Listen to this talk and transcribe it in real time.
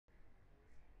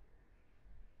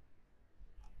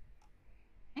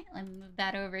Let me move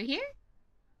that over here.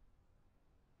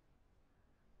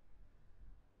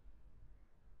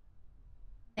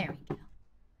 There we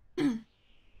go.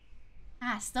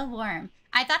 Ah, still warm.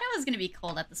 I thought it was gonna be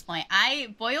cold at this point.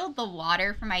 I boiled the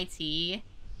water for my tea,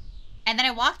 and then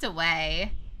I walked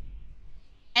away.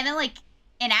 And then, like,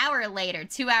 an hour later,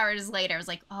 2 hours later, I was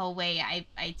like, oh, wait,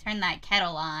 I turned that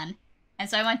kettle on. And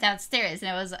so I went downstairs, and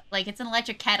it was, like, it's an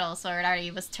electric kettle, so it already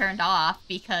was turned off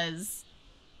because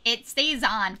it stays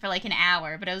on for, like, an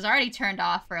hour, but it was already turned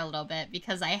off for a little bit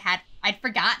because I'd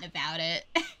forgotten about it.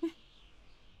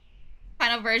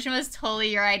 Final version was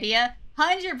totally your idea.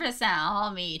 100%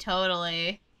 all me,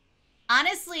 totally.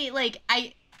 Honestly, like,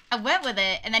 I went with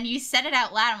it, and then you said it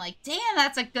out loud. I'm like, damn,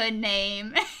 that's a good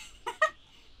name.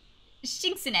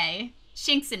 Shinksune.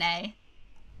 Shinksune.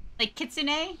 Like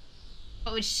Kitsune,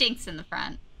 but with Shinks in the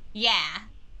front. Yeah.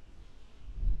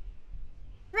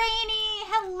 Rainy!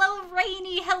 Hello,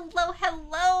 Rainy! Hello,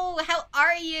 hello! How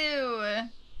are you?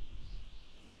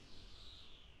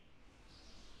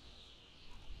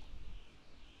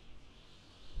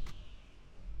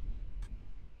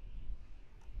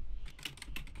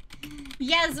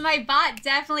 Yes, my bot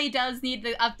definitely does need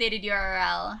the updated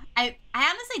URL. I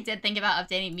honestly did think about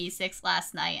updating Me6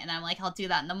 last night, and I'm like, I'll do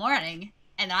that in the morning.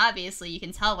 And obviously, you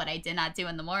can tell what I did not do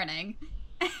in the morning.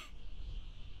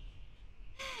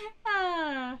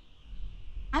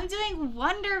 I'm doing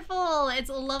wonderful. It's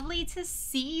lovely to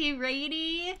see you,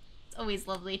 Rady. It's always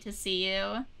lovely to see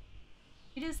you.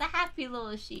 You're just a happy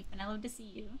little sheep, and I love to see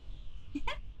you.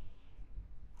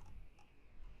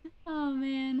 Oh,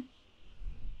 man.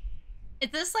 Is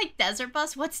this like Desert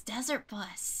Bus? What's Desert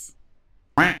Bus?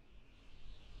 I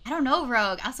don't know,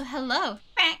 Rogue. Also, hello.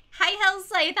 Hi,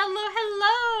 Hellslight. Hello,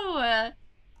 hello.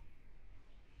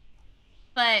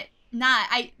 But not.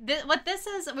 What this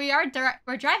is?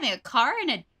 We're driving a car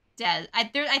in a I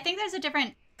think there's a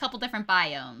couple different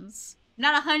biomes. I'm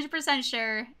not 100%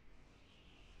 sure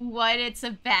what it's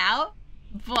about,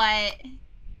 but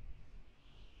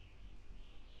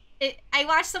I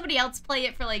watched somebody else play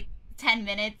it for like 10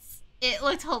 minutes. It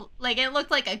looked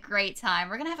like a great time.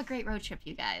 We're gonna have a great road trip,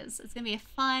 you guys. It's gonna be a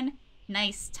fun,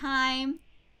 nice time.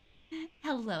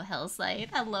 Hello, Hellslight.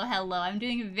 Hello, hello. I'm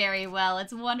doing very well.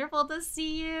 It's wonderful to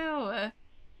see you.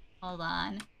 Hold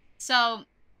on. So,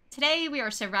 today we are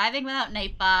surviving without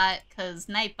Nightbot, because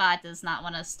Nightbot does not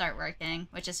want to start working,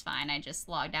 which is fine. I just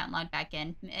logged out and logged back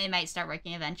in. It might start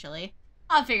working eventually.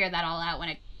 I'll figure that all out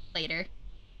later.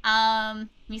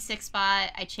 Me6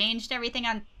 bot. I changed everything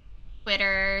on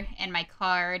Twitter and my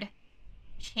card.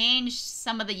 Changed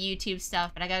some of the YouTube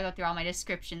stuff, but I gotta go through all my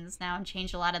descriptions now and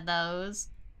change a lot of those.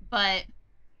 But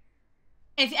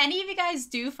if any of you guys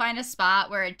do find a spot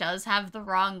where it does have the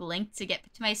wrong link to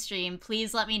get to my stream,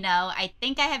 please let me know. I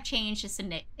think I have changed a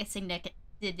significant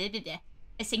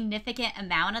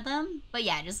amount of them. But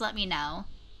yeah, just let me know.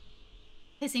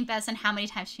 Pissing best on how many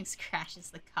times Shinx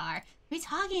crashes the car. What are you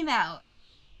talking about?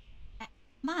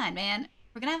 Come on, man.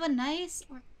 We're gonna have a nice...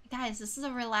 Guys, this is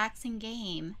a relaxing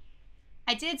game.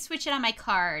 I did switch it on my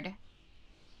card.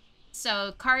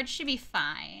 So, card should be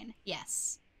fine.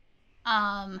 Yes.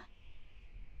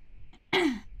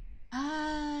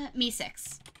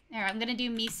 Me6. There, I'm gonna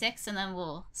do Me6 and then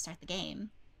we'll start the game.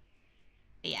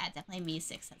 But yeah, definitely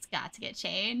Me6. That's got to get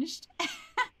changed.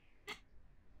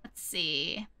 Let's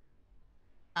see.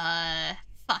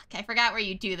 Fuck. I forgot where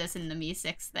you do this in the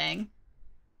Me6 thing.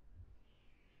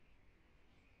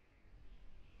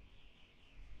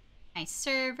 My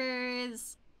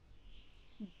servers.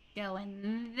 Go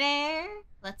in there.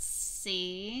 Let's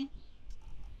see.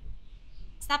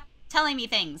 Stop telling me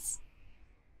things.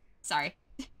 Sorry.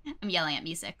 I'm yelling at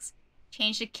Me6.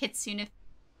 Change the kitsune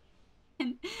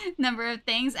number of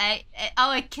things.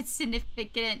 Oh, a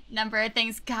significant number of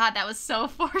things. God, that was so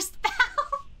forced.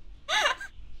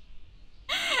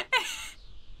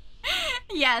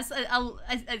 Yes,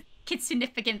 a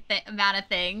significant amount of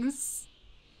things.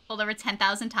 Pulled over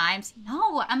 10,000 times.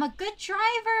 No, I'm a good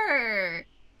driver.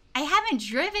 I haven't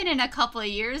driven in a couple of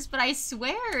years, but I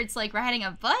swear it's like riding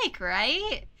a bike,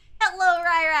 right? Hello,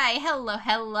 Rai. Hello,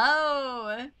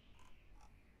 hello.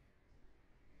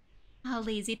 Oh,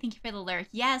 Lazy, thank you for the lurk.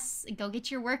 Yes, go get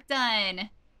your work done.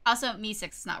 Also,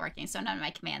 Me6 is not working, so none of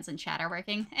my commands in chat are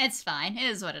working. It's fine. It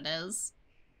is what it is.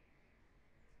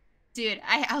 Dude,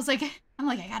 I was like,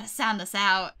 I gotta sound this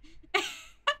out.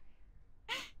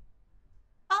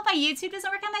 Oh, my YouTube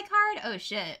doesn't work on my card? Oh,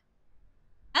 shit.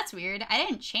 That's weird. I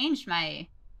didn't change my...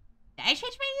 Did I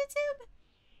change my YouTube?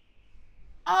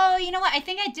 Oh, you know what? I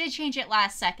think I did change it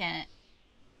last second.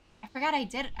 I forgot I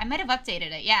did. I might have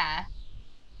updated it, yeah.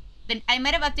 I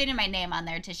might have updated my name on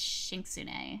there to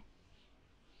Shinksune.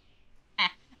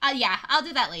 Yeah, I'll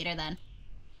do that later then.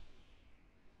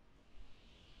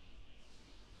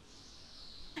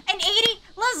 An 80?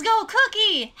 Let's go,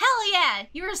 Cookie! Hell yeah!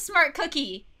 You're a smart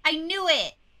cookie. I knew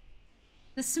it.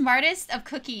 The smartest of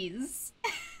cookies.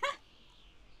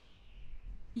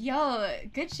 Yo,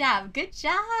 good job. Good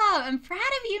job. I'm proud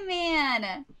of you,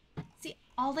 man. See,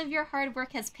 all of your hard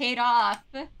work has paid off.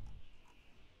 All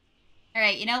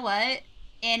right, you know what?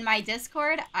 In my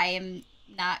Discord, I am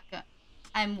not going.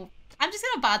 I'm just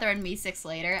gonna bother on Me6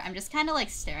 later. I'm just kind of like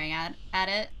staring at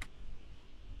it.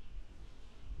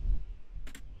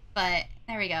 But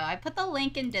there we go. I put the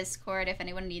link in Discord if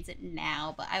anyone needs it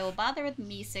now, but I will bother with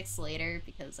Me6 later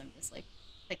because I'm just like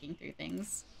clicking through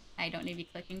things I don't need to be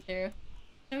clicking through.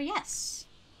 So yes.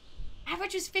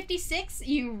 Average was 56.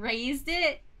 You raised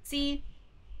it. See,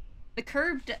 the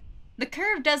curve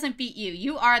doesn't beat you.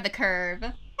 You are the curve.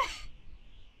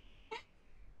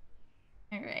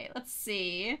 All right, let's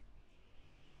see.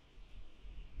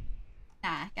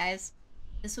 Guys,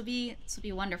 this will be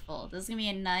wonderful. This is gonna be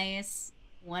a nice,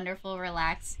 wonderful,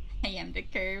 relaxed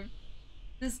iambic curve.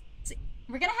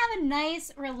 We're gonna have a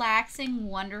nice, relaxing,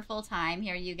 wonderful time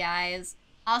here, you guys.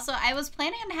 Also, I was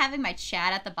planning on having my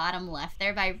chat at the bottom left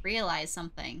there, but I realized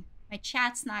something. My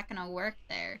chat's not gonna work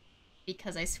there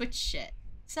because I switched shit.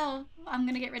 So I'm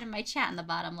gonna get rid of my chat in the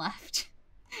bottom left.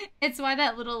 It's why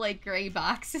that little like gray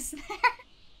box is there.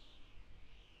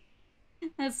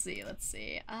 Let's see.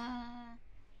 Oh,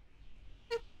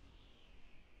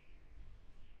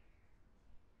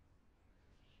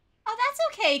 that's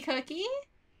okay, Cookie.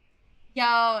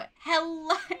 Yo,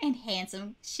 hello, and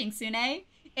handsome Shinksune.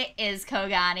 It is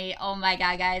Kogani. Oh my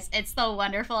god, guys. It's the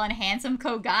wonderful and handsome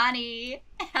Kogani.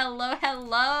 Hello,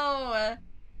 hello.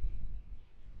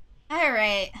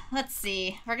 Alright, let's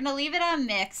see. We're gonna leave it on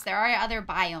mixed. There are other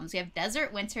biomes. We have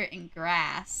desert, winter, and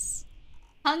grass.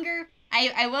 Hunger.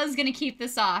 I was gonna keep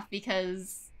this off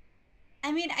because,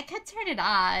 I mean, I could turn it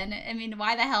on. I mean,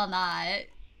 why the hell not?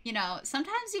 You know,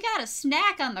 sometimes you gotta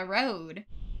snack on the road.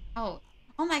 Oh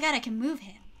my god, I can move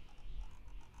him.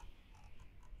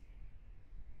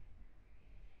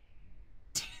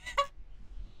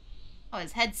 Oh,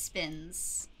 his head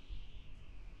spins.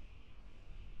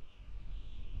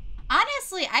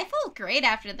 Honestly, I felt great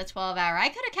after the 12-hour. I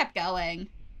could have kept going.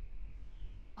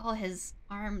 Oh, his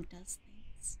arm does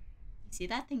things. You see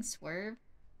that thing swerve?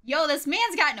 Yo, this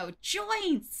man's got no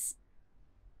joints!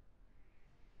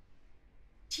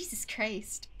 Jesus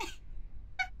Christ.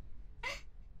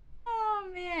 Oh,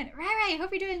 man. Right.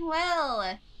 Hope you're doing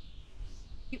well.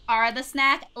 You are the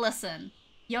snack? Listen,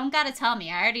 you don't gotta tell me.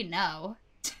 I already know.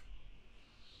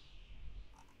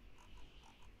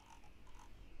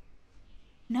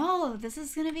 No, this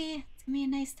is gonna be, it's gonna be a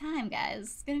nice time,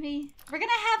 guys. We're gonna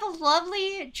have a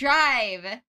lovely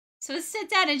drive. So sit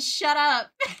down and shut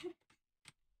up.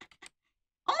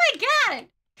 Oh my god!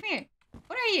 Come here.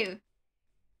 What are you?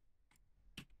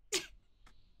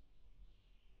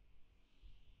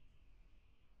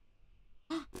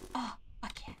 Oh,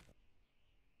 okay.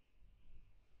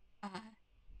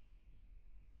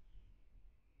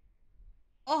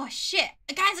 Oh shit!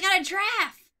 Guys, I got a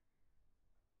draft!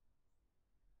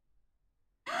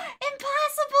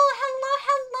 Impossible!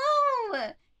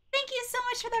 Hello! Thank you so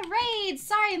much for the raid!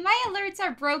 Sorry, my alerts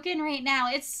are broken right now.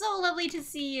 It's so lovely to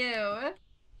see you.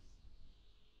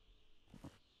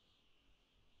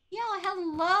 Yo,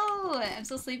 hello! I'm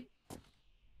so sleepy.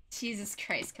 Jesus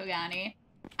Christ, Kogani.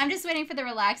 I'm just waiting for the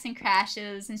relaxing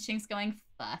crashes and Shink's going,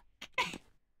 fuck.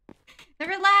 The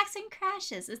relaxing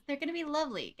crashes, they're gonna be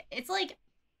lovely. It's like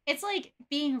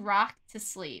being rocked to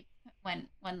sleep when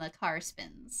the car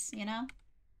spins, you know?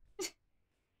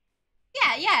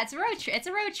 Yeah, it's a road trip. It's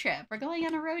a road trip. We're going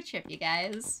on a road trip, you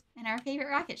guys, in our favorite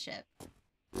rocket ship.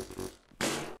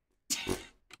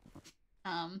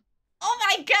 Oh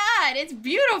my god, it's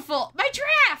beautiful. My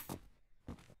giraffe.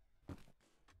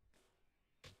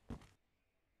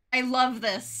 I love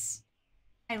this.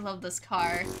 I love this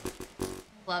car.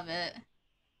 Love it.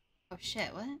 Oh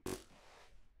shit, what?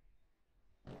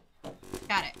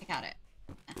 Got it.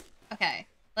 Okay,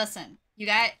 listen.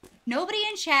 Nobody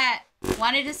in chat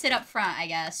wanted to sit up front, I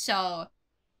guess, so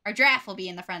our draft will be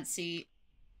in the front seat.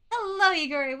 Hello,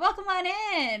 Igor. Welcome on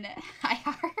in. Hi,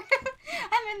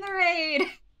 I'm in the raid.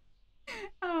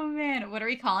 Oh, man. What are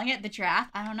we calling it? The draft?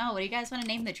 I don't know. What do you guys want to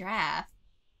name the draft?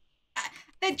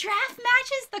 The draft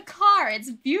matches the car.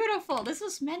 It's beautiful. This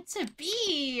was meant to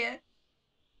be.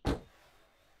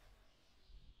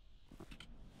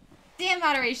 Damn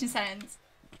moderation sentence.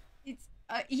 It's,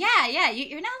 yeah,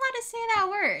 you're not allowed to say that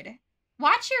word.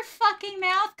 Watch your fucking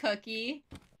mouth, Cookie.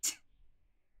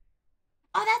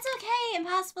 Oh, that's okay.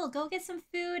 Impossible. Go get some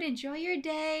food. Enjoy your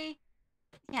day.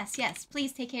 Yes, yes.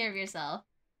 Please take care of yourself.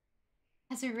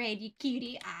 As a raid, you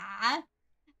cutie. Ah.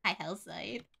 Hi,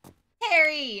 Hellside.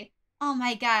 Terry! Oh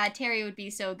my god, Terry would be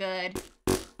so good.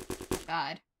 Oh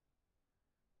god.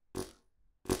 I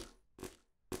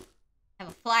have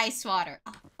a fly swatter.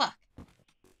 Oh, fuck.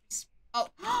 Oh.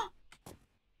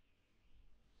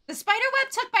 The spider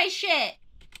web took my shit!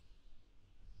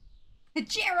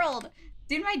 Gerald!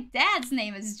 Dude, my dad's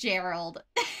name is Gerald.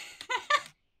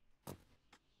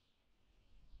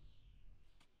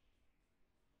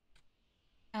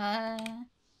 uh...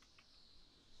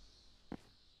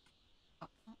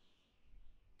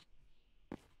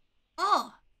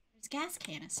 Oh! There's gas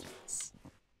canisters.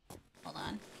 Hold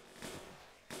on.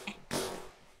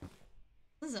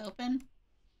 This is open.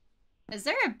 Is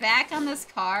there a back on this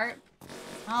car?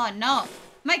 Oh, no.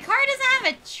 My car doesn't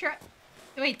have a truck.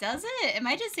 Wait, does it? Am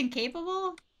I just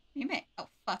incapable? Oh,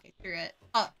 fuck, I threw it.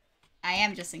 Oh, I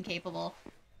am just incapable.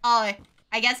 Oh,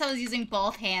 I guess I was using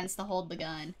both hands to hold the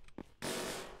gun.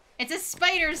 It's a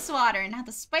spider swatter. Now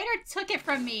the spider took it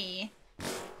from me. It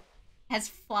has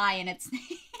fly in its name.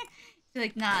 She's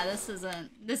like, nah, this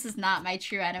is not my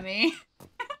true enemy.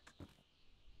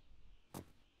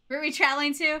 Where are we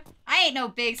traveling to? I ain't no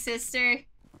big sister.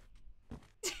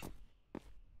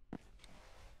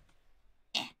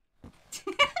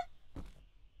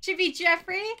 Should be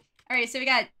Jeffrey. All right, so we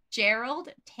got Gerald,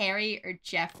 Terry, or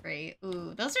Jeffrey.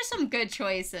 Ooh, those are some good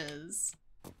choices.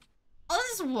 Oh,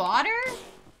 this is water?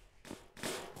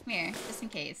 Come here, just in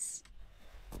case.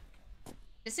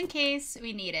 Just in case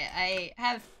we need it. I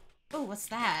have... Oh, what's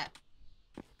that?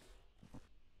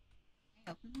 Can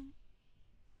I open that?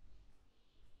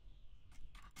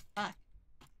 Oh, fuck.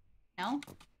 No?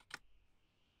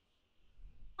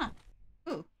 Huh.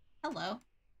 Ooh, hello.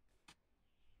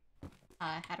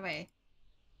 How do I...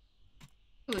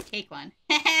 Ooh, take one.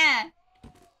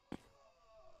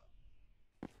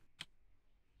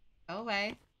 Go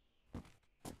away.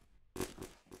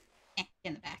 Get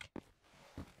in the back.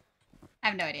 I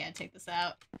have no idea how to take this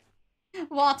out.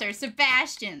 Walter,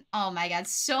 Sebastian. Oh my god,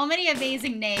 so many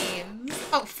amazing names.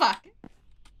 Oh, fuck.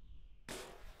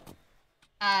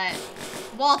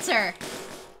 Walter.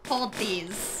 Hold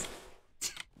these.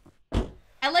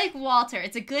 I like Walter.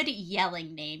 It's a good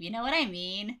yelling name, you know what I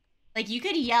mean? Like, you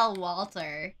could yell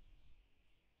Walter.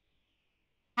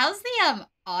 How's the,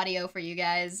 audio for you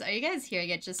guys? Are you guys hearing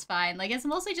it just fine? Like, it's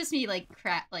mostly just me, like,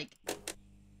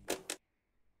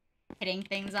 hitting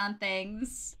things on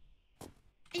things.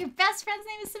 Your best friend's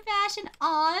name is Sebastian?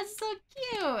 Aw, that's so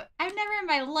cute. I've never in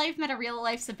my life met a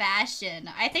real-life Sebastian.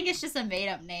 I think it's just a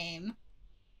made-up name.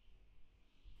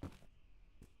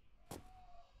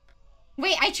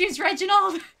 Wait, I choose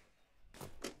Reginald!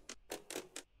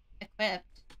 Equipped.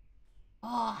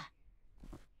 Oh.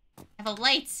 I have a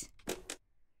light.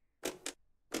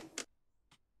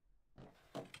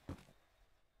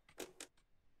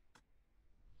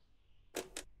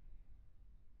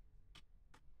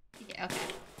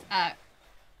 Okay.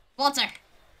 Walter!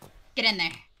 Get in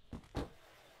there.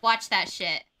 Watch that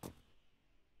shit.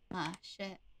 Ah,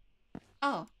 shit.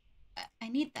 Oh. I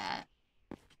need that.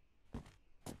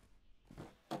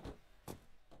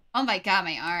 Oh my god,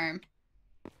 my arm.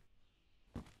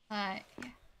 Yeah,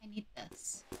 I need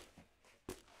this.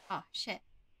 Oh, shit.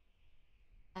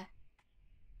 Oh.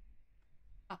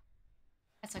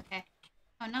 That's okay.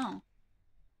 Oh, no.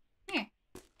 Here.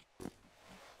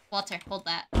 Walter, hold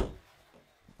that.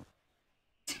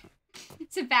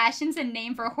 Sebastian's a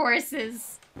name for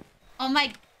horses. Oh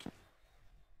my...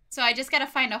 So I just gotta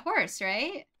find a horse,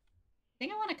 right? I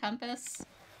think I want a compass.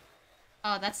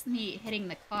 Oh, that's me hitting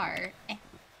the car. Eh.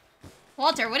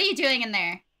 Walter, what are you doing in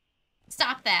there?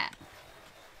 Stop that.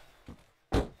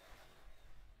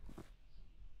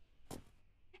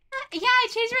 Yeah, I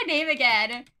changed my name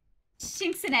again.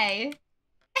 Shinksune.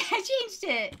 I changed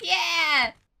it.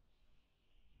 Yeah!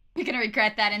 You're gonna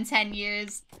regret that in 10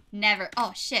 years. Never.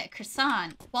 Oh, shit.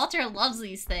 Croissant. Walter loves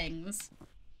these things.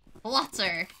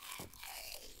 Walter.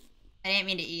 I didn't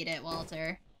mean to eat it,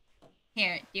 Walter.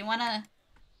 Here, do you wanna...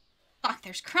 Fuck,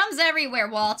 there's crumbs everywhere,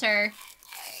 Walter.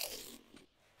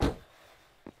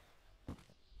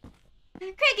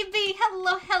 Cricket Bee,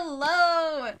 hello,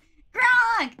 hello.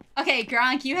 Gronk! Okay,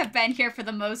 Gronk, you have been here for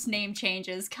the most name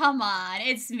changes. Come on,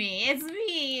 it's me, it's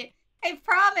me. I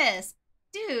promise.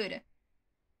 Dude,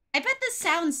 I bet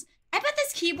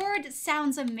this keyboard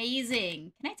sounds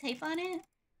amazing. Can I type on it?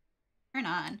 Turn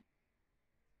on.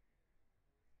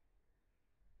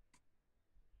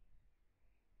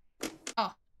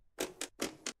 Oh.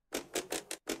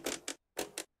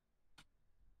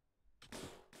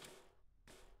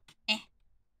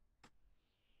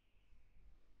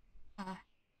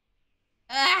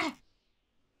 Ah.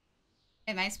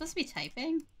 Am I supposed to be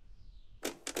typing?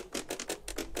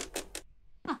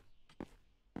 Huh.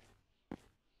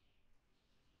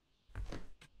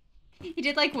 He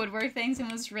did like woodwork things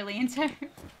and was really into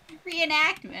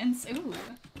reenactments. Ooh.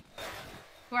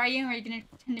 Who are you? Are you gonna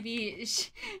pretend to be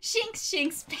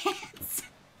Shinks Pants?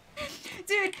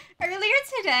 Dude, earlier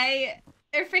today,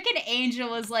 a freaking Angel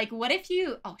was like, what if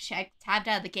you... Oh, shit, I tabbed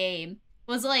out of the game.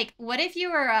 Was like, what if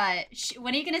you were,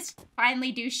 when are you gonna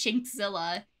finally do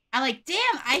Shinkzilla? I'm like,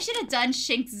 damn, I should have done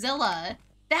Shinkzilla.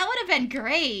 That would have been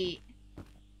great.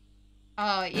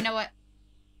 Oh, you know what?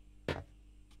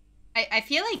 I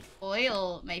feel like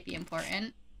oil might be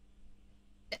important.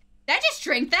 Did I just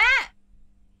drink that?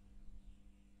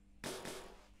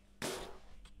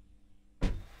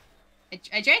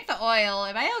 I drank the oil.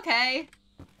 Am I okay?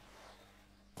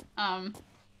 I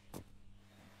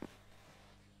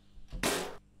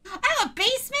have a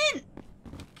basement?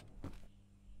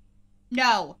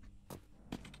 No.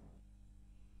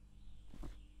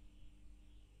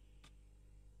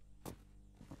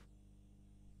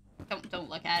 Don't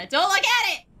look at it. Don't look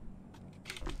at it!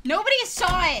 Nobody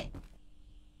saw it!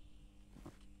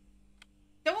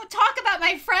 Don't talk about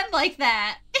my friend like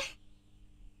that!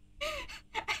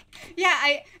 Yeah,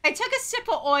 I took a sip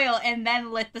of oil and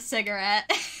then lit the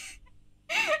cigarette.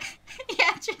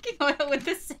 Yeah, drinking oil with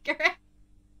the cigarette.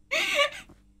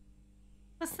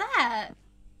 What's that?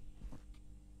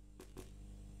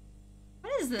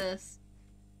 What is this?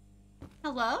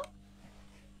 Hello?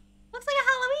 Looks like a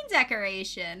Halloween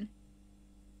decoration.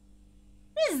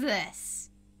 What is this?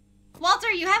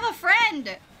 Walter, you have a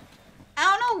friend. I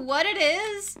don't know what it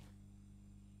is.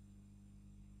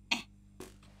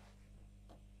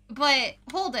 But,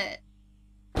 hold it.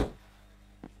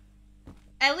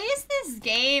 At least this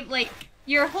game, like,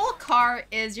 your whole car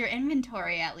is your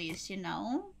inventory at least, you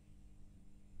know?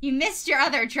 You missed your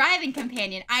other driving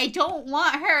companion. I don't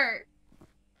want her.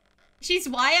 She's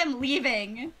why I'm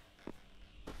leaving.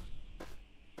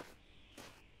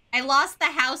 I lost the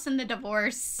house in the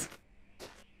divorce.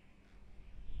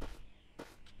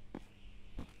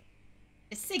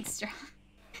 Is Sig strong?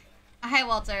 Hi,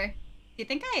 Walter. Do you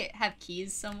think I have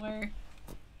keys somewhere?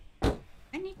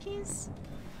 I need keys?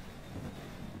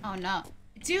 Oh, no.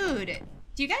 Dude,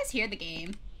 do you guys hear the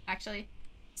game, actually?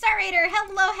 Star Raider,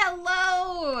 hello,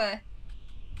 hello!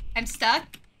 I'm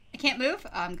stuck? I can't move?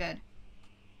 Oh, I'm good.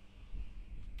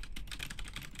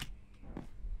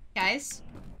 Guys?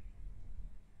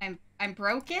 I'm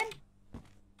broken?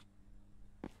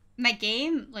 My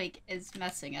game, like, is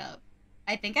messing up.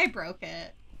 I think I broke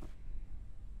it.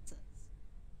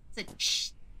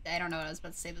 It's a I don't know what I was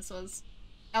about to say this was.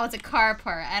 Oh, it's a car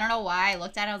part. I don't know why. I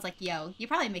looked at it, I was like, yo, you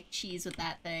probably make cheese with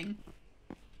that thing.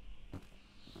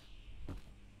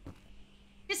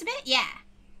 Just a bit? Yeah.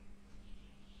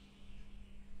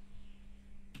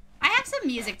 I have some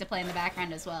music to play in the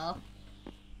background as well.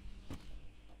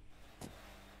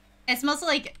 It's mostly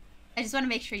like, I just want to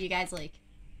make sure you guys, like,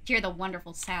 hear the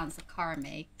wonderful sounds the car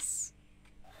makes.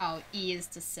 Oh, E is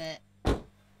to sit.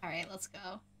 Alright, let's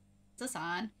go. Is this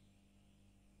on?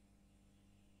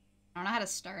 I don't know how to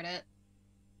start it.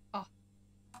 Oh.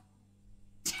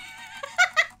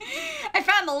 I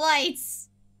found the lights!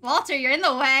 Walter, you're in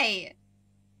the way!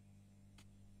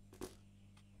 I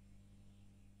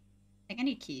think I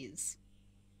need keys.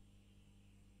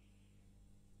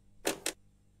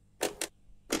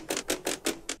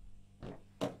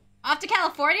 Off to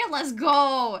California? Let's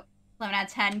go! 11 out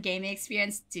of 10 gaming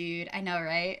experience. Dude, I know,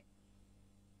 right?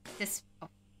 This... Oh,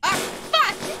 oh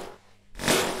fuck!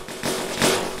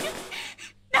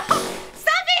 No!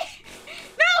 Stop me!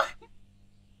 No!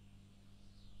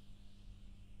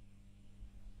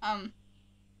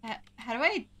 How do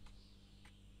I...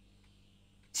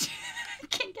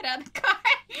 Can't get out of the car.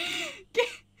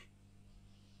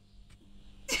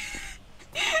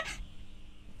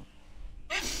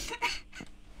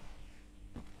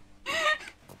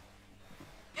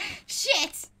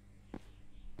 Shit!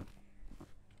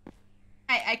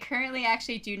 I currently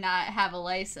actually do not have a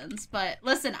license, but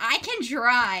listen, I can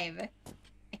drive.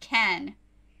 I can.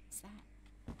 What's that?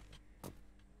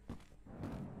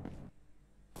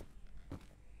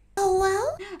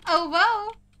 Hello? Oh,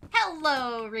 whoa.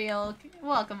 Hello, Real.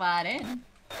 Welcome on in.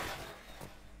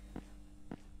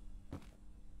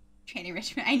 Training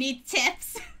Richmond. I need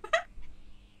tips.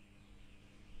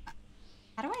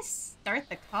 How do I start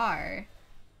the car?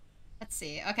 Let's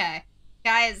see. Okay.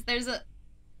 Guys, there's a...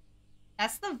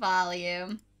 That's the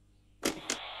volume.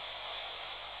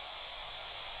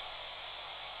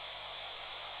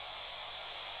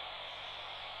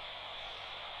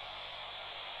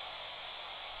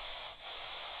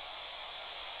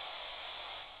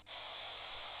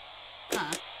 Huh.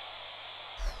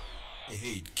 I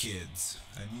hate kids.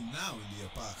 I mean, now in the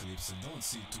apocalypse, I don't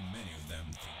see too many of them.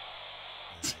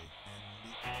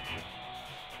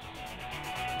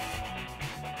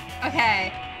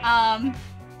 Okay,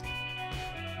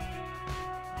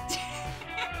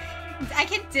 I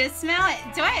can dismount.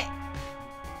 Do I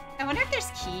wonder if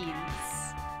there's keys.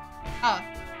 Oh,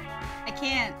 I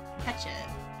can't touch it.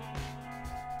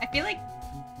 I feel like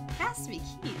it has to be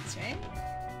keys, right?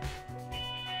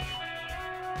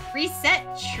 Reset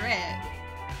trip.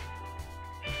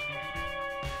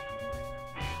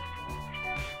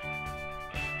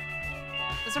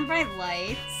 Those are bright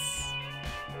lights.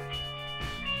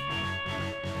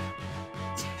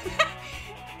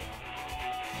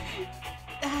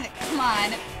 Come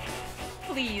on.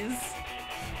 Please.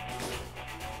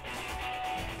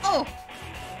 Oh!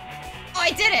 Oh,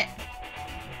 I did it!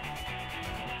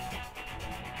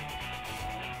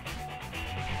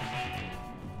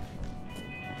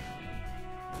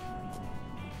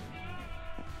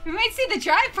 We might see the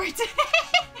driver today!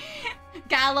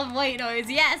 Gotta love white noise,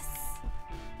 yes!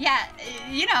 Yeah,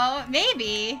 you know,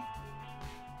 maybe.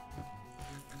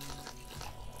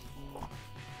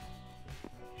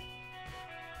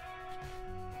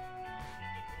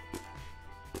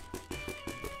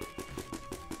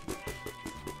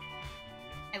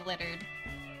 I littered.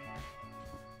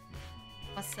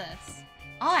 What's this?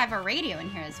 Oh, I have a radio in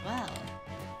here as well.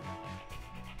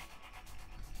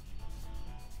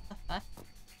 What the fuck?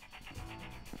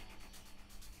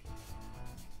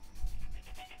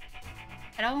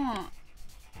 I don't want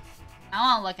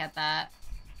to look at that.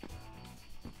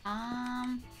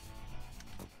 I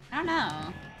don't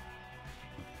know.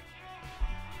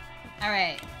 All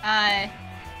right.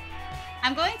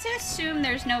 I'm going to assume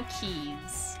there's no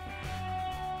keys.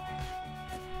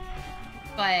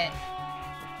 But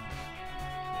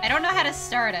I don't know how to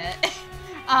start it.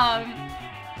 Thought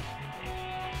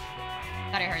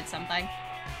I heard something.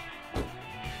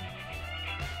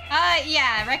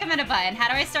 Yeah, recommend a button. How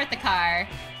do I start the car?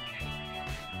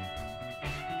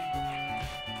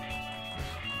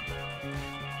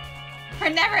 We're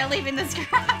never leaving this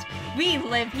garage. We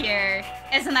live here.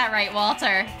 Isn't that right,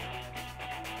 Walter?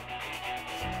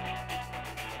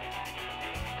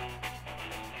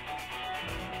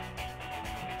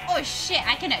 Oh shit,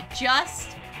 I can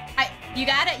adjust. You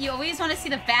got it. You always want to see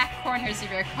the back corners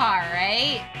of your car,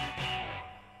 right?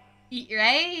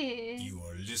 Right? You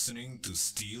are listening to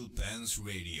Steel Pants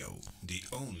Radio, the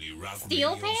only rock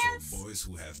Steel radio Pants? for boys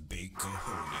who have big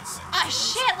cojones. Ah,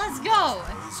 shit, let's go!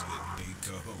 Boys with big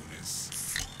cojones.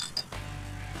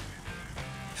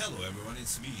 Hello everyone,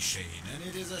 it's me, Shane, and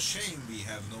it is a shame we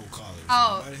have no callers.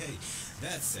 Oh. But hey,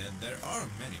 that said, there are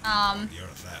many people on the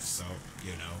earth left, so,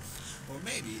 you know. Or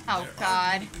maybe there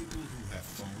are many people who have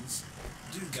phones.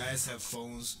 Do you guys have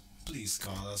phones? Please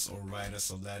call us or write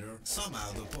us a letter.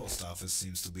 Somehow the post office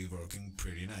seems to be working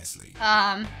pretty nicely.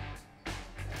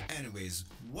 Anyways,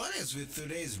 what is with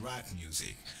today's rock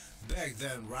music? Back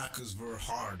then, rockers were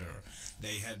harder.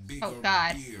 They had bigger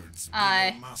beards,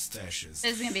 bigger mustaches.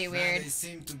 This is gonna be weird. Now they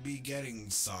seem to be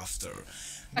getting softer.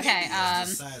 Okay, Maybe as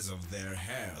the size of their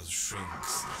hair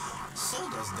shrinks, so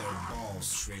does their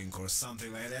balls shrink or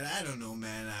something like that. I don't know,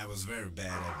 man. I was very bad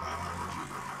at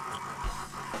biology.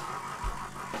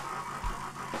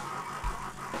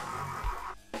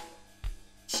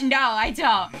 No, I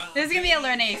don't. This is gonna be a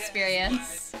learning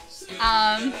experience.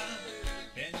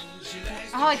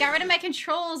 Oh, I got rid of my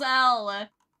controls, L.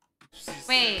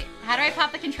 Wait, how do I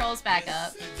pop the controls back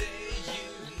up?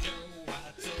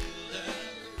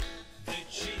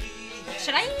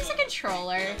 Should I use a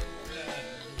controller?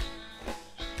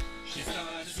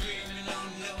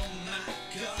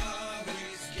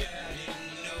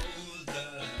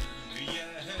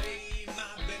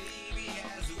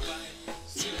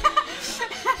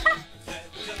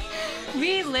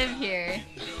 We live here.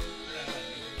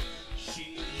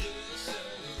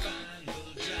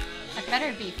 I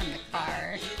better be from the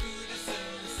car.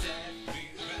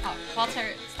 Oh,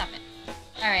 Walter, stop it.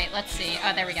 Alright, let's see.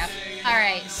 Oh, there we go.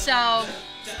 Alright, so...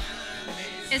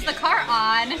 is the car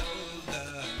on?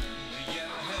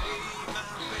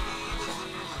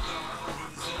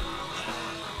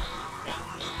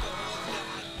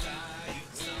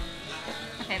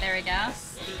 Okay, there we go.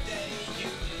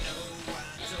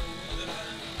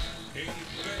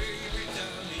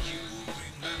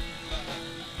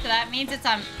 So that means it's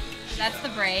on... that's the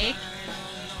brake.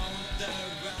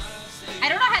 I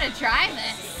don't know how to drive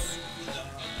this.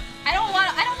 I don't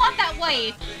want that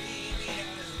white.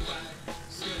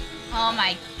 Oh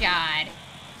my god.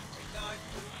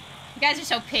 You guys are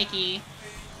so picky.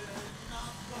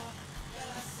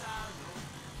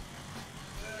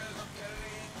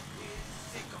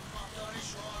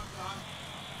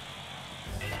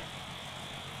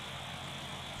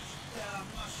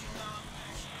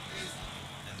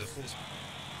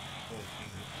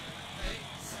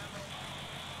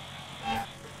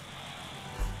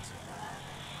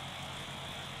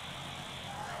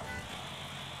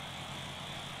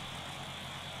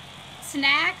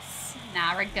 Snacks?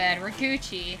 Nah, we're good. We're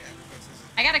Gucci.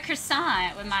 I got a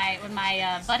croissant with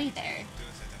my buddy there.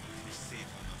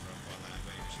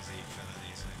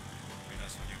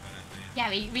 Yeah,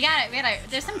 we gotta.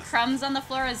 There's some crumbs on the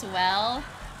floor as well.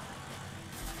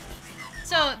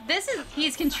 So this is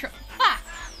he's control. Fuck.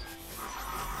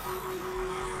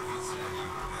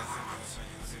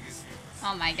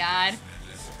 Oh my god.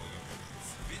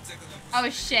 Oh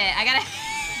shit! I gotta.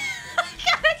 I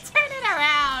gotta turn it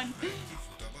around.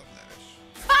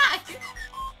 Fuck!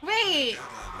 Wait.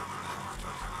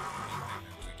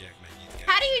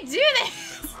 How do you do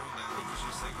this?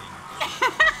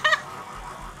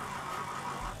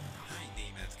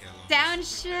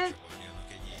 Downshift.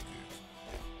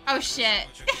 Oh shit.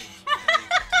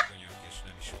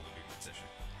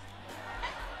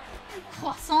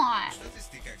 Croissant.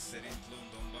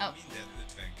 Oh.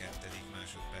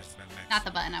 Not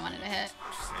the button I wanted to hit.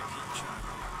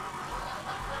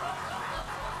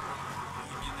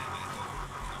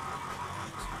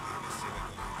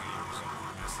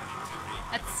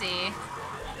 Let's see.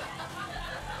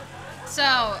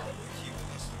 So.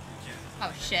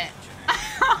 Oh shit.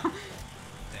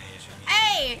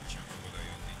 Hey!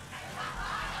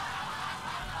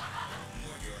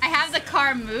 I have the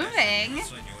car moving.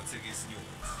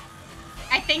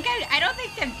 I don't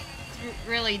think I'm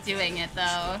really doing it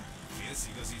though.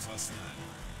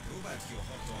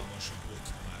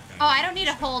 Oh, I don't need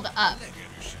to hold up.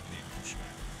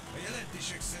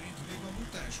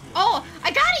 Oh,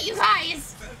 I got it, you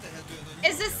guys!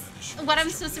 Is this what I'm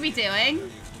supposed to be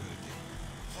doing?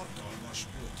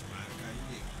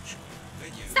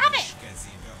 Stop it!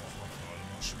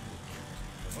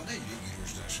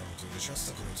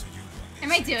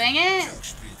 Am I doing it?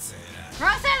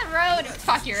 Wrong side of the road!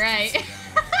 Fuck, you're right.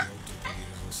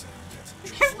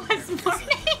 It was morning.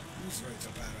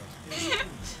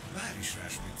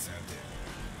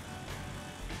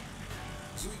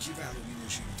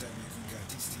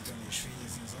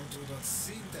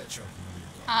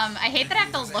 I hate that I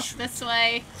have to look this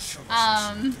way.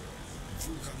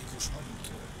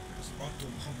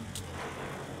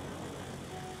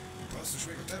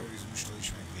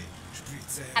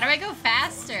 How do I go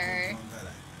faster?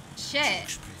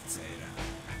 Shit.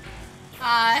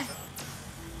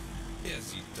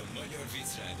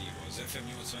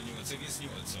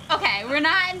 Okay, we're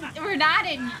not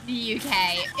in the UK.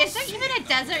 Is there even a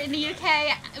desert in the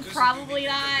UK? Probably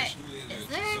not. Is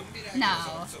there?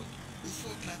 No.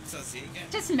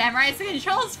 Just memorize the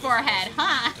controls forehead,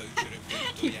 huh?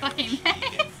 You fucking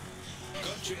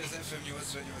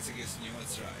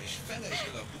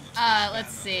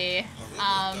let's see.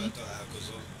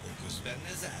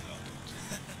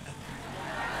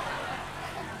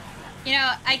 You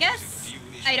know, I guess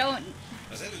I don't.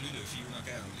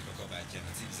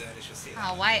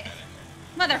 Oh, why?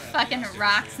 Motherfucking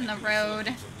rocks in the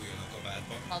road.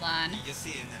 Hold on.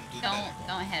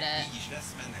 Don't hit it.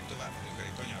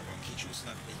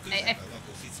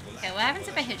 Okay, what happens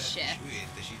if I hit shift?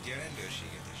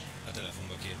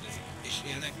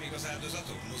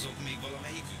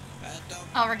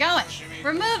 Oh, we're going.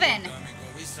 We're moving.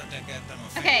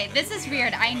 Okay, this is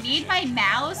weird. I need my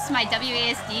mouse, my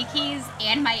WASD keys,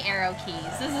 and my arrow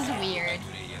keys. This is weird.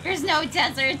 There's no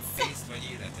deserts.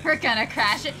 We're gonna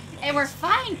crash it. And we're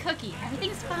fine, Cookie.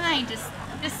 Everything's fine. Just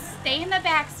stay in the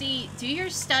backseat. Do your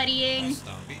studying.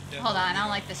 Hold on, I don't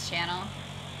like this channel.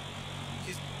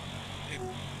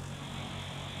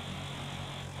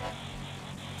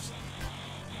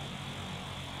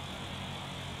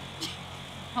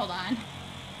 Hold on.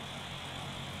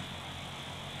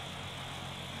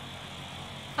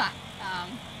 Fuck.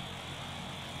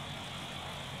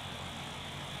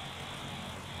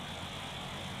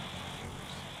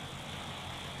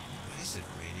 What is that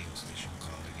radio station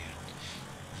called again?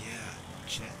 Yeah,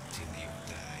 chat till you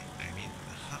die. I mean,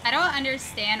 I don't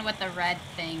understand what the red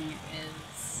thing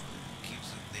is.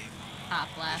 Top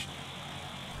left.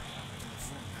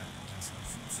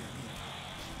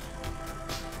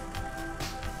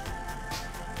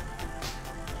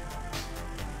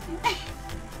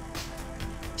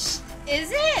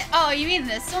 Is it? Oh, you mean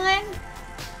this one?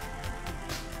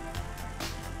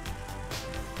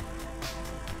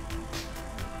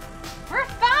 We're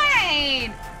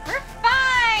fine! We're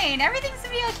fine! Everything's gonna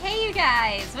be okay, you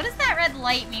guys. What does that red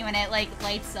light mean when it, like,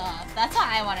 lights up? That's what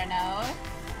I want to know.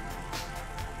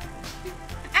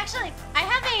 Actually, I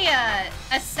have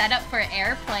a setup for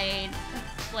airplane,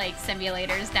 like,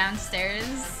 simulators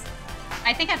downstairs.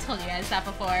 I think I told you guys that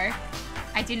before.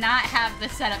 I do not have the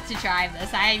setup to drive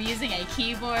this. I am using a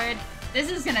keyboard.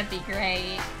 This is gonna be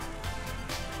great.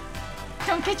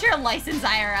 Don't get your license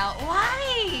IRL.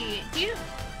 Why? Do you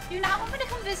not want me to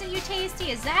come visit you,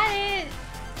 Tasty? Is that it?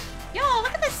 Yo,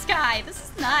 look at the sky. This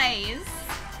is nice.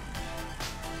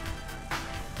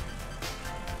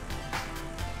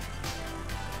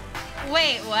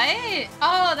 Wait, what?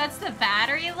 Oh, that's the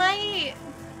battery light?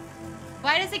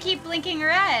 Why does it keep blinking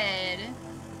red?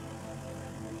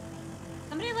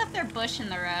 Somebody left their bush in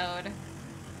the road.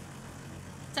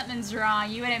 Something's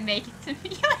wrong. You wouldn't make it to me.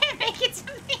 You wouldn't make it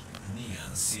to me.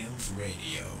 Neon Synth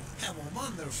Radio. Have a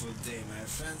wonderful day, my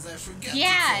friends. I forgot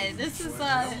yeah, to this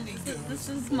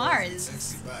is Mars.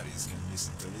 Sexy bodies can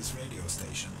listen to this radio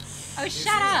station. Oh,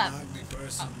 shut up. An ugly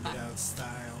person without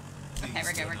style, okay,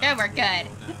 we're good. We're good. We're good. Now,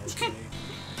 okay?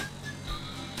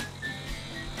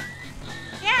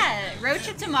 Yeah, road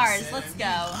trip to Mars. Let's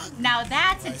go. Now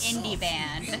that's an indie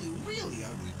band. Really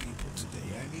ugly people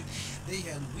today. I mean, they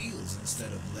had wheels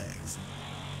instead of legs.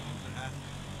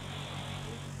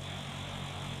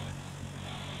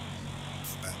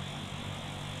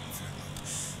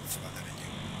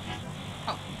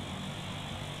 Oh.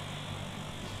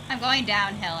 I'm going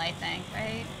downhill, I think,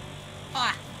 right?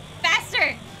 Ah,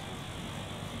 faster!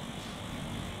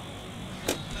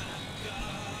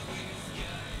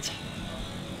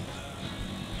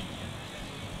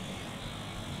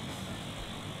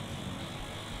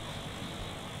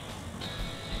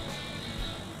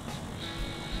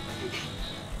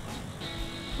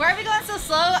 Why are we going so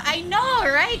slow? I know,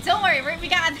 right? Don't worry, we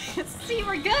got this. See,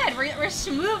 we're good. We're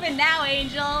moving now,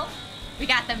 Angel. We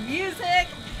got the music,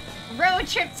 road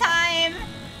trip time.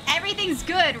 Everything's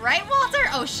good, right, Walter?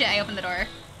 Oh shit, I opened the door.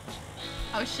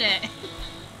 Oh shit.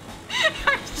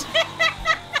 Oh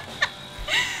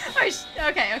shit. Oh,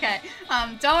 okay.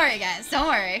 Don't worry, guys. Don't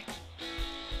worry.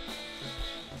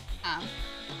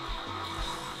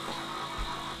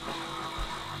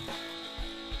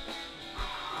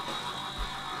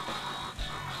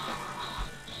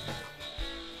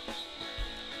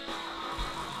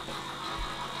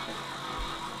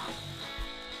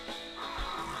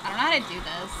 I don't know how to do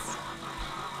this.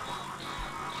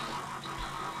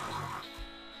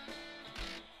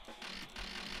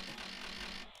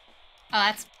 Oh,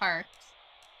 that's parked.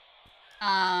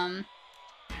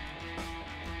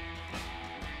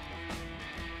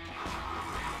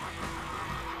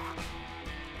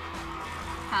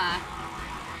 Huh.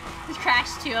 Just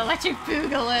crashed to Electric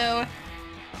Boogaloo.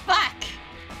 Fuck!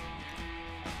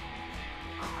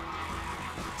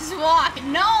 Just walk.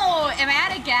 No! Am I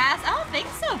out of gas? I don't think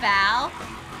so, Val.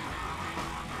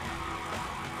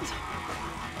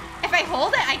 If I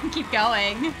hold it, I can keep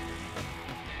going.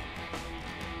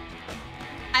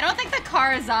 I don't think the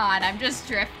car is on. I'm just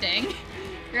drifting.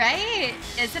 Right?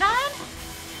 Is it on? I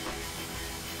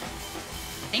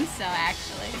think so,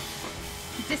 actually.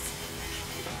 Just...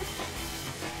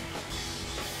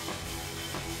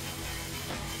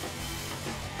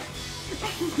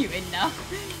 You would know.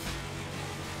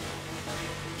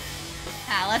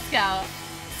 Ah, let's go.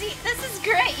 See, this is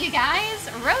great, you guys.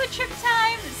 Road trip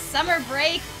time, summer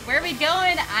break. Where are we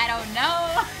going? I don't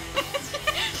know.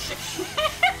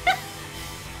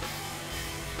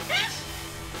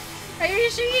 Are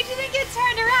you sure you didn't get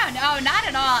turned around? Oh, not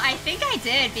at all. I think I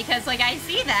did because, like, I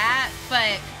see that,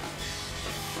 but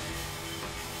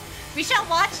we shall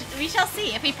watch. We shall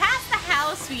see. If we pass the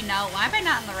house, we know. Why am I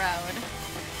not on the road?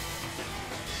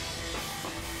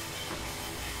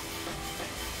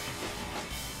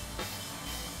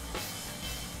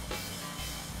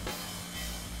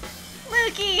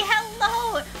 Lukey,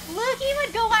 hello! Lukey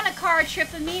would go on a car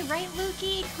trip with me, right,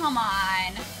 Lukey? Come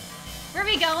on. Where are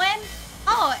we going?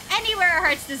 Oh, anywhere our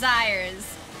heart's desires.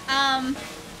 I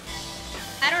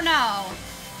don't know.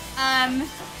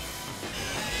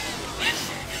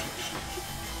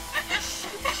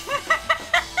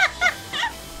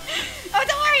 Oh,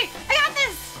 don't worry! I got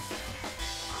this!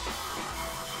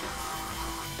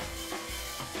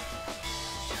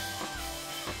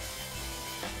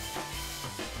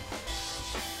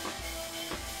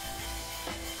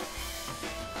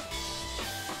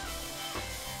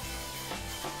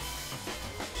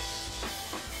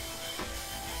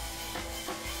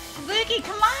 Lukey,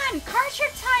 come on! Car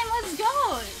trip time, let's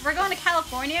go! We're going to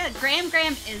California. Graham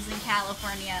is in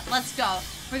California. Let's go.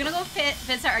 We're gonna go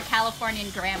visit our Californian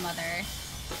grandmother.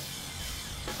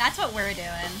 That's what we're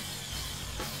doing.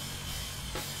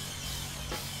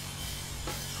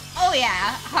 Oh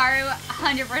yeah, Haru,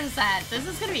 100%. This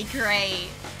is gonna be great.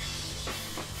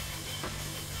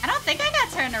 I don't think I got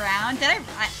turned around. Did I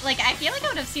feel like I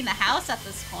would have seen the house at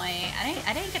this point.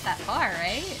 I didn't get that far,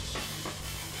 right?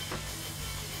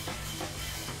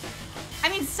 I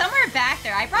mean, somewhere back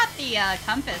there. I brought the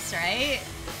compass, right?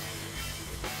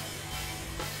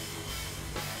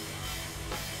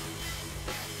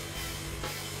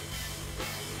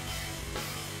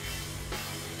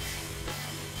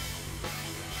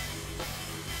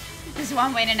 There's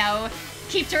one way to know.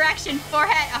 Keep direction,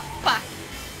 forehead. Oh, fuck.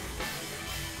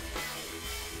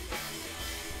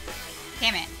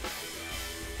 Damn it.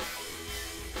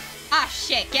 Ah,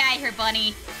 shit. Get out of here,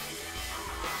 bunny.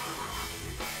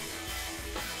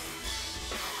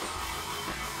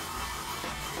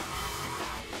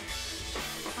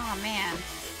 Oh, man.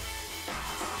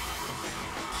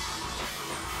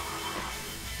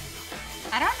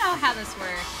 I don't know how this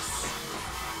works.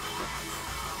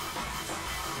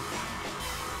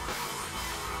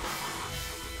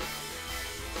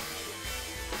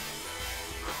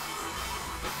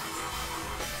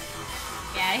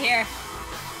 Here.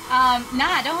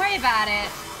 Nah, don't worry about it.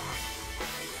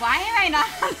 Why am I not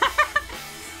on that?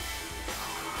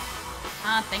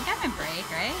 I think I'm in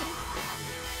break, right?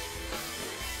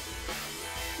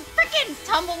 Frickin'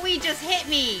 tumbleweed just hit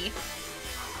me!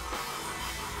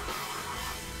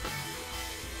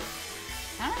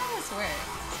 I don't know how this works.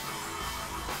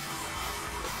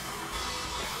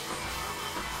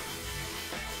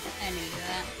 I knew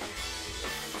that.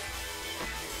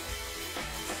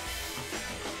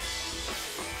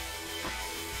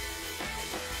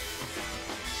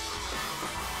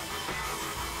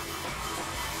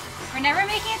 We're never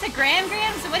making it to Grams?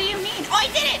 What do you mean? Oh, I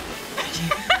did it!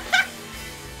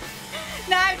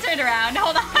 Now I've turned around.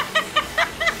 Hold on.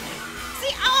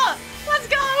 See? Oh! Let's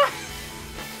go!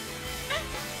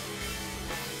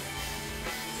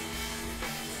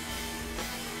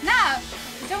 No!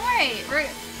 Don't worry.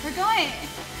 We're going.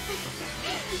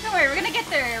 Don't worry. We're gonna get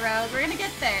there, Rogue. We're gonna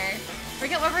get there. We're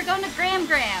going to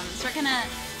Grams. We're gonna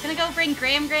go bring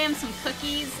Grams some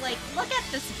cookies. Like, look at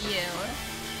this view.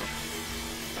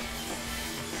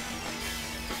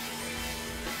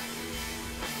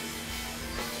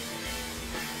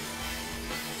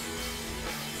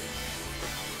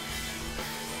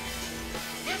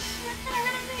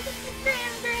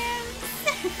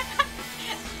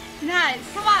 Nah,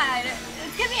 come on.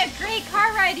 It's gonna be a great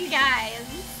car ride, you guys.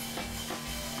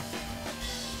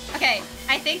 Okay,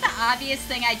 I think the obvious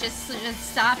thing I just should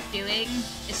stop doing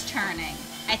is turning.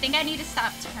 I think I need to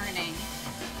stop turning.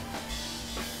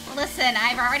 Listen,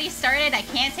 I've already started. I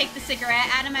can't take the cigarette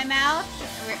out of my mouth.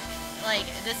 Like,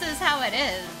 this is how it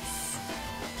is.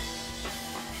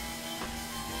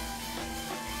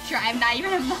 Drive not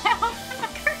even a mile.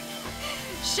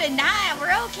 Should not.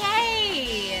 We're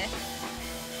okay.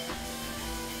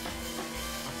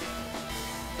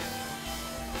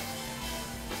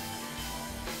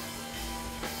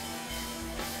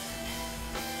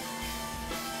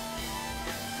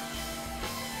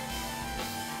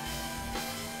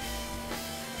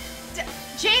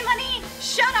 J-Money,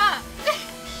 shut up!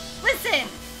 Listen,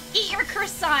 eat your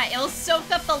croissant. It'll soak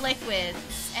up the liquids.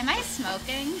 Am I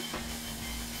smoking?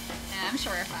 Yeah, I'm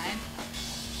sure we're fine.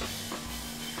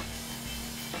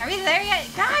 Are we there yet?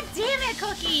 God damn it,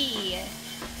 Cookie!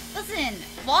 Listen,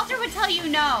 Walter would tell you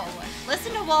no.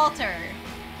 Listen to Walter.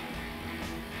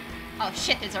 Oh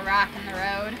shit, there's a rock in the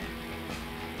road.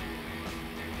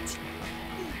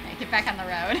 Alright, get back on the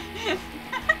road.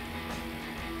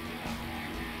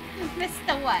 Missed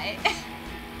the what?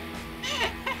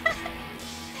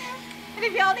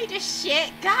 If y'all need to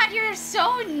shit, God, you're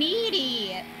so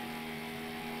needy.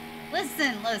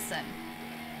 Listen.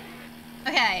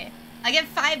 Okay, I get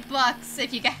 $5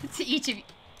 if you get to each of you.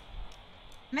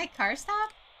 My car stop?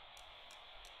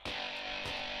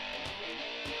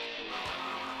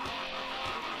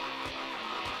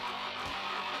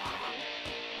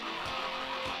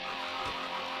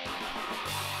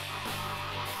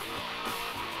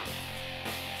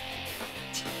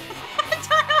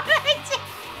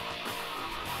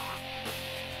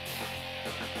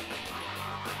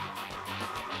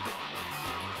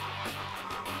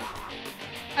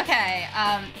 Okay,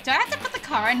 do I have to put the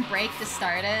car in brake to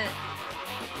start it?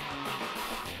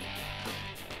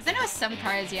 Because I know some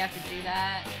cars you have to do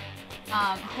that.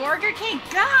 Burger King,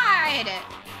 God!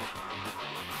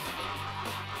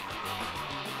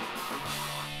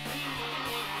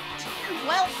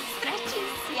 Well,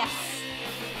 stretches, yes.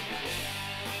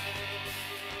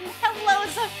 Hello,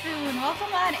 Zafoon.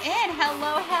 Welcome on in.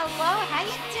 Hello. How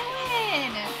you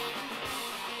doing?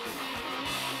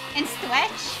 And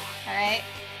stretch? Alright.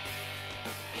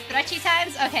 Stretchy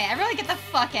times? Okay, everyone get the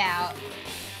fuck out.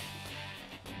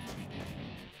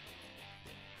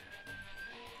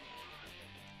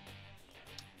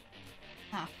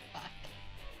 Oh, fuck.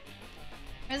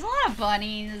 There's a lot of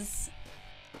bunnies.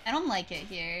 I don't like it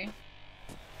here.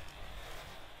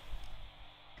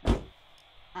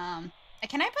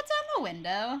 Can I put down the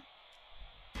window?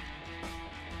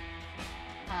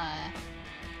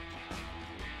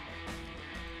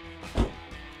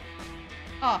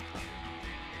 Oh.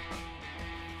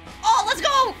 Oh, let's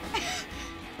go!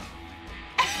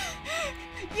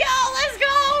 Yo, let's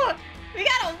go! We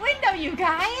got a window, you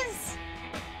guys!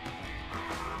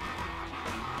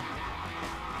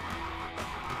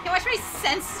 Can watch my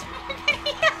sense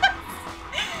videos?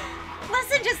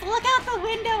 Listen, just look out the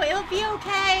window. It'll be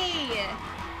okay.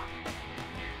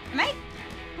 Am I...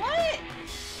 What?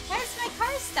 Why is my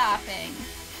car stopping?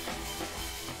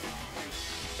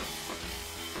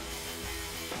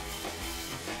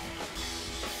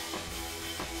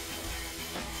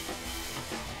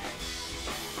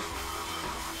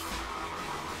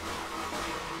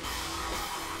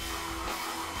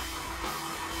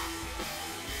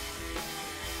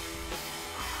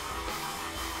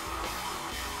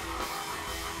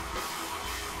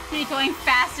 You're going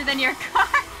faster than your car?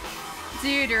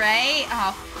 Dude, right?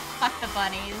 Oh, fuck the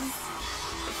bunnies.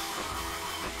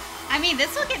 I mean,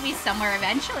 this will get me somewhere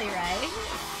eventually, right?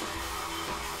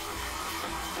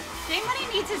 Jay Money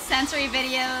needs his sensory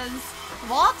videos.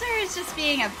 Walter is just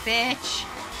being a bitch.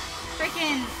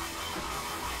 Freaking...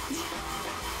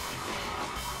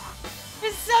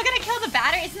 We're still gonna kill the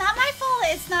battery. It's not my fault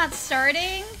it's not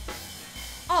starting.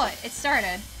 Oh, it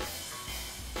started.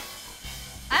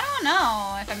 I don't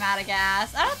know if I'm out of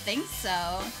gas. I don't think so.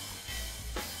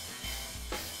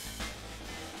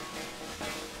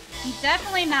 I'm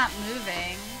definitely not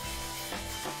moving.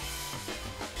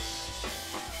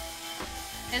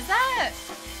 Is that...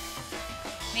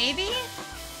 Maybe?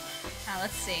 Oh,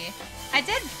 let's see. I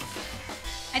did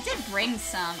bring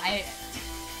some.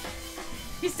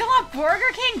 You still want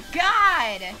Burger King?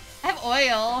 God! I have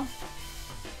oil.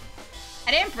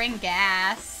 I didn't bring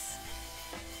gas.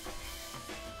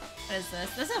 What is this?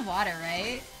 This is water,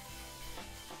 right?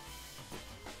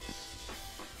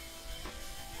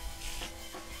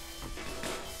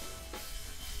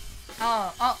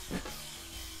 Oh.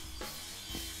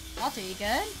 Walter, you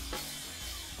good?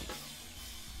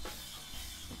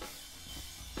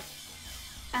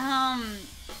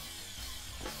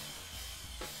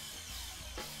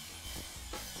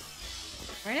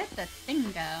 Where did the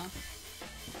thing go?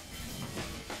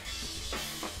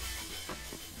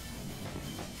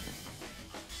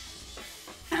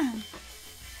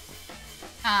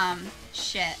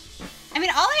 Shit. I mean,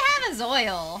 all I have is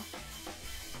oil.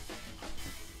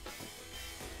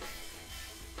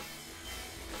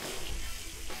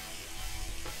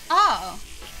 Oh.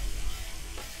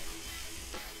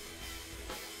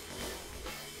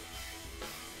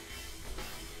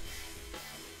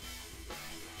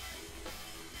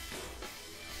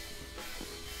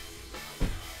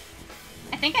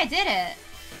 I think I did it.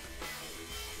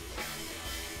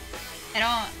 I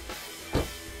don't...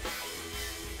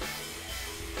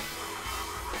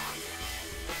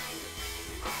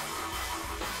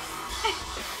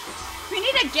 We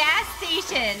need a gas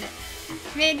station.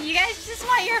 Man, you guys just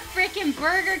want your freaking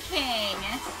Burger King.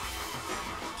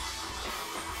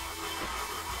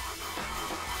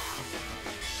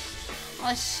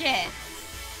 Oh, shit.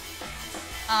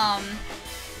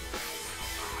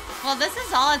 Well, this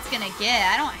is all it's gonna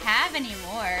get. I don't have any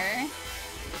more.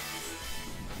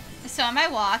 So, am I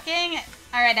walking?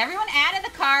 Alright, everyone out of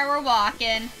the car. We're walking.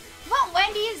 I want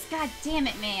Wendy's? God damn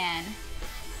it, man.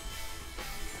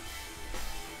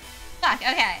 Fuck,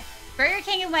 okay. Burger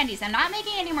King and Wendy's. I'm not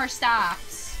making any more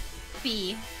stops.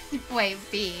 B. Wait,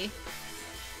 B.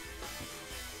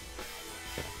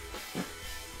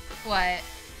 What?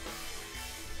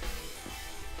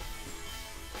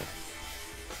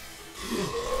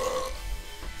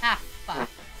 Ah, fuck.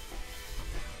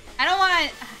 I don't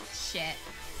want... Ah, shit.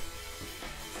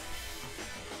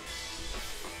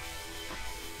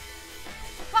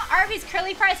 Well, Arby's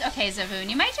curly fries? Okay, Zavoon,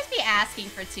 you might just be asking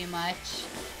for too much.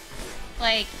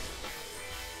 Like...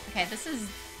 Okay, this is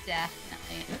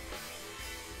definitely...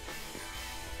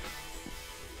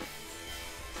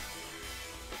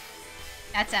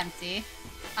 That's empty.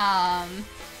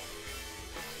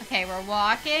 Okay, we're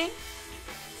walking.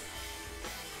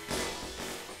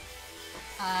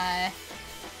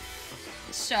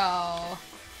 So...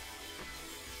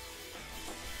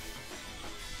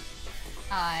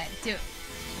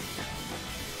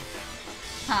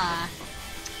 Huh.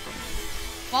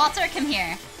 Walter, come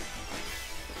here.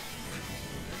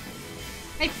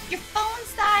 Wait, your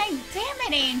phone's dying! Damn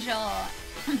it, Angel!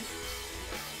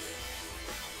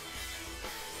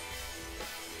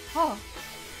 Oh.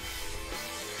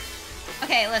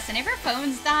 Okay, listen, if your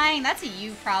phone's dying, that's a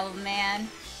you problem, man.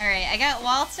 Alright, I got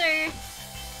Walter.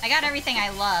 I got everything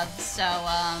I love, so,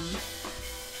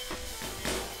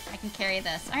 can carry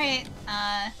this. Alright,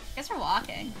 guess we're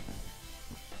walking.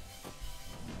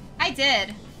 I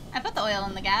did. I put the oil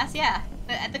in the gas, yeah.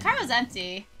 The car was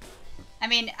empty. I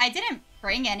mean, I didn't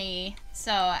bring any,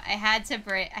 so I had to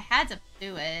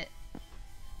do it.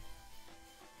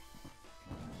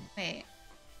 Wait.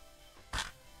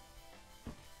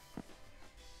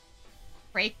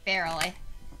 Brake barrel.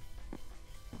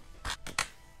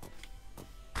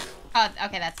 Oh,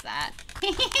 okay, that's that.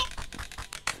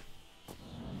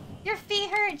 Your feet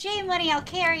hurt, J Money. I'll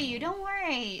carry you. Don't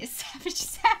worry.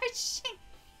 Savage.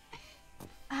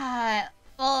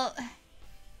 Well,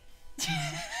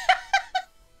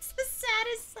 it's the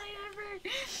saddest sight ever.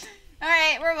 All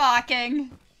right, we're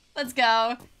walking. Let's go.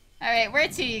 All right, where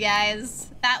to, you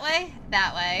guys? That way?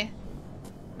 That way.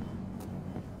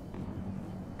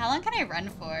 How long can I run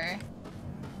for?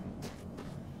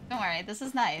 Don't worry, this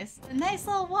is nice. A nice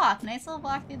little walk. Nice little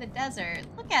walk through the desert.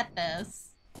 Look at this.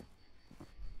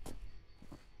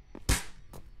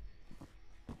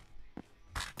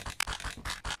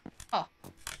 Oh.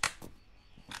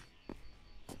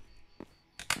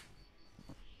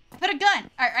 I put a gun.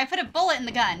 I put a bullet in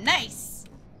the gun. Nice.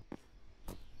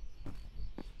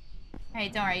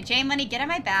 Alright, don't worry. J Money, get on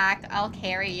my back. I'll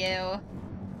carry you.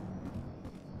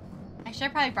 I should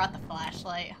have probably brought the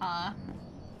flashlight, huh?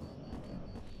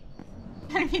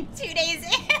 I mean, 2 days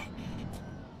in.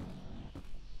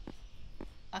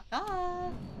 Fuck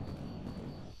off.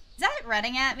 Is that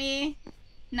running at me?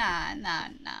 Nah.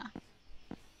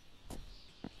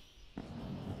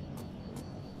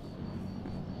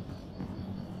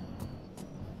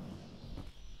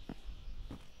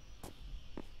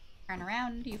 Turn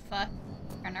around, you fuck.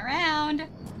 Turn around.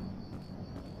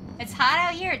 It's hot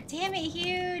out here. Damn it,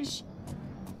 Huge.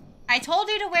 I told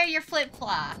you to wear your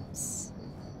flip-flops.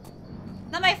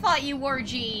 Not my fault you wore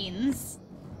jeans.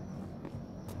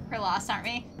 We're lost, aren't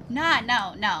we? Nah,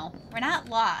 no. We're not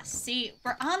lost. See,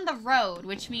 we're on the road,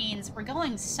 which means we're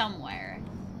going somewhere.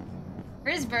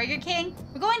 Where's Burger King?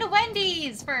 We're going to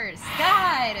Wendy's first.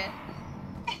 God.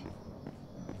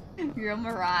 Real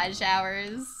mirage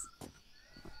hours.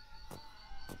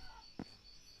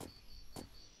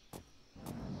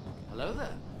 Hello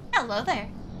there. Hello there.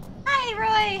 Hi,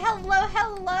 Roy.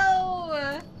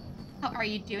 Hello. How are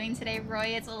you doing today, Roy?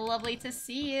 It's lovely to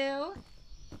see you.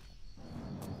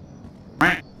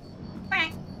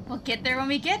 We'll get there when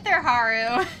we get there,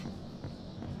 Haru.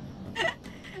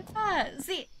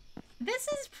 See, this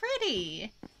is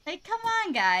pretty. Like, come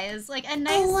on, guys. Like, a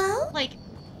nice, like,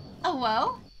 a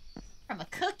whoa? From a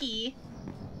cookie.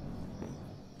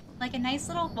 Like, a nice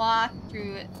little walk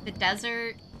through the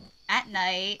desert at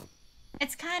night.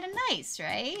 It's kind of nice,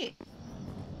 right?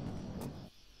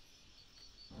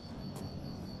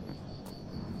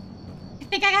 I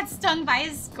think I got stung by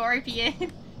a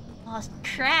scorpion. Oh,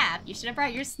 crap. You should have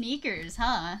brought your sneakers,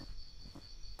 huh?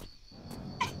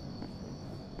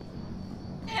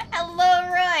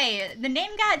 Hello, Roy. The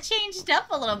name got changed up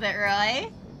a little bit, Roy.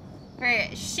 We're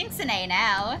Shinksune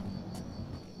now.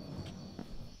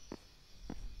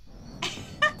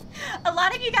 A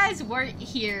lot of you guys weren't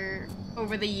here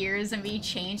over the years and me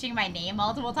changing my name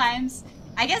multiple times.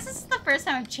 I guess this is the first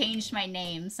time I've changed my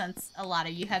name since a lot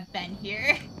of you have been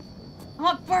here. I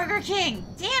want Burger King!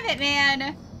 Damn it,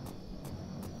 man!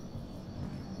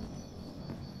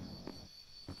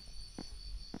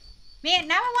 Man,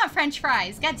 now I want French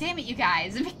fries. God damn it, you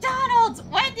guys. McDonald's!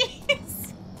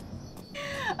 Wendy's!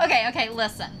 Okay,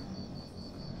 listen.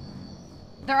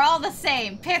 They're all the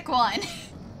same. Pick one.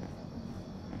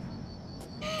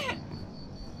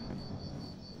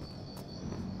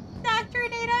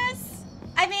 Indoctrinate us?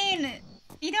 I mean,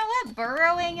 you know what?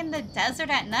 Burrowing in the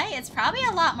desert at night, it's probably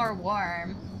a lot more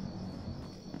warm.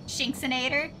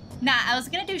 Shinksinator? Nah, I was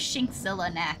gonna do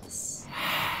Shinkzilla next.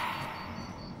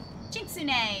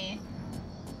 Shinksune!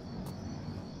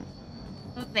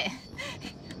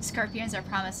 Scorpions are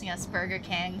promising us Burger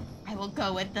King. I will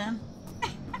go with them.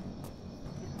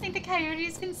 Think the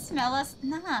coyotes can smell us?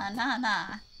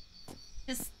 Nah.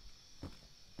 Just...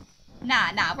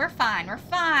 Nah, we're fine.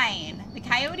 The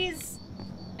coyotes,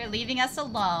 they're leaving us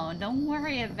alone. Don't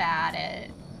worry about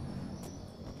it.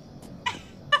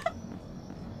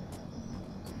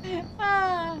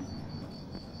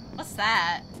 What's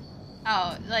that?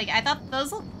 Oh, like, I thought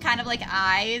those look kind of like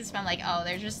eyes, but I'm like, oh,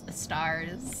 they're just the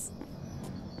stars.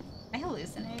 Am I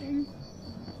hallucinating?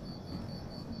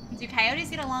 Do coyotes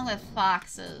get along with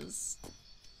foxes?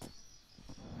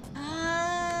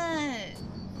 I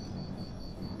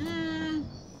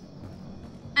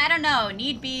don't know.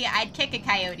 Need be, I'd kick a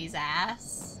coyote's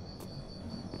ass.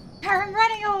 I'm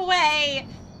running away!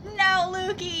 No,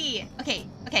 Lukey! Okay,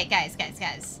 guys.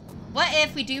 what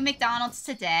if we do McDonald's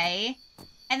today,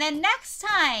 and then next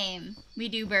time we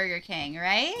do Burger King,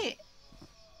 right?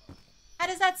 How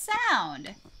does that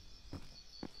sound?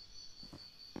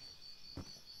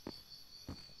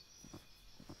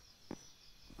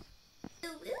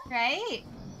 Right?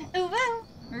 Ooh, woo.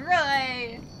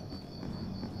 Right.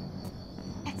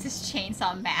 Texas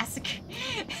Chainsaw Massacre.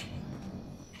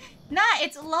 Nah,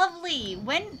 it's lovely.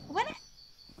 When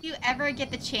do you ever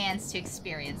get the chance to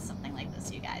experience something like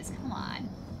this, you guys? Come on.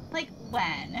 Like,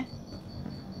 when?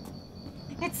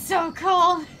 It's so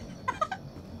cold.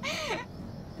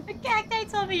 The cacti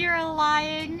told me you're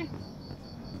lying.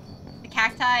 The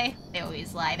cacti, they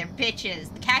always lie. They're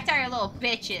bitches. The cacti are little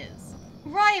bitches.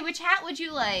 Roy, which hat would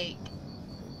you like?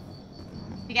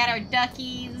 We got our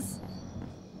duckies.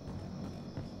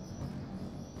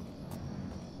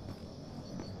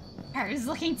 Haru's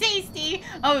looking tasty.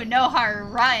 Oh no, Haru,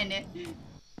 run.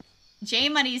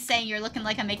 J-Money's saying you're looking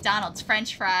like a McDonald's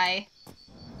French fry.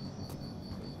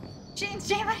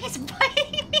 J-Money's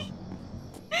biting me.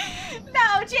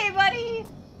 No, J-Money.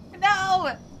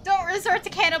 No, don't resort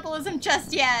to cannibalism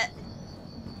just yet.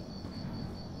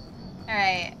 All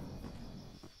right.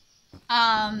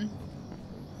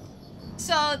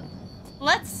 So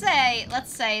let's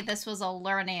say this was a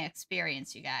learning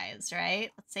experience, you guys,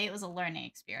 right? Let's say it was a learning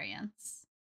experience.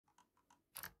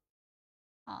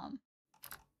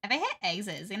 If I hit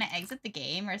exit, is it gonna exit the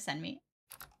game or send me?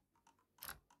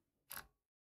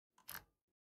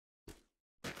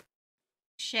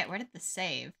 Shit, where did this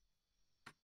save?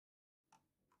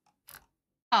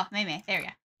 Oh, maybe, there we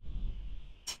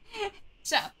go.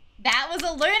 So, that was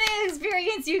a learning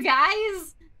experience, you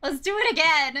guys! Let's do it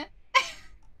again!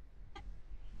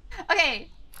 Okay.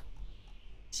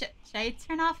 Should I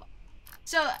turn off?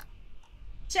 So,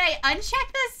 should I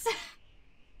uncheck this?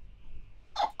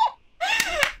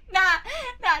 Nah.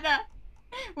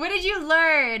 What did you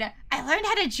learn? I learned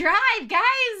how to drive,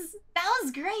 guys! That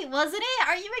was great, wasn't it?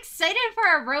 Are you excited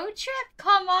for a road trip?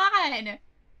 Come on!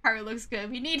 Haru looks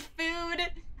good. We need food.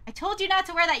 I told you not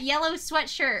to wear that yellow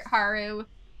sweatshirt, Haru.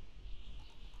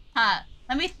 Huh.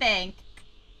 Let me think.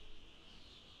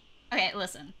 Okay,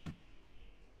 listen.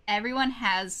 Everyone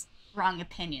has wrong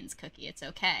opinions, Cookie. It's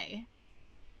okay.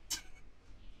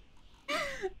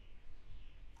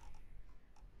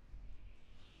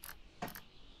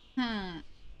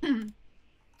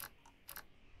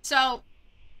 So,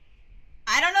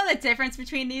 I don't know the difference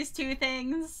between these two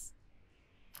things.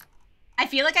 I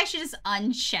feel like I should just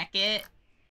uncheck it.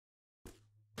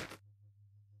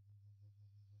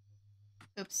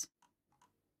 Oops.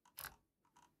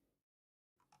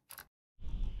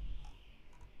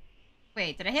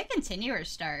 Wait, did I hit continue or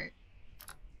start?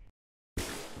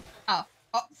 Oh,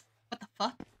 what the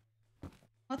fuck?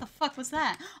 What the fuck was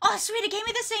that? Oh, sweet, it gave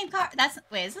me the same car.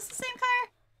 Wait, is this the same car?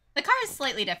 The car is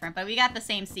slightly different, but we got the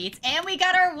same seats, and we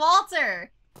got our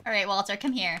Walter. All right, Walter,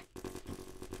 come here.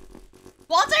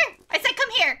 Walter, I said come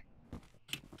here.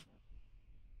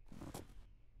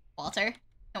 Walter,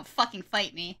 don't fucking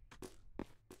fight me.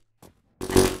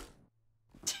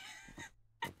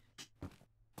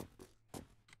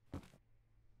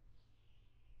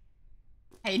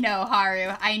 I know,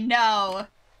 Haru. I know.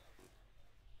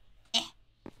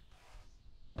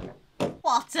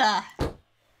 Walter.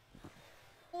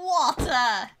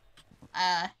 Walter.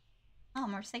 Oh,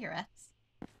 more cigarettes.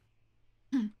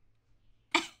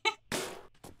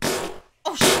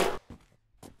 Oh, shit.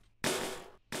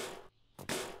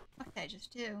 What did I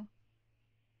just do?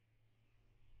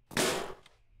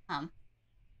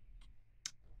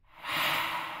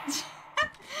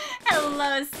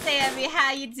 Hello, Sammy.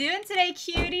 How you doing today,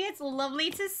 cutie? It's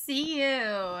lovely to see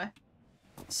you.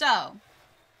 So,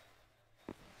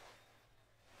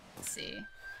 let's see.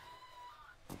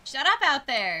 Shut up out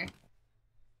there.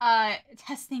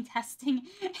 Testing.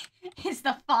 Is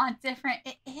the font different?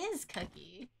 It is,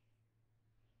 Cookie.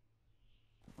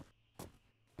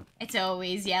 It's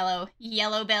always yellow.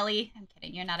 Yellow belly. I'm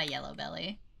kidding. You're not a yellow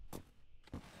belly.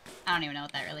 I don't even know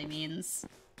what that really means.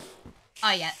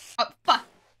 Oh, yeah. Oh, fuck.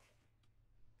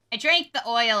 I drank the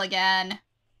oil again.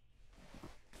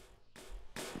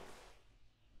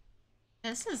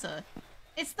 This is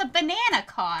it's the banana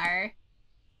car.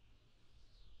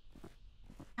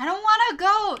 I don't want to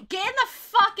go. Get in the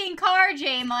fucking car,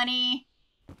 J-Money.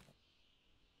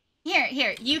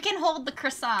 Here. You can hold the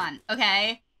croissant,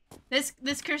 okay? This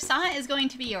croissant is going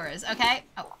to be yours, okay?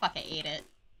 Oh, fuck, I ate it.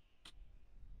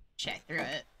 Check through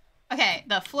it. Okay,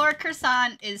 the floor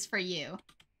croissant is for you.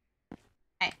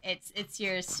 Okay, it's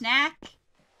your snack.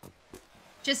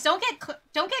 Just don't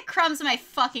get crumbs in my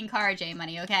fucking car,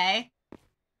 J-Money, okay?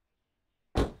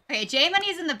 Okay,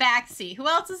 J-Money's in the back seat. Who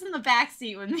else is in the back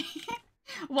seat with me?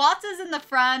 Walter's in the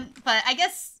front, but I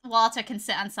guess Walter can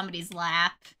sit on somebody's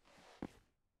lap.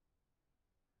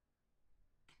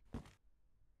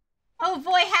 Oh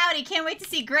boy, howdy. Can't wait to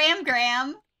see Graham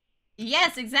Graham.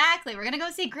 Yes, exactly. We're gonna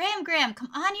go see Graham Graham. Come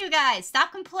on, you guys.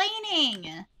 Stop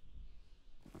complaining.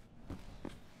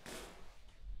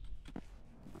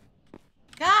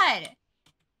 God.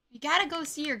 You gotta go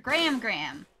see your Graham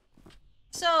Graham.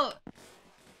 So...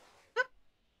 Whoop.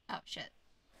 Oh, shit.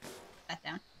 Put that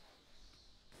down.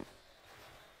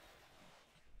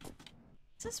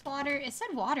 Is this water? It said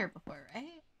water before,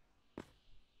 right?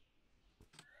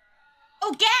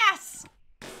 Oh, gas!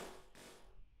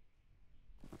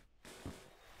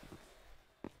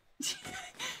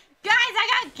 Guys,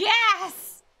 I got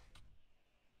gas!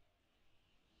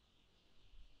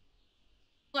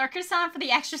 Lurker sound for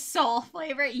the extra soul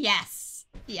flavor? Yes.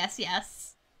 Yes,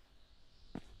 yes.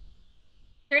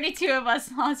 32 of us,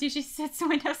 smallest usually sits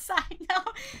window side. No.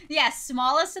 Yes,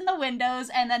 smallest in the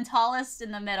windows, and then tallest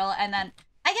in the middle, and then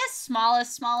I guess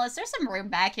smallest. There's some room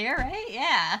back here, right?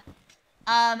 Yeah.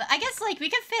 I guess, like, we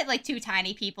could fit, like, 2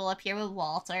 tiny people up here with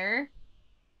Walter.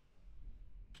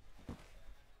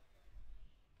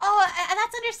 Oh,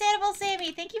 that's understandable,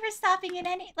 Sammy. Thank you for stopping in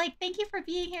thank you for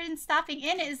being here and stopping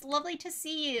in. It is lovely to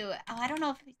see you. Oh, I don't know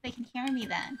if they can hear me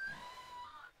then.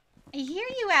 I hear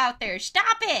you out there.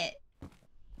 Stop it!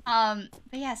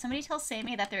 But yeah, somebody tell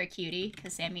Sammy that they're a cutie,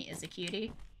 because Sammy is a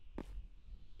cutie.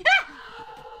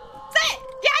 Sit!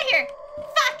 Get out of here!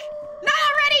 Fuck! Not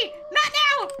already! Not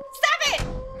now! Stop it!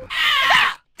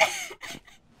 Ah!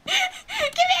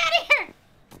 Get me out of here!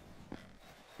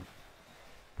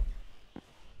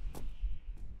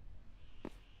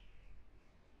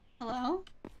 Hello?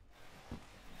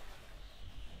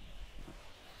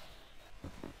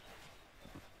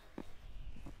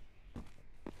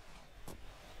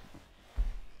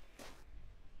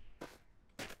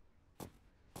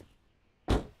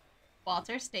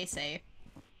 Walter, stay safe.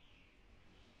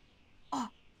 Oh.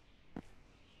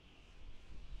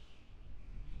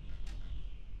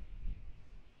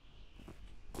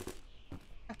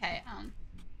 Okay,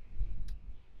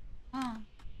 Oh.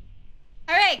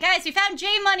 Alright, guys, we found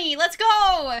J-Money. Let's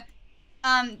go!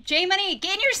 J-Money,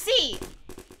 get in your seat!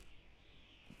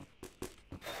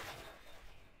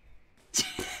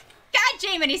 God,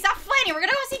 J-Money, stop fighting! We're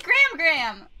gonna go see Graham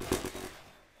Graham!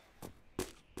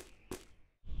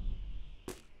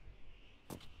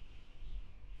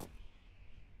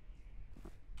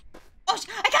 Oh,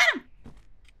 I got him!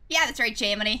 Yeah, that's right,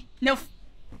 J-Money. No,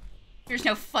 there's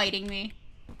no fighting me.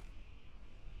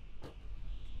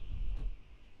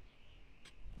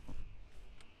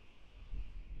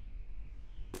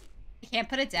 I can't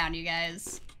put it down, you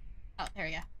guys. Oh, there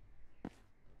we go.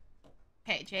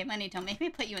 Okay, J-Money, don't make me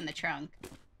put you in the trunk.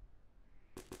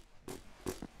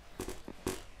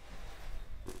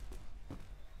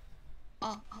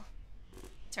 Oh.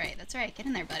 That's right. Get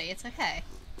in there, buddy. It's okay.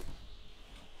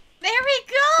 There we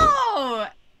go!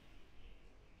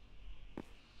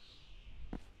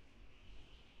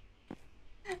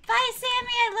 Bye,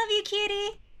 Sammy! I love you,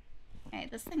 cutie!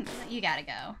 Alright, this thing, you gotta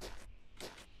go.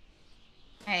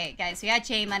 Alright, guys, we got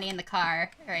J-Money in the car.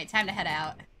 Alright, time to head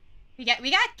out. We got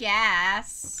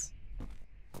gas.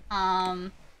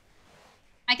 I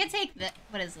could take the...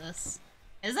 What is this?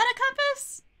 Is that a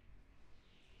compass?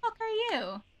 What the fuck are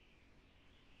you?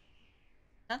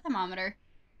 Is that a thermometer?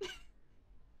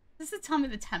 This is tell me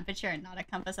the temperature and not a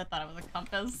compass. I thought it was a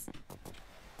compass.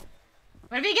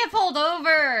 What if you get pulled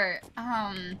over?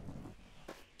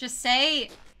 Just say,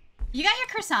 you got your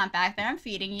croissant back there. I'm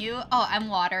feeding you. Oh, I'm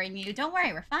watering you. Don't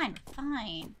worry, we're fine. We're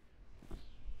fine.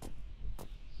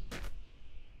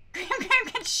 Graham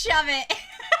can shove it.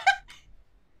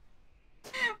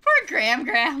 Poor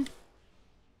Graham.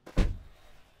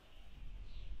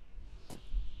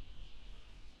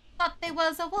 Thought they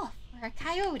was a wolf or a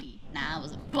coyote. Nah, it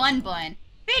was a bun.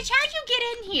 Bitch, how'd you get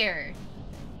in here?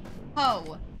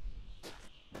 Oh.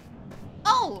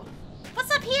 Oh!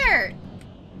 What's up here?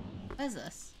 What is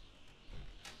this?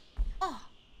 Oh.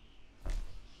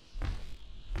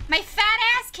 My fat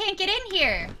ass can't get in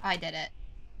here! Oh, I did it.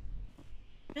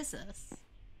 What is this?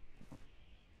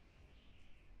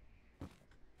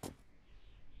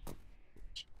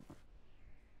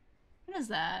 What is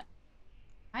that?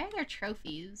 Why are there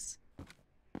trophies?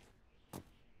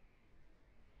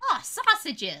 Oh,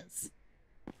 sausages!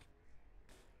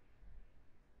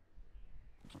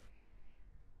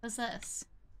 What's this?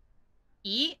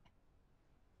 Eat?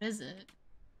 What is it?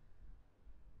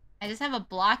 I just have a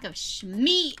block of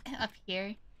meat up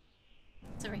here.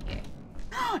 What's over here?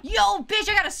 Yo, bitch,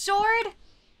 I got a sword!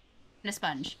 And a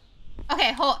sponge.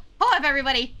 Okay, hold up,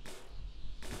 everybody.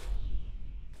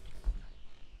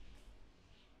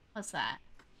 What's that?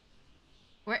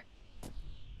 Where'd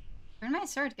my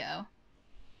sword go?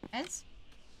 Guys?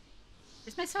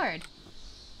 Where's my sword?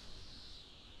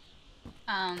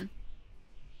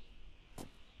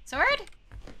 Sword?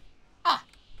 Oh,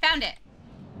 found it.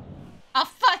 Oh,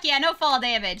 fuck yeah, no fall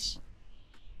damage.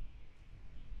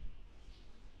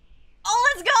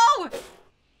 Oh, let's go!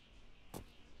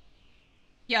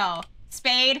 Yo,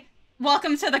 Spade,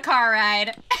 welcome to the car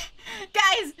ride.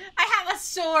 Guys, I have a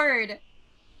sword.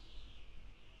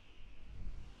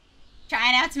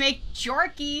 Trying out to make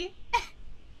Jorky.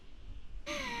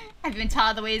 Have you been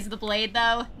taught the ways of the blade,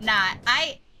 though? Nah,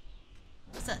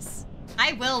 what's this?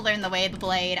 I will learn the way of the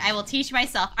blade. I will teach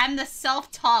myself. I'm the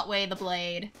self-taught way of the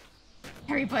blade.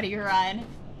 Everybody run.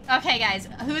 Okay, guys,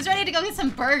 who's ready to go get some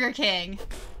Burger King?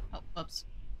 Oh, whoops.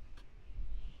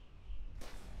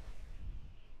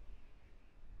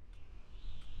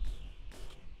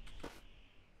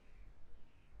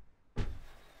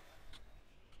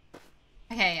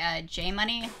 Okay, J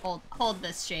Money, hold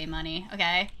this J Money,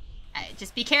 okay?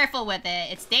 Just be careful with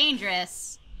it. It's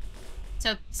dangerous.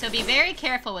 So be very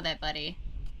careful with it, buddy.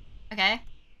 Okay?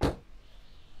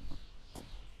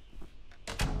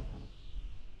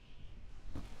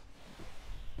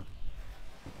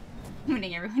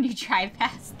 Winning everyone you drive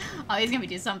past. Oh, he's gonna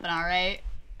do something, alright.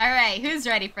 Alright, who's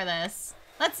ready for this?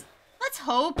 Let's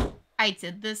hope I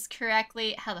did this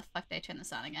correctly. How the fuck did I turn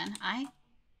this on again? I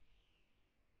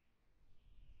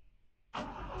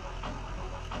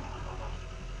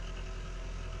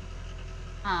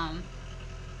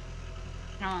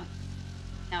don't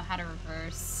know how to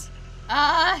reverse.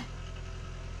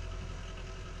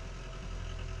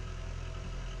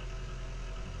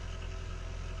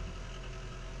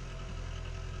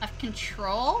 Left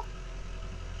control?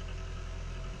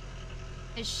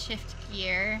 Is shift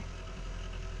gear.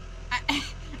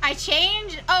 I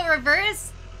change. Oh,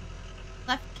 reverse.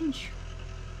 Left control.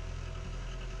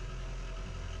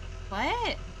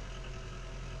 What?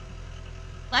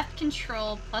 Left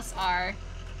control plus R.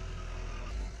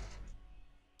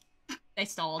 They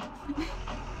stalled.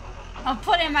 I'll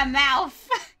put it in my mouth.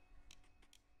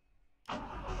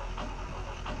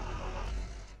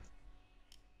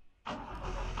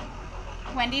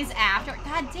 Wendy's after.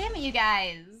 God damn it, you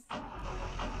guys.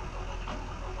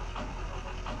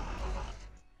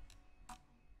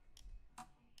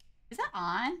 Is that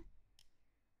on? I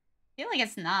feel like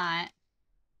it's not.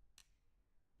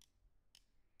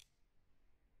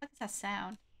 What is that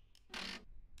sound?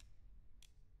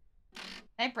 Did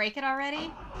I break it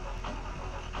already?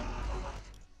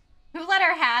 Who let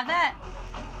her have that?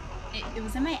 It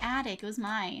was in my attic. It was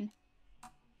mine.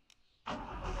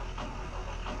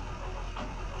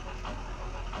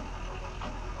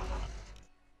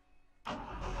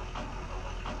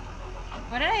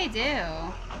 What did I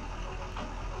do?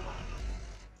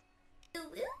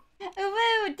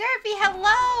 Ooh, Derpy,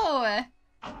 hello!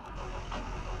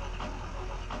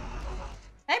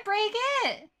 Did I break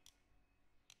it?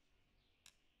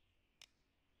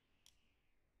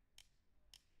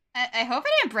 I hope I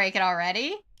didn't break it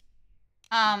already.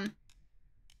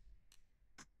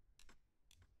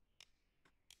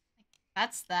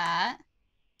 That's that.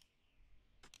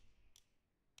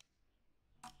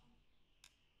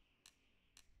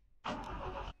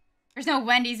 There's no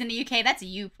Wendy's in the UK. That's a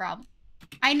you problem.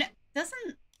 I know.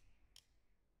 Doesn't.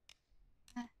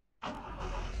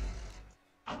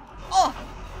 Oh!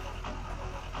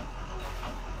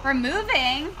 We're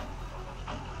moving.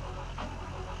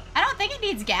 I don't think it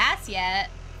needs gas yet.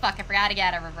 Fuck, I forgot to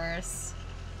get a reverse.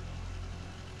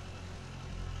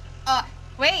 Oh,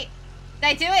 wait. Did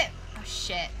I do it? Oh,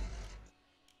 shit.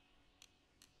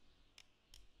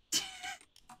 Is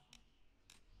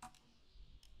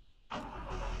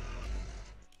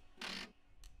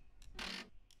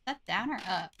that down or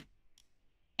up?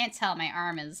 Can't tell. My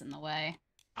arm is in the way.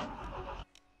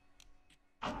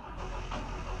 I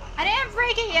didn't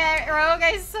break it yet, Rogue,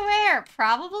 I swear.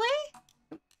 Probably?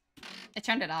 I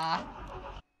turned it off.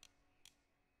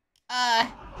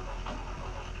 I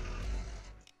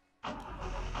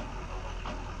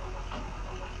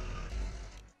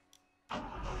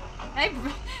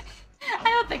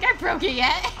don't think I broke it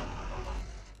yet.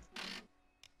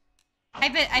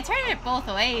 I turned it both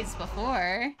ways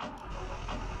before.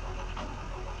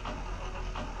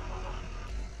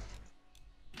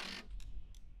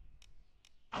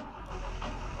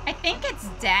 I think it's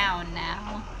down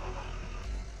now.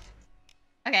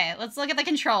 Okay, let's look at the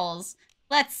controls.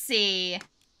 Let's see.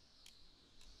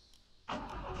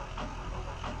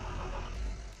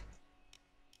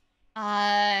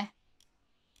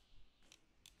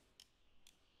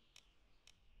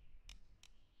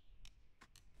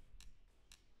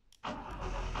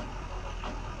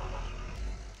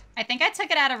 I think I took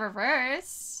it out of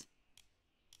reverse.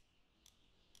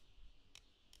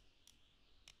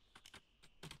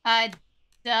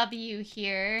 W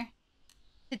here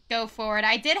to go forward.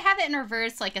 I did have it in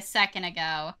reverse like a second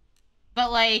ago.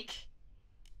 But like...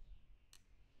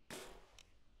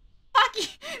 Fuck you!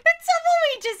 The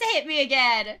tumbleweed just hit me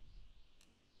again!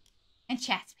 And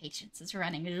chat's patience is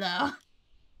running low.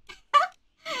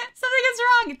 Something is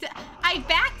wrong. I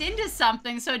backed into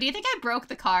something, so do you think I broke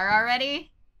the car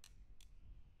already?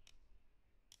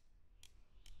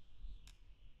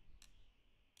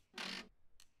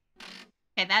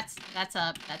 Okay, that's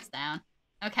up, that's down.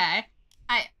 Okay.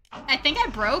 I think I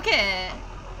broke it.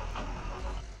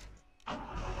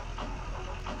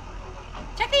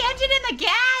 Check the engine and the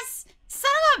gas!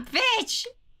 Son of a bitch!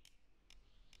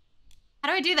 How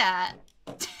do I do that?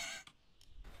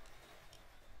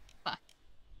 Fuck.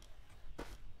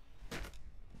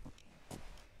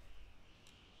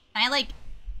 Can I, like,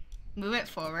 move it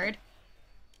forward?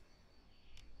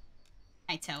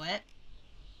 Can I tow it?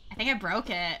 I think I broke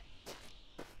it.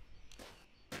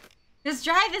 This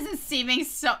drive isn't seeming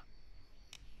so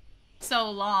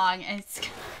long. It's...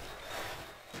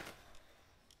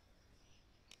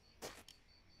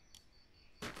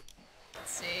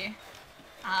 Let's see.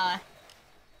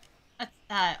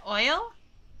 Oil?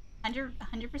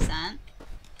 100%.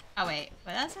 Oh, wait.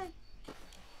 What was it?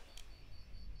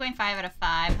 0.5 out of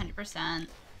 5, 100%.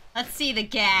 Let's see the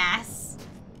gas.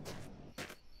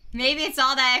 Maybe it's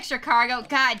all that extra cargo.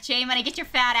 God, J-Money, get your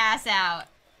fat ass out.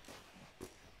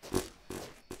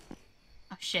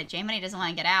 Oh, shit. J-Money doesn't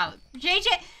want to get out. J-Money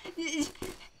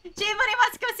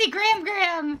wants to go see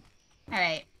Graham.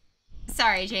 Alright.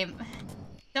 Sorry,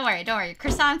 Don't worry.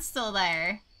 Croissant's still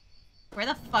there. Where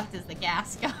the fuck does the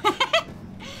gas go?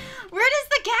 Where does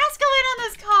the gas go in on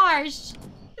this car?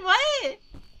 What?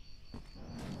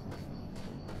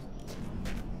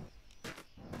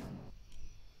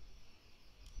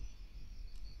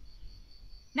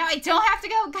 Now I don't have to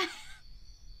go.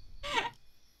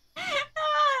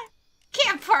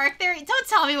 Can't park there. Don't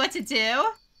tell me what to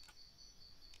do.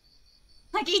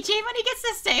 Like, EJ Money gets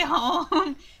to stay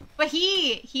home. But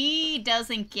he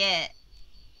doesn't get...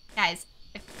 Guys.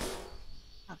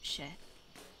 Oh, shit.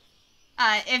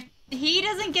 If he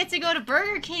doesn't get to go to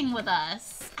Burger King with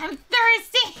us, I'm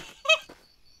thirsty.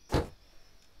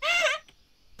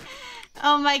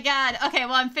 Oh my god. Okay,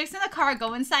 well, I'm fixing the car.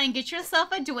 Go inside and get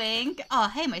yourself a drink. Oh,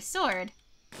 hey, my sword.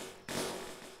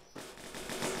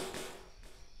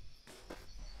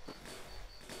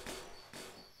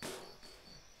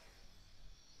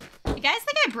 You guys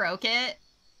think I broke it?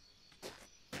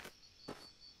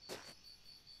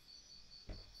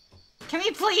 Can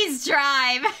we please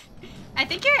drive? I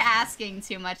think you're asking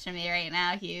too much of me right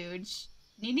now, Huge.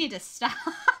 You need to stop.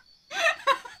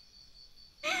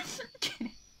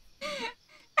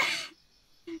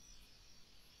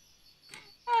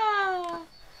 Oh.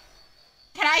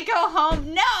 Can I go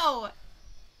home? No!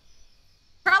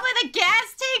 Probably the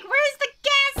gas tank? Where's the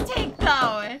gas tank,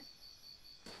 though?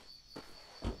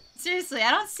 Seriously,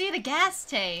 I don't see the gas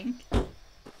tank.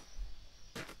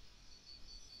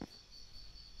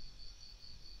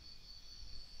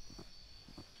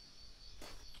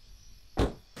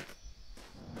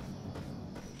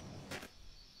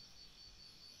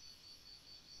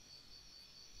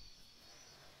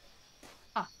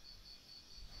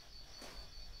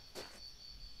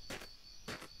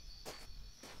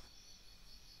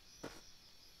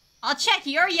 I'll check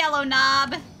your yellow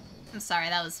knob. I'm sorry,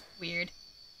 that was weird.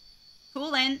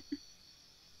 Coolant.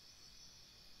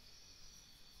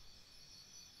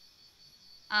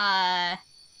 I'm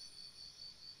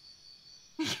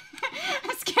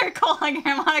scared calling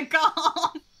him on a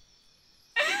call.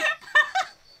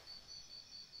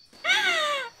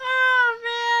 Oh,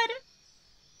 man.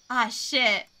 Ah,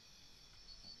 shit.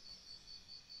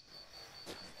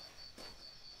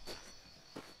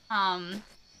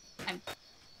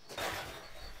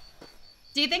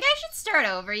 Do you think I should start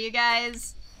over, you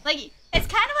guys? Like, it's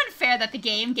kind of unfair that the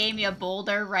game gave me a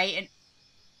boulder right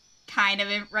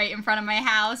in front of my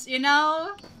house, you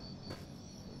know?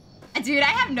 Dude, I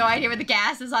have no idea where the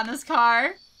gas is on this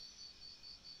car.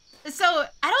 So,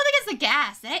 I don't think it's the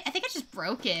gas. I think I just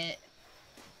broke it.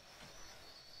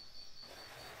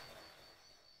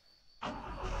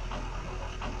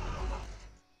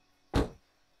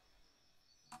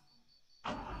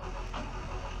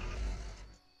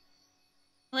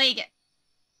 Like,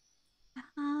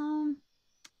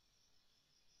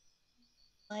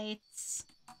 lights.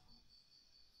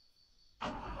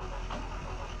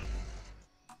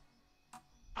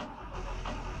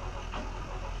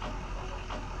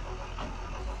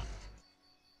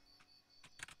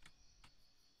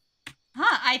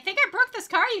 I think I broke this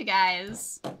car, you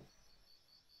guys.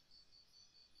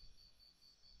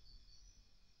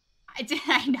 I did.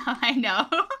 I know.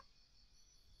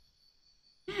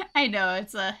 I know,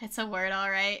 it's a word, all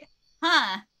right.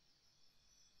 Huh.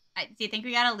 Do you think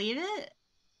we gotta leave it?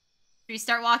 Should we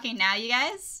start walking now, you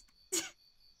guys?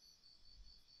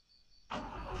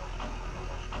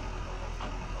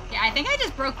 Yeah, I think I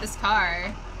just broke this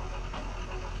car.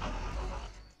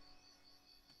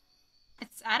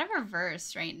 It's out of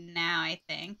reverse right now, I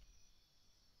think.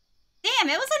 Damn,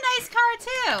 it was a nice car,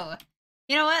 too.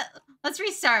 You know what? Let's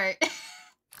restart.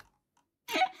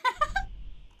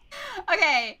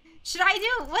 Okay, should I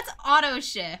do... What's auto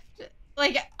shift?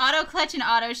 Like, auto clutch and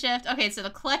auto shift? Okay, so the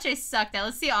clutch I sucked at.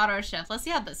 Let's see auto shift. Let's see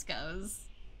how this goes.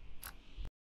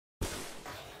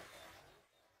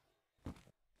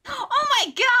 Oh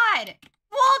my god!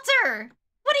 Walter!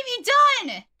 What have you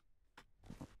done?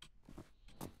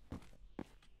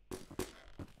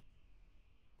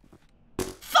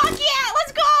 Fuck yeah!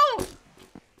 Let's go!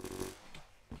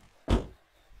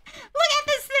 Look at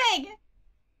this thing!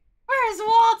 Where's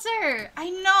Walter? I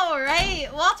know, right?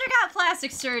 Walter got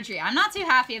plastic surgery. I'm not too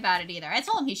happy about it either. I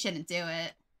told him he shouldn't do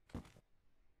it.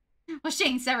 Will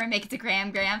Shane's ever make it to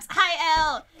Grams? Hi,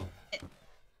 Elle!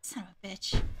 Son of a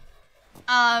bitch.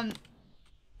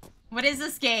 What is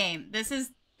this game? This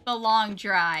is The Long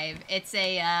Drive. It's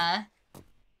a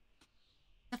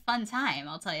fun time,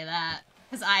 I'll tell you that.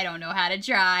 Because I don't know how to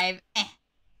drive.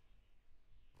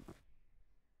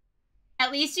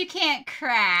 At least you can't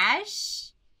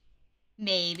crash.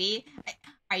 Maybe.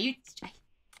 Are you...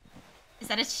 Is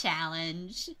that a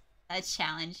challenge? That's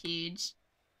challenge huge.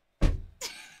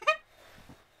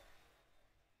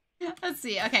 Let's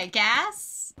see. Okay,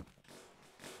 gas.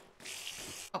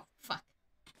 Oh, fuck.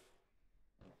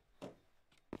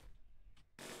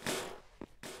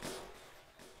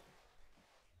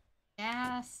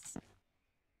 Gas.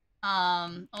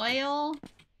 Oil.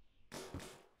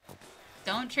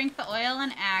 Don't drink the oil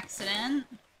on accident.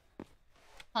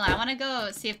 Hold on, I want to go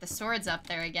see if the sword's up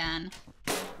there again.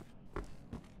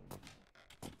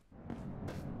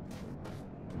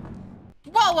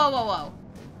 Whoa, whoa, whoa, whoa.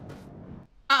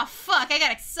 Oh, fuck, I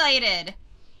got excited.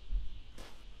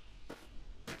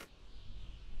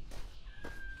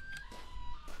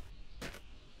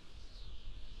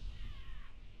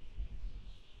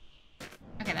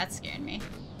 Okay, that scared me.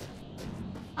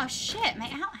 Oh, shit,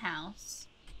 my outhouse.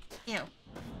 Ew.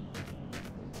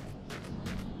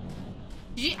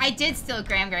 I did steal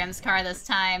Grams' car this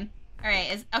time.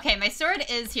 Alright, okay, my sword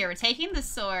is here. We're taking the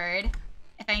sword.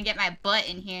 If I can get my butt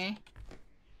in here.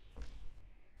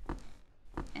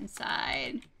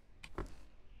 Inside.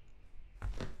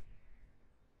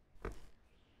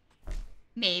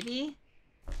 Maybe.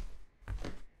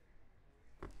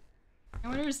 I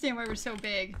don't understand why we're so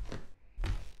big.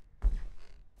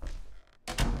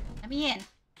 Let me in.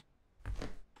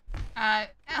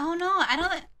 Oh no, I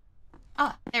don't...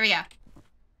 Oh, there we go.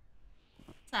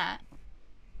 What's that?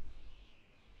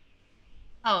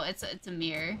 Oh, it's a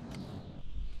mirror.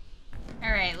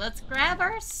 Alright, let's grab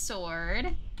our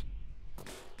sword.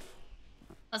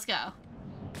 Let's go.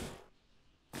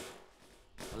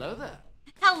 Hello there.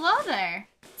 Hello there.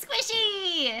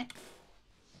 Squishy!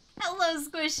 Hello,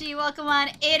 Squishy. Welcome on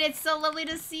in. It's so lovely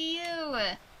to see you.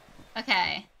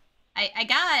 Okay. I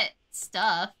got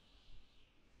stuff.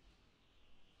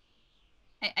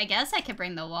 I guess I could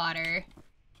bring the water.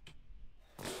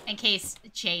 In case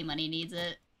J Money needs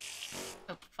it.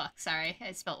 Oh, fuck. Sorry.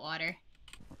 I spilled water.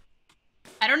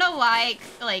 I don't know why,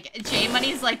 like, J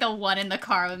Money's like the one in the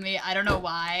car with me. I don't know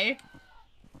why.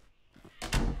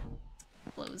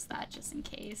 Close that just in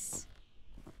case.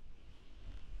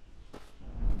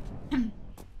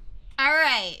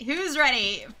 Alright, who's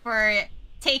ready for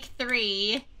take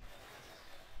 3?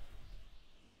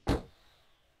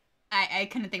 I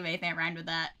couldn't think of anything that rhymed with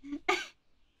that. Thank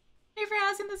you for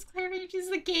asking this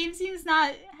clarification. The game seems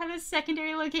not have a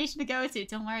secondary location to go to.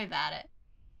 Don't worry about it.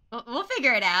 We'll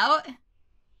figure it out.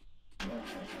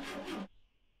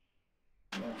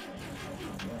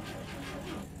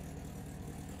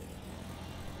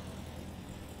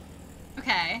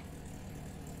 Okay.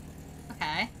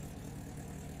 Okay.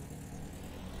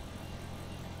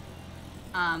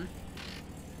 Oh,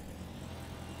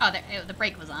 the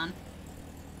brake was on.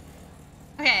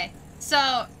 Okay,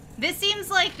 so this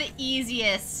seems like the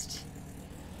easiest.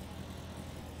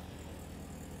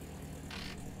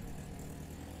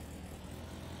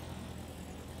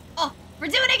 Oh, we're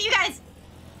doing it, you guys!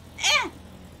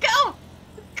 Go!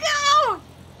 Go!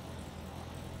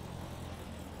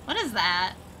 What is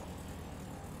that?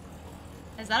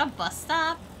 Is that a bus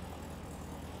stop?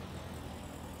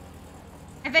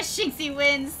 I bet Shinxie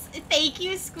wins. Thank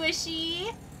you,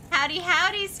 Squishy. Howdy,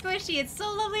 howdy, Squishy. It's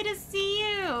so lovely to see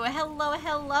you. Hello,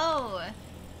 hello.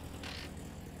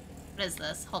 What is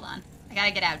this? Hold on. I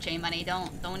gotta get out, J-Money.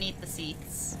 Don't eat the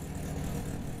seats.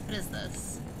 What is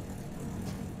this?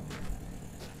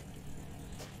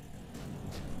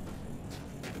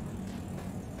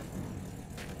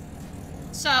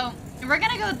 So, we're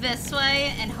gonna go this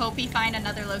way and hope we find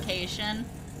another location.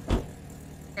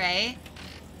 Right?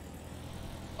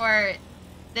 Or,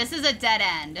 this is a dead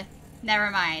end.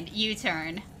 Never mind.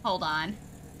 U-turn. Hold on.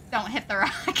 Don't hit the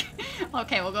rock.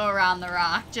 Okay, we'll go around the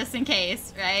rock, just in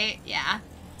case, right? Yeah.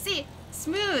 See?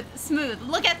 Smooth, smooth.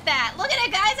 Look at that. Look at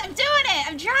it, guys. I'm doing it.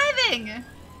 I'm driving.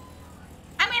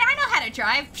 I mean, I know how to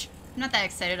drive. I'm not that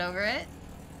excited over it.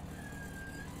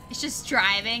 It's just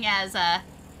driving as,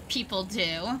 people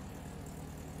do.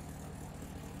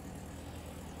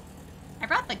 I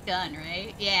brought the gun,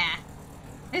 right? Yeah.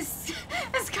 This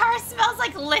car smells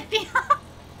like lithium.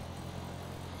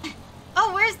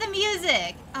 Oh, where's the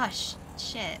music? Oh,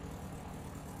 shit.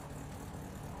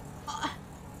 Oh,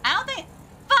 I don't think...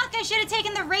 Fuck, I should have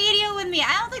taken the radio with me.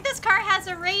 I don't think this car has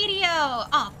a radio.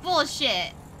 Oh,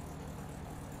 bullshit.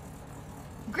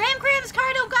 Graham's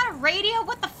car don't got a radio?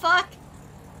 What the fuck?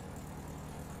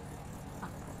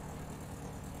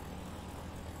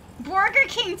 Burger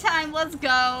King time, let's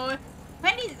go.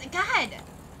 Wendy's, God.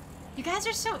 You guys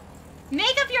are so...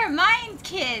 Make up your mind,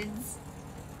 kids.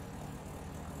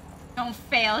 Don't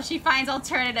fail. She finds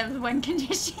alternatives when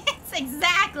conditions.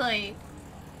 Exactly.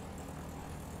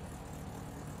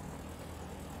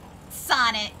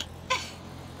 Sonic.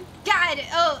 God.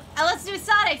 Oh, let's do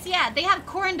Sonic's. Yeah, they have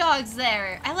corn dogs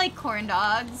there. I like corn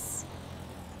dogs.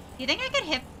 Do you think I could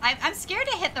hit... I'm scared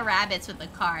to hit the rabbits with the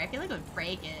car. I feel like it would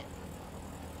break it.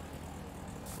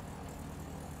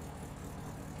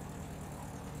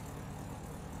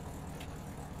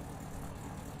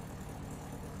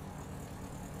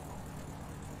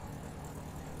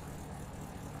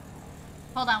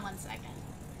 Hold on one second.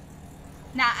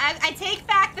 Now, I take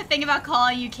back the thing about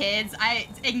calling you kids. I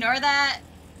ignore that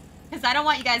because I don't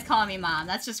want you guys calling me mom.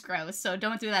 That's just gross. So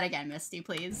don't do that again, Misty,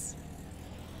 please.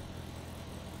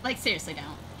 Like, seriously,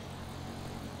 don't.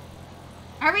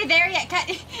 Are we there yet?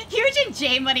 Huge and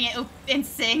J-Money in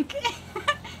sync.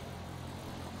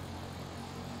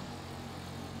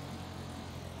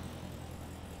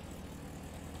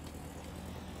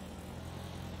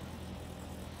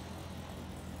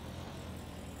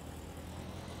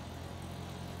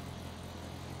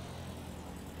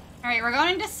 Alright, we're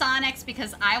going to Sonic's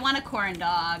because I want a corn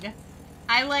dog.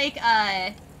 I like,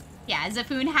 yeah,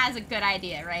 Zafoon has a good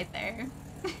idea right there.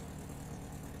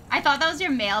 I thought that was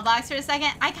your mailbox for a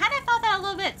second. I kind of thought that a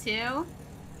little bit too.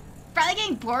 Probably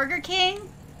getting Burger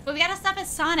King, but we gotta stop at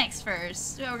Sonic's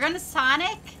first. So we're going to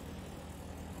Sonic,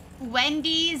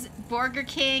 Wendy's, Burger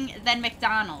King, then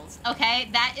McDonald's. Okay,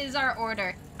 that is our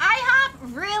order.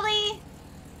 IHOP? Really?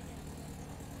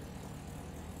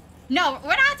 No, we're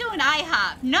not doing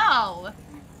IHOP. No.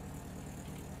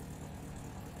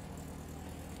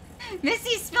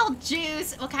 Missy spilled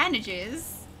juice. What kind of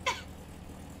juice?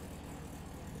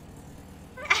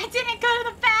 I didn't go to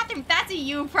the bathroom. That's a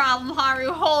you problem,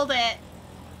 Haru. Hold it.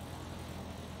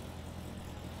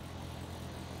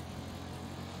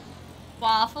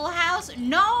 Waffle House?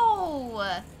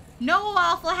 No. No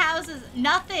Waffle House is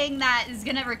nothing that is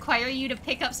gonna require you to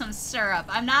pick up some syrup.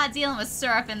 I'm not dealing with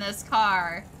syrup in this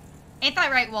car. Ain't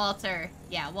that right, Walter?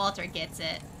 Yeah, Walter gets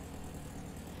it.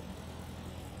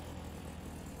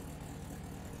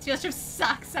 Field trip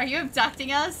sucks. Are you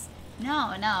abducting us?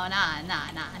 No, nah.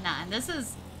 This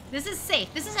is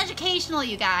safe. This is educational,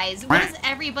 you guys. What does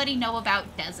everybody know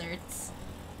about deserts?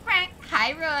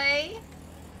 Hi, Roy.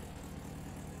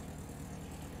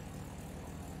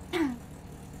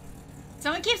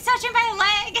 Someone keeps touching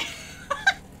my leg.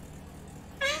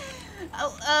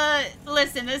 Oh,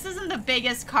 listen, this isn't the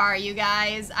biggest car, you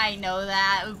guys. I know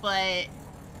that, but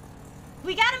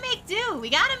we gotta make do. We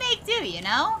gotta make do, you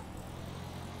know?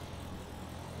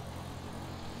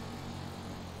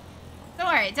 Don't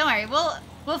worry.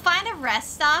 We'll find a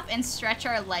rest stop and stretch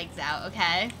our legs out,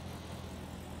 okay?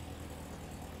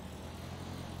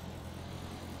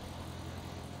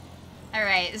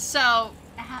 Alright, so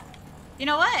you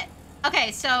know what?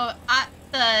 Okay, so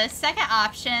the second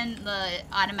option, the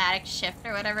automatic shift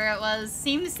or whatever it was,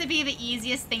 seems to be the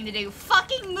easiest thing to do.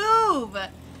 Fucking move!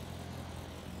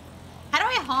 How do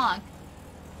I honk?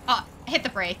 Oh, hit the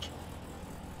brake.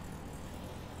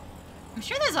 I'm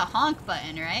sure there's a honk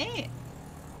button, right?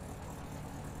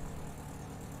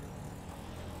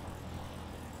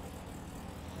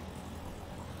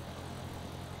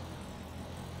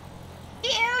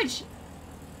 Huge!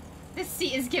 This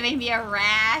seat is giving me a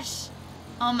rash.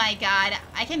 Oh my god.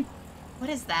 I can...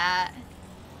 What is that?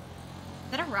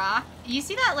 Is that a rock? You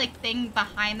see that, like, thing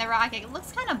behind the rock? It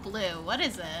looks kind of blue. What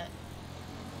is it?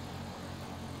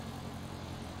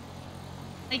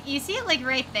 Like, you see it, like,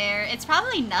 right there. It's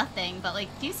probably nothing, but, like,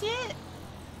 do you see it?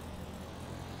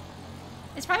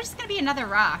 It's probably just gonna be another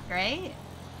rock, right?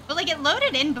 But, like, it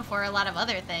loaded in before a lot of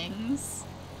other things.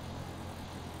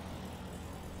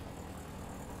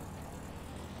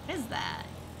 What is that?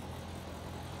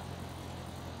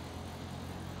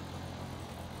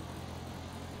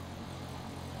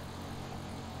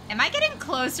 Am I getting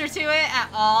closer to it at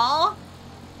all?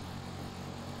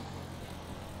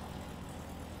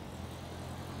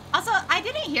 Also, I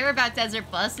didn't hear about Desert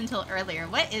Bus until earlier.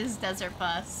 What is Desert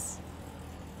Bus?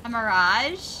 A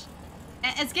mirage?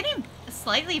 It's getting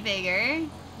slightly bigger.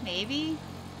 Maybe?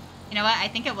 You know what? I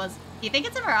think it was... Do you think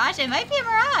it's a mirage? It might be a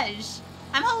mirage.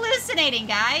 I'm hallucinating,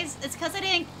 guys. It's because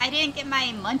I didn't get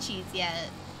my munchies yet.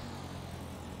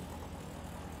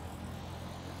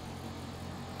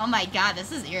 Oh my god, this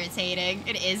is irritating.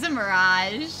 It is a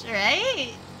mirage,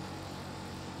 right?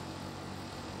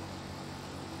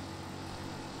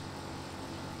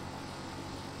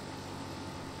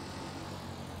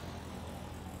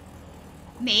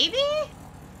 Maybe?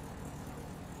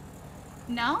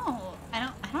 No,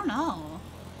 I don't know.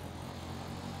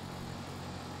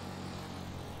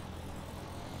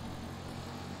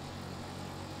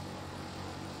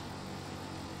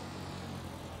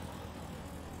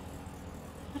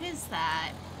 What is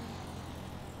that?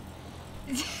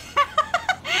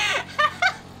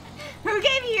 Who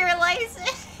gave you your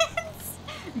license?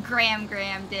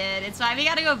 Graham did. It's fine, we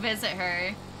gotta go visit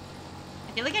her.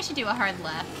 I feel like I should do a hard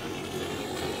left.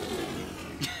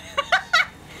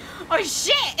 Oh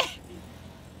shit!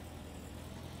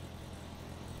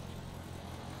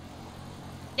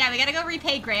 Yeah, we gotta go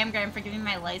repay Graham for giving me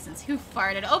my license. Who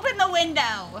farted? Open the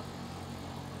window!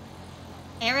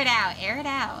 Air it out, air it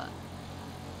out.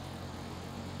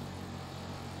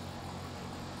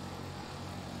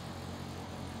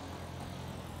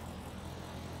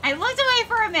 I looked away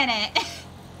for a minute.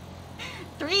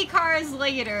 3 cars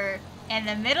later, in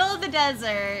the middle of the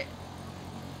desert.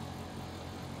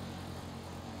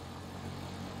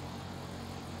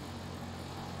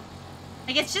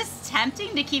 Like, it's just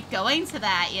tempting to keep going to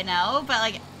that, you know? But,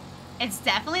 like, it's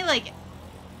definitely, like,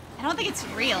 I don't think it's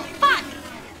real. Fuck!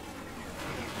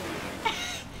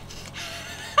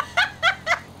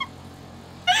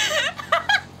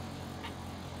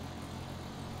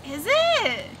 Is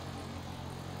it?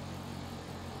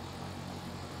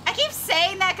 I keep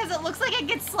saying that because it looks like it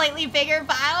gets slightly bigger,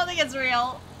 but I don't think it's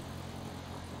real.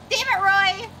 Damn it,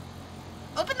 Roy!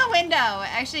 Open the window.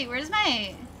 Actually, where's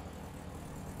my...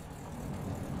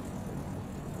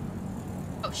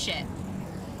 Oh, shit.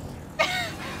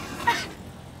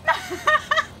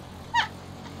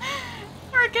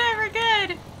 We're good, we're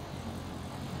good.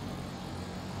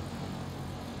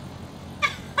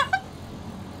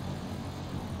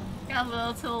 Got a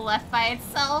little to the left by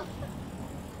itself.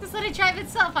 Just let it drive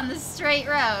itself on this straight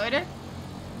road.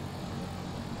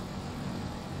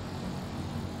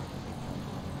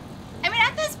 I mean,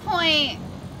 at this point,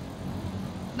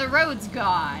 the road's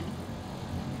gone.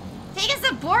 Take us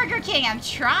to Burger King. I'm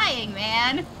trying,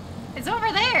 man. It's over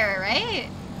there, right?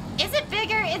 Is it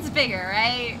bigger? It's bigger,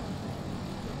 right?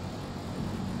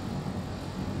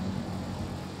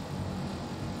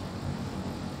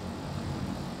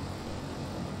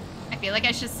 I feel like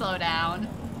I should slow down.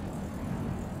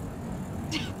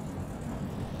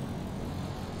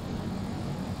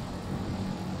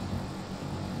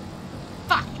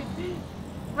 Fuck.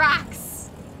 Rocks.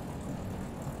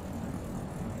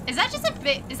 Is that just a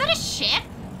big... Is that a ship?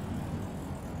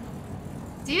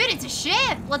 Dude, it's a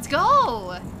ship. Let's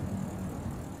go.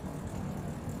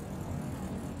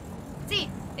 See,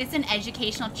 it's an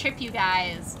educational trip, you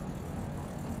guys.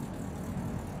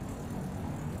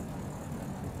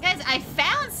 Guys, I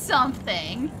found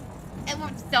something.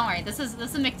 Don't worry, this is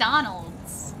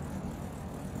McDonald's.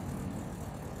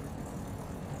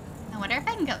 I wonder if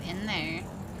I can go in there.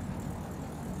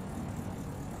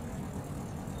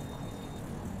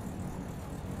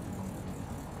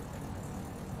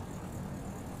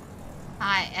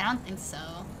 I don't think so.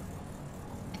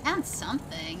 I found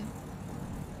something.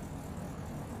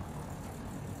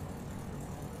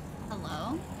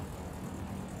 Hello?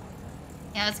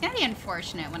 Yeah, it's gonna be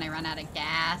unfortunate when I run out of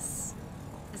gas.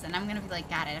 Because then I'm gonna be like,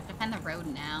 God, I have to find the road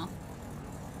now.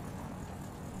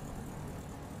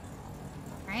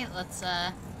 Alright, let's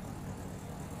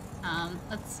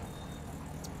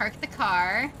park the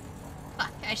car.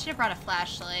 Fuck, I should have brought a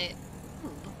flashlight.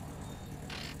 Ooh.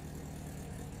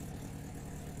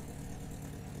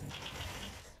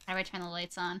 How do I turn the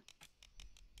lights on?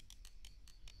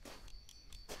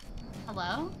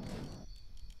 Hello?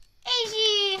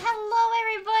 AG! Hello,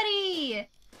 everybody!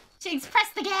 Jinx, press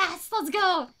the gas! Let's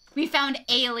go! We found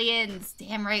aliens!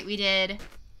 Damn right we did. What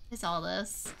is all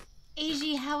this?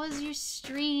 AG, how was your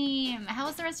stream? How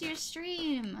was the rest of your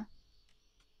stream?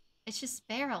 It's just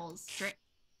barrels.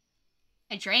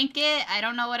 I drank it. I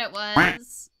don't know what it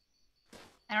was.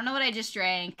 I don't know what I just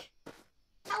drank.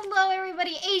 Hello,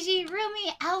 everybody. AG,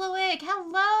 Rumi, Aloic,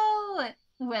 hello!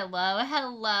 Willow,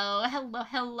 hello, hello,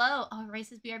 hello. Oh, Roy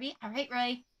says BRB. All right,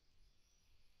 Roy.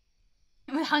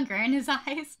 With hunger in his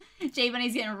eyes. J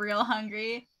Bunny's getting real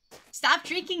hungry. Stop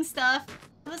drinking stuff.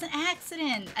 It was an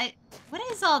accident. What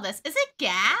is all this? Is it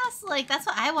gas? Like, that's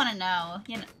what I want to know.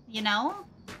 You know?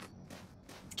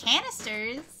 It's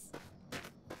canisters.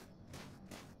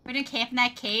 We're gonna camp in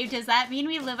that cave. Does that mean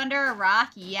we live under a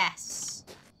rock? Yes.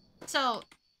 So,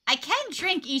 I can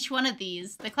drink each one of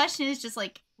these. The question is just,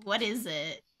 like, what is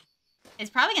it? It's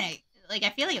probably gonna, like, I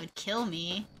feel like it would kill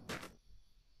me.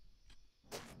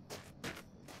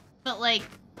 But, like,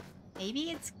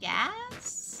 maybe it's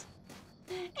gas?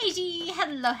 AG,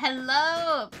 hello,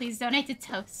 hello! Please donate to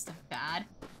Toast. Oh, God.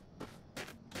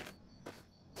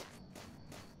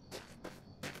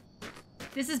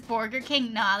 This is Burger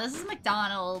King? Nah, this is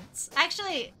McDonald's.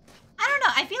 Actually, I don't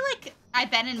know. I feel like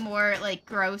I've been in more, like,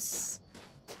 gross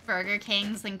Burger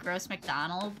Kings than gross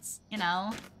McDonald's, you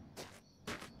know?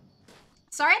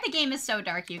 Sorry the game is so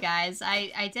dark, you guys.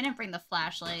 I didn't bring the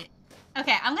flashlight.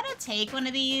 Okay, I'm gonna take one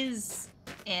of these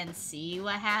and see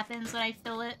what happens when I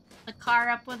fill the car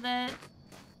up with it.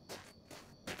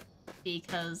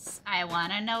 Because I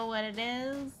want to know what it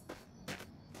is.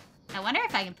 I wonder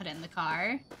if I can put it in the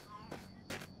car.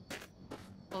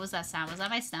 What was that sound? Was that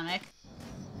my stomach?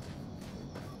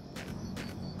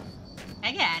 Can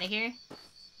I get out of here?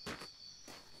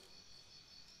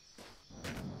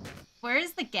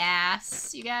 Where's the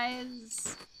gas, you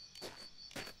guys?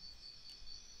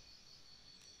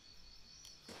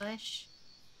 Push.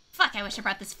 Fuck, I wish I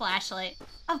brought this flashlight.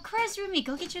 Of course, Rumi,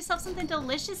 go get yourself something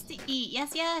delicious to eat.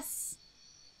 Yes, yes.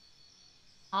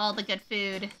 All the good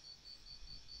food.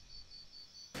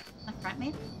 The front,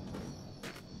 maybe?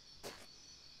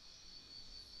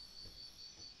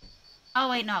 Oh,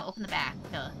 wait, no. Open the back.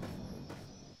 Duh.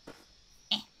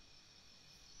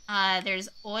 There's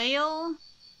oil.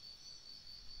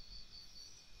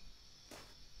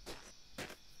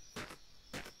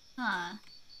 Huh.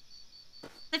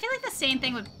 I feel like the same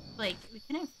thing would, like, we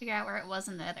couldn't figure out where it was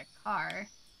in the other car.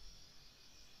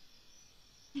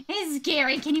 It's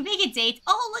scary. Can you make a date?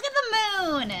 Oh, look at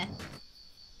the moon!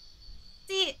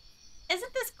 See,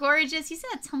 isn't this gorgeous? You see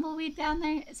that tumbleweed down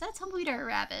there? Is that a tumbleweed or a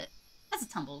rabbit? That's a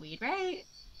tumbleweed, right?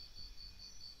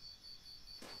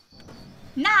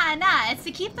 Nah, it's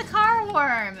to keep the car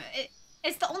warm.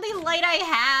 It's the only light I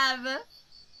have,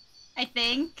 I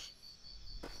think.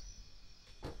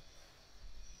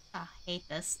 Oh, I hate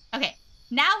this. Okay,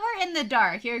 now we're in the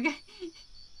dark. You're gonna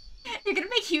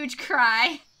make Huge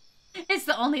cry. It's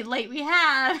the only light we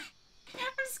have.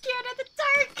 I'm scared of the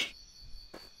dark.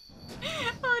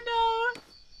 Oh no.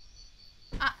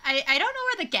 I don't know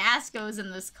where the gas goes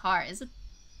in this car. Is it?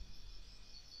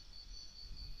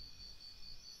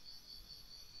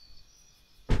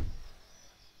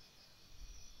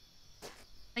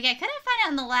 Like, I couldn't find it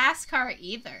in the last car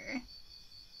either.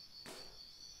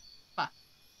 Fuck.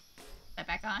 Is that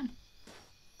back on?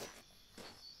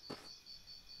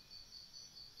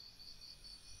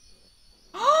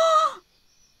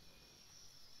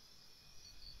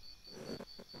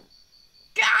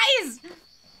 Guys!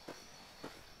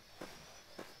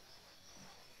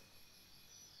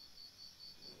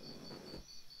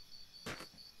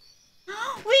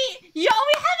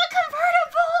 We have a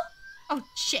convertible! Oh,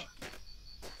 shit.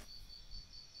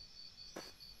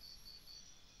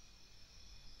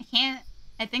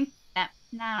 I think that,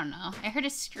 I don't know. I heard a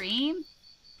scream.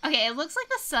 Okay, it looks like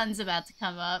the sun's about to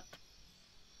come up.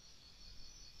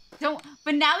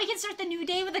 But now we can start the new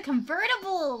day with a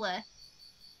convertible!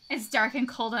 It's dark and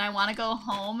cold and I want to go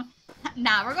home.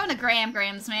 Nah, we're going to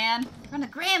Grams, man. We're going to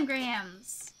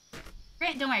Grams.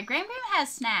 Don't worry, Gram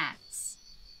has snacks.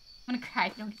 I'm gonna cry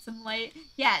if you don't get some light.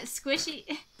 Yeah,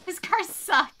 squishy. This car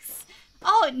sucks.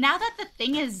 Oh, now that the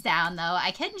thing is down, though, I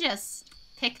can just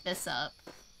pick this up.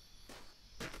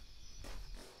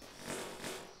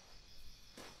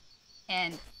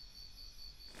 And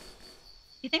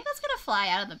you think that's gonna fly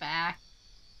out of the back?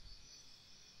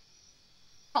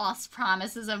 False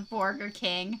promises of Burger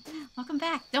King. Welcome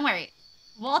back. Don't worry.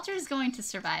 Walter's going to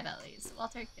survive at least.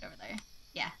 Walter, get over there.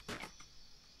 Yeah.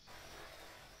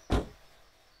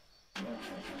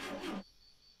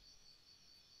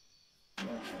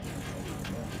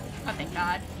 Oh, thank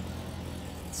God.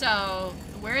 So,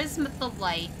 where is the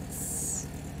lights?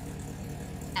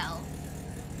 L.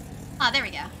 Oh, there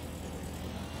we go.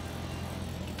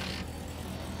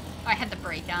 Oh, I had the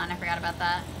brake on. I forgot about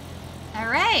that. All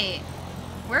right.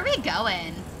 Where are we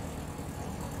going?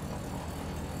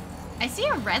 I see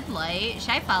a red light. Should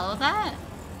I follow that?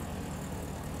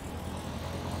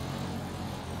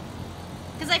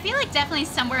 Because I feel like definitely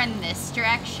somewhere in this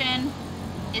direction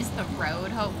is the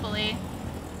road, hopefully.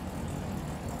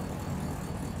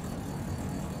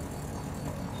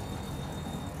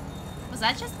 Was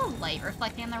that just the light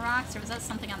reflecting on the rocks, or was that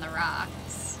something on the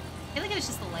rocks? I feel like it was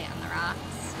just the light on the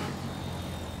rocks.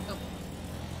 Oh.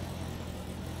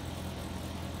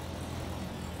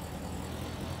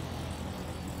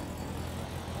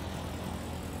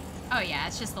 Oh yeah,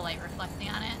 it's just the light reflecting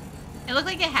on it. It looked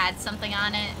like it had something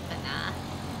on it, but nah.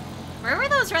 Where were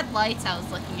those red lights I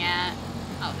was looking at?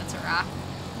 Oh, that's a rock.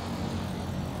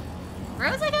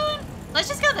 Where was I going? Let's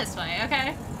just go this way,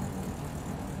 okay?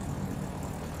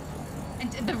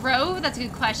 And the road? That's a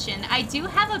good question. I do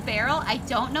have a barrel. I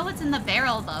don't know what's in the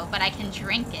barrel, though, but I can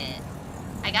drink it.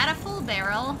 I got a full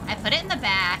barrel. I put it in the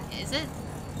back. Is it?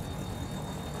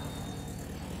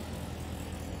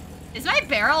 Is my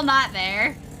barrel not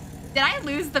there? Did I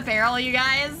lose the barrel, you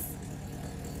guys?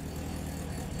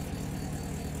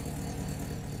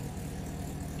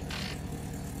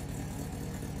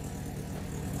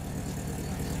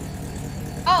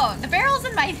 Oh, the barrel's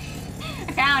in my...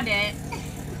 I found it.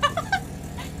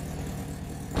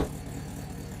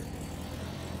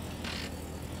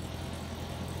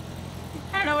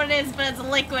 I don't know what it is, but it's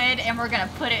liquid, and we're gonna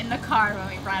put it in the car when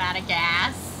we run out of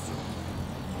gas.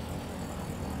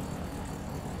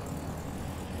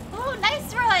 Oh,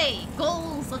 nice, Roy!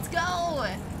 Goals, let's go!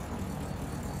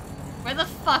 Where the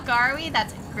fuck are we?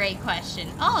 That's a great question.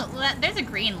 Oh, there's a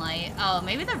green light. Oh,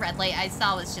 maybe the red light I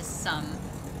saw was just some...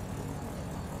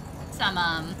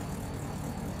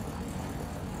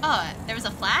 Oh, there was a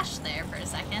flash there for a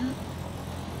second.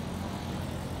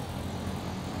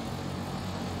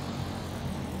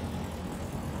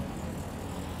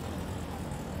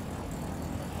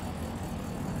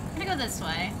 I'm gonna go this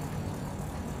way.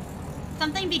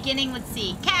 Something beginning with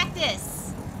C.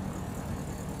 Cactus!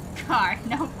 Car,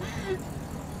 no.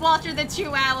 Walter the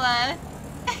Chihuahua.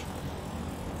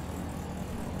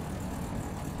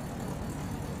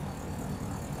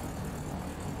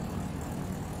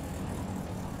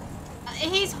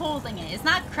 He's holding it. It's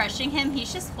not crushing him,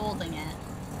 he's just holding it.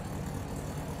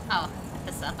 Oh,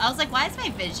 this up. I was like, why is my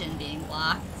vision being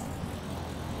blocked?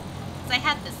 Because I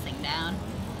had this thing down.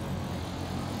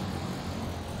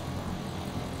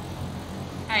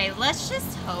 Alright, let's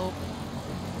just hope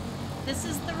this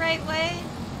is the right way.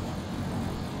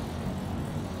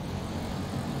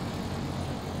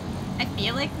 I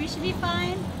feel like we should be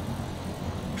fine.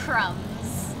 Crumbs.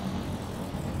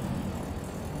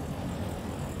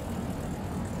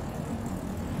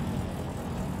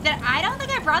 I don't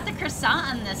think I brought the croissant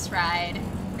on this ride,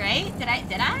 right? Did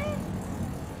I?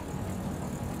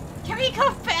 Can we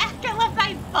go back? I left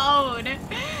my phone.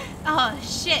 Oh,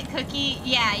 shit, Cookie.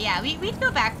 Yeah, we'd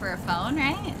go back for a phone,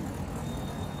 right?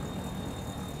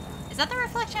 Is that the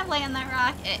reflection of light on that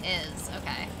rock? It is,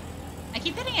 okay. I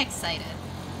keep getting excited.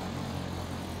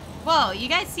 Whoa, you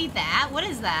guys see that? What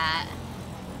is that?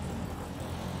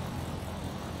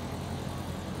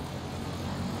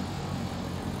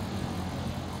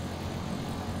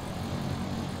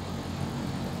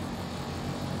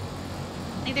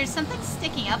 Like, there's something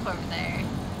sticking up over there.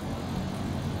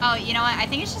 Oh, you know what? I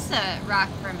think it's just a rock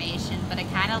formation, but it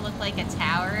kind of looked like a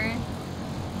tower.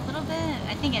 A little bit.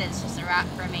 I think it is just a rock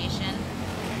formation.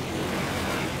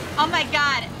 Oh my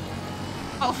god.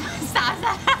 Oh, stop.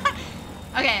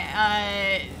 Okay,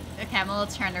 okay, I'm a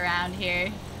little turned around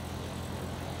here.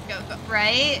 Go,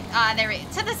 right? There we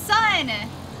go. To the sun!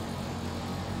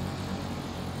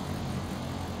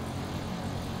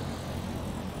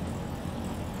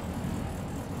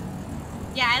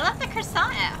 Yeah, I left the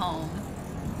croissant at home.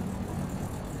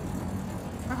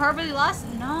 We're horribly lost?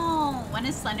 No. When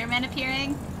is Slenderman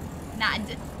appearing? Nah,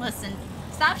 listen.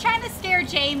 Stop trying to scare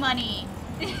J Money.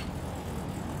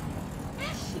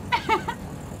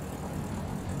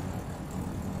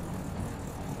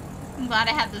 I'm glad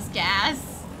I have this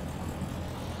gas.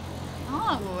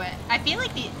 Oh, I feel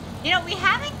like you know, we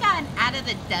haven't gotten out of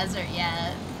the desert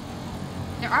yet.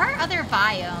 There are other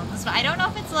biomes, but I don't know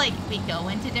if it's like we go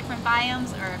into different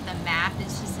biomes or if the map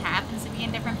is just happens to be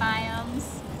in different biomes.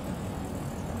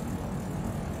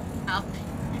 Oh,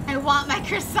 I want my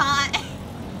croissant.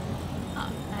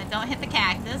 Oh, don't hit the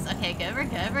cactus. Okay, good, we're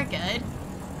good, we're good.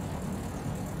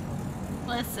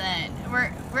 Listen,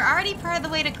 we're already part of the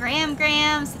way to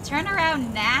Grams. To turn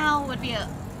around now would be a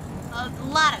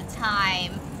lot of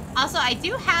time. Also, I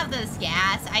do have this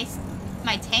gas.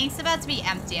 My tank's about to be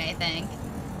empty, I think.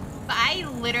 But I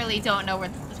literally don't know where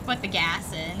to put the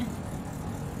gas in.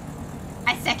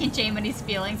 I second Jamie's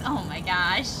feelings. Oh my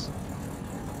gosh.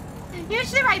 You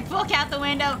should write book out the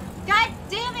window. God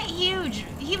damn it, Huge.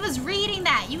 He was reading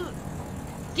that. You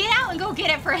get out and go get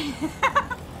it for him.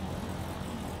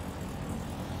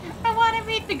 I want to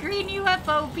meet the green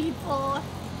UFO people.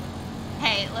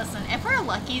 Hey, listen, if we're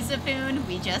lucky, Zapoon,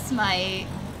 we just might.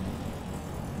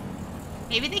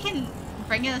 Maybe they can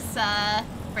bring us to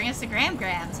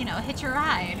Grams, you know, hitch a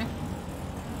ride.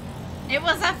 It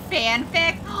was a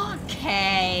fanfic?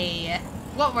 Okay.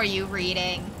 What were you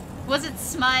reading? Was it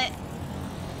smut?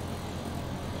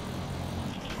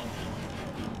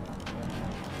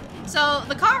 So,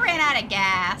 the car ran out of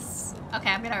gas. Okay,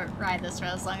 I'm gonna ride this for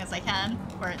as long as I can,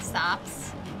 where it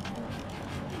stops.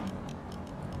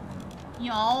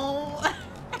 Yo.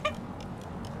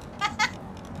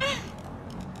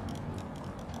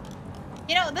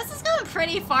 You know, this is going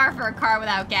pretty far for a car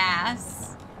without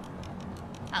gas.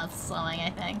 Oh, it's slowing, I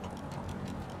think.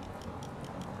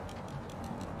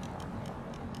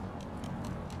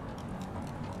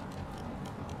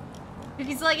 If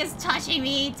he's like, it's touching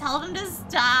me, tell them to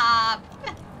stop.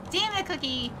 Damn it,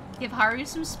 Cookie. Give Haru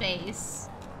some space.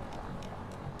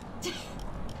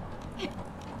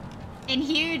 And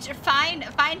Huge, find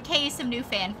Kay some new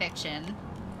fan fiction.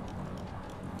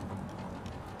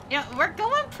 You know, we're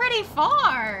going pretty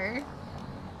far.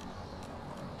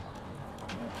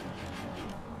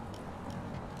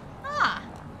 Ah.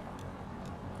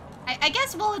 I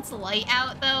guess while it's light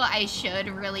out, though, I should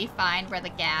really find where the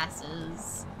gas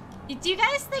is. Do you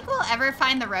guys think we'll ever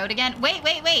find the road again? Wait.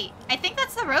 I think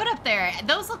that's the road up there.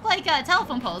 Those look like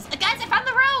telephone poles. Guys, I found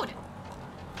the road!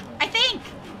 I think.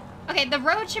 Okay, the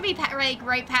road should be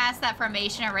right past that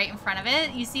formation or right in front of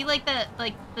it. You see like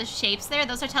the shapes there?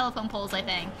 Those are telephone poles, I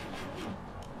think.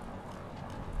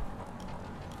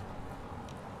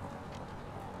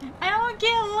 I don't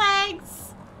get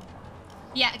legs.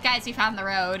 Yeah, guys, we found the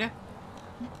road.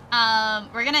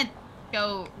 We're gonna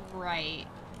go right,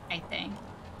 I think.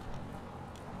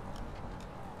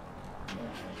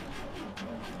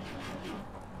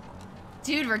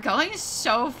 Dude, we're going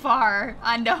so far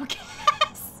on no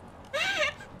gas.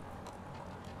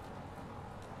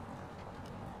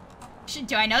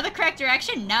 Do I know the correct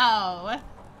direction? No.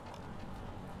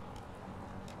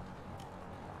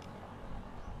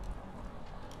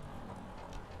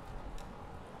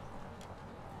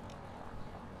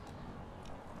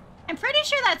 I'm pretty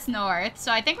sure that's north,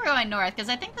 so I think we're going north, because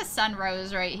I think the sun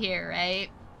rose right here, right?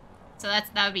 So that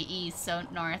would be east, so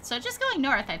north. So just going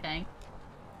north, I think.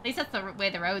 At least that's the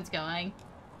way the road's going.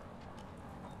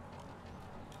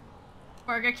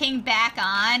 Burger King back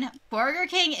on. Burger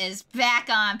King is back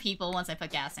on, people, once I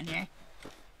put gas in here.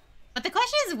 But the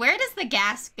question is, where does the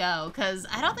gas go? Because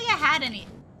I don't think I had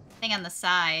anything on the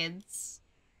sides.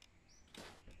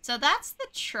 So that's the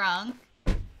trunk.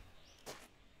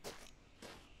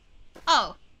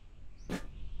 Oh. Do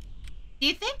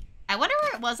you think... I wonder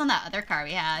where it was on that other car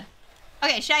we had.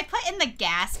 Okay, should I put in the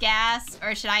gas,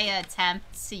 or should I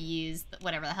attempt to use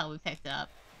whatever the hell we picked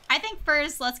up? I think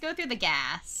first, let's go through the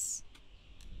gas.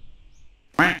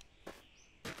 I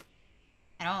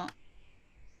don't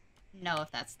know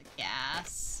if that's the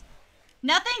gas.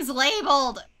 Nothing's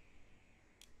labeled!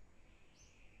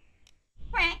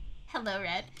 Hello,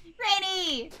 Red.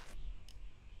 Rainy!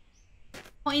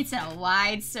 Points in a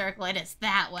wide circle. It is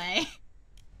that way.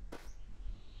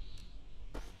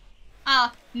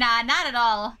 Oh, nah, not at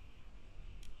all.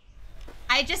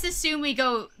 I just assume we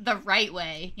go the right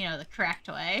way. You know, the correct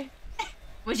way.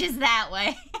 Which is that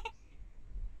way.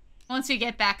 Once we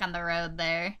get back on the road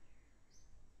there.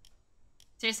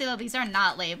 Seriously though, these are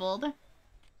not labeled.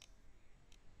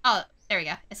 Oh, there we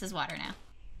go. It says water now.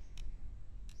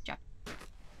 Drop.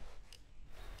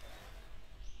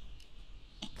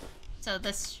 So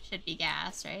this should be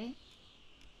gas, right?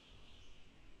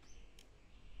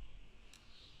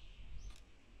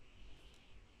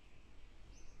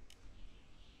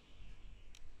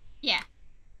 Yeah.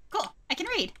 Cool. I can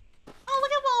read. Oh,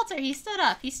 look at Walter. He stood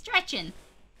up. He's stretching.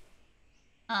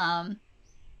 Alright,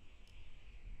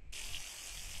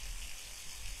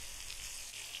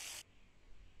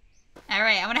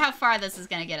 I wonder how far this is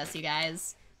gonna get us, you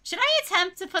guys. Should I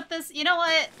attempt to put this... You know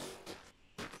what?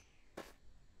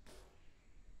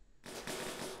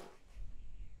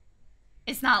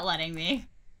 It's not letting me.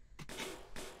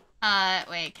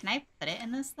 Wait, can I put it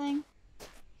in this thing?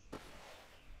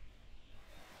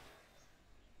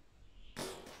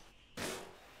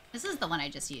 This is the one I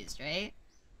just used, right?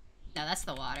 No, that's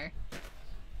the water.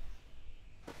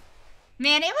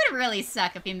 Man, it would really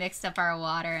suck if we mixed up our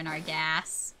water and our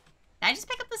gas. Did I just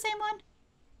pick up the same one?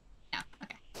 No,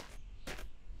 okay.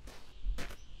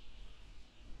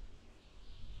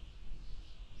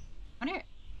 Wonder...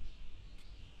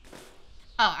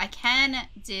 Oh, I can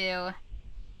do...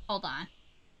 Hold on.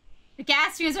 The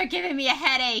gas fumes are giving me a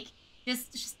headache.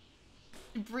 Just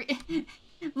breathe.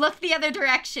 Look the other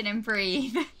direction and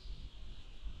breathe.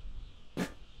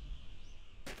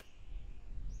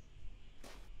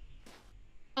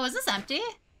 Oh, is this empty?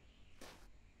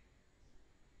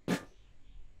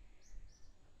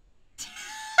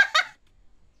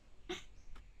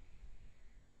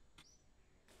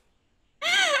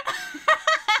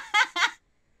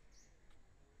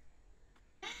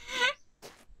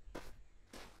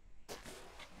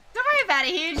 Don't worry about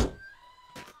it, Huge. Don't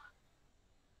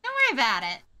worry about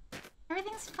it.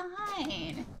 Everything's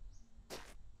fine.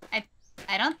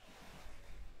 I don't...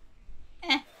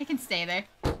 I can stay there.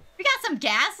 We got some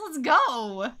gas, let's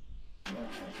go!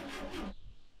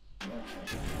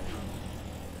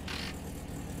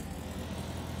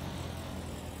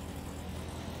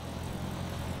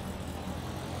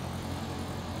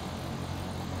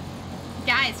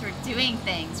 Guys, we're doing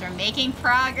things. We're making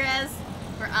progress.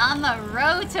 We're on the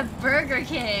road to Burger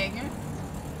King.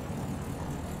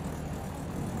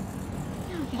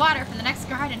 Water from the next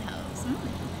garden hose. Mm.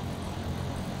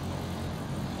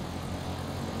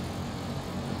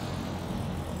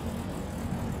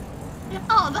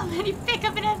 Oh, let me pick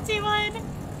up an empty one.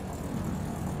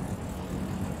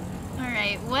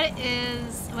 Alright, what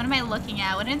am I looking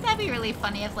at? Wouldn't that be really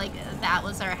funny if, like, that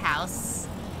was our house?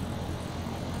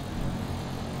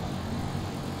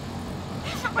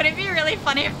 Would it be really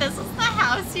funny if this was the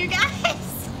house, you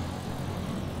guys?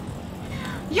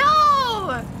 Yo!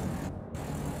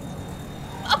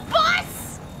 A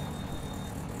bus!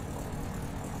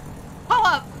 Pull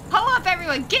up,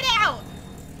 everyone, get out!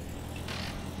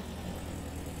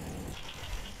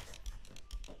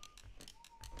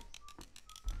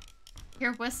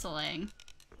 You're whistling.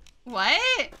 What?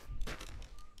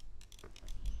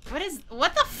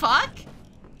 What the fuck?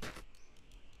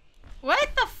 What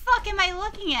the fuck am I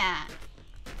looking at?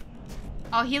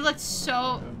 Oh, he looked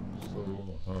so...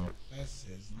 This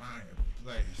is my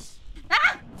place.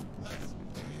 Ah!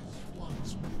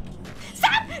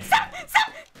 Stop! Stop!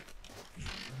 Stop!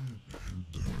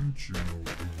 Don't you know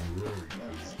the road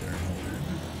is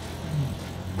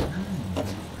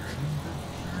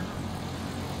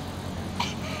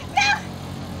No!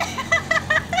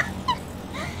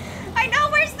 I know,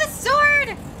 where's the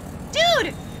sword?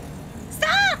 Dude!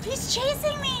 Stop! He's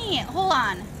chasing me! Hold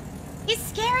on. He's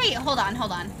scary. Hold on,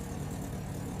 hold on.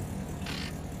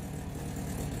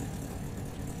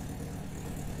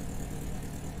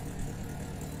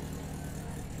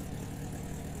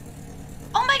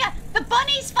 Oh my god! The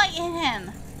bunny's fighting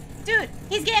him! Dude,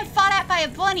 he's getting fought at by a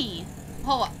bunny.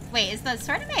 Hold on. Wait, is the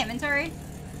sword in my inventory?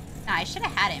 No, I should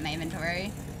have had it in my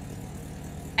inventory.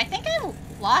 I think I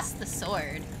lost the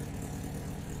sword.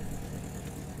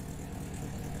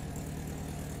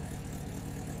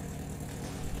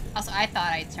 Also, I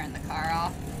thought I'd turned the car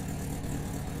off.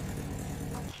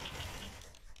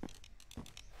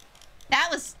 That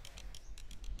was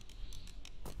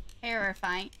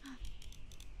terrifying.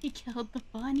 He killed the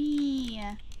bunny.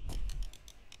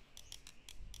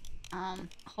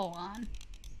 Hold on.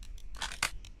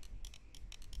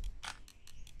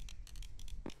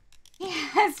 He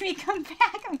has me come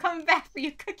back. I'm coming back for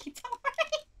you, Cookie. Don't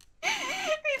worry.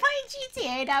 We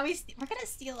playing GTA now. We're gonna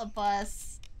steal a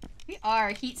bus. We are.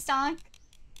 Heat stonk.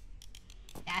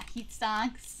 Yeah, heat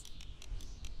stonks.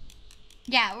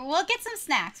 Yeah, we'll get some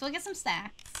snacks. We'll get some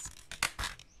snacks.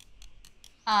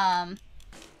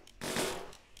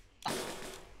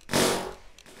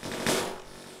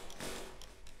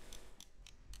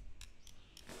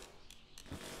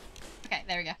 Okay,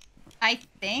 there we go. I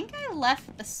think I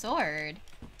left the sword.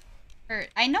 Or,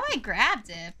 I know I grabbed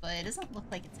it, but it doesn't look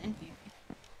like it's in here.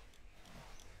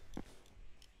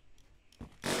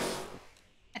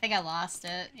 I think I lost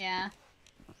it, yeah.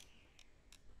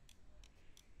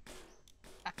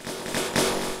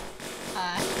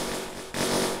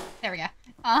 There we go.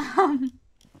 Oh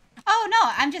no,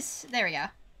 I'm just, there we go.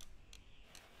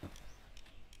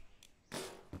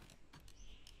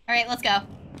 Alright, let's go.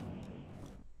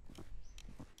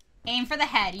 Aim for the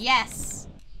head, yes.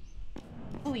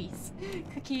 Please.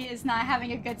 Cookie is not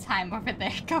having a good time over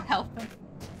there. Go help him.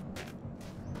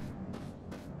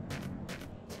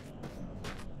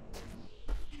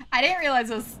 I didn't realize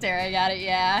I was staring at it,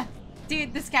 yeah.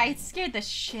 Dude, this guy scared the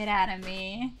shit out of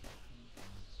me.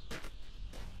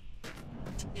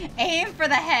 Aim for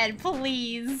the head,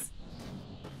 please.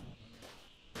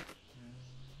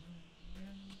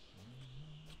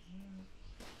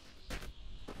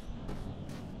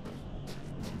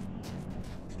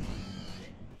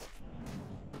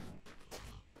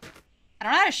 I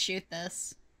don't know how to shoot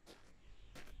this.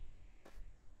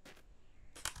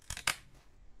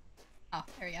 Oh,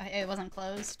 there we go. It wasn't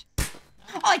closed.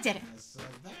 Oh, I did it. So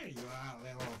there you are,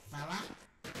 little fella.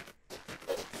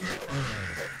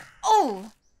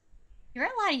 Oh! You're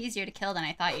a lot easier to kill than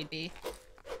I thought you'd be.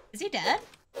 Is he dead?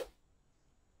 Can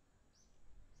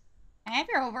I have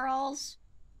your overalls?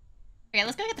 Okay,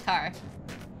 let's go get the car.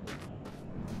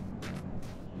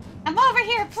 I'm over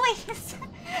here, please!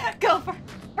 Go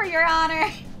for your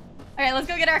honor. Okay, let's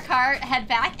go get our car, head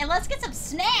back, and let's get some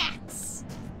snacks!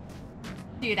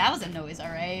 Dude, that was a noise,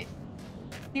 alright.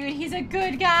 Dude, he's a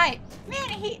good guy. Man,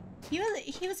 he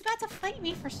was about to fight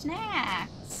me for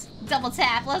snacks. Double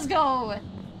tap, let's go.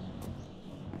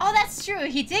 Oh, that's true.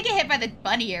 He did get hit by the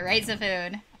bunny ear, right,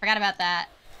 Zafoon? I forgot about that.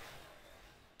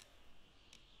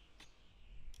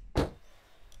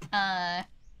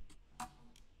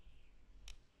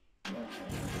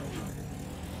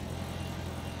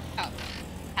 Oh,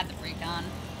 had the brake on.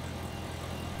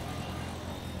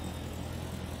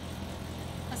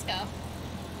 Let's go.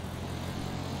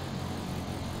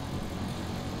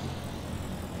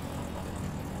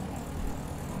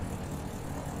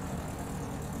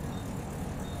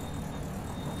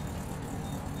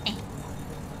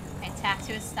 Tap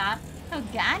to a stop. Oh,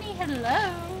 Gani,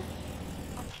 hello.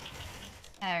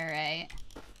 Alright.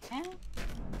 Okay.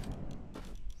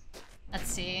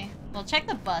 Let's see. We'll check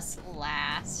the bus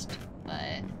last,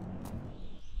 but...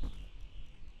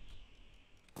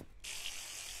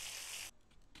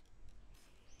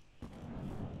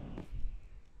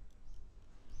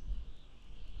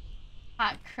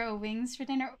 Hot crow wings for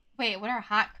dinner? Wait, what are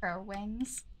hot crow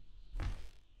wings? What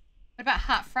about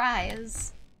hot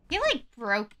fries? He, like,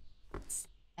 broke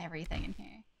everything in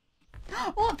here.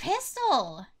 Oh, a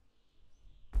pistol!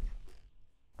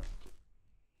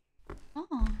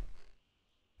 Oh.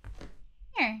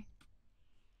 Here.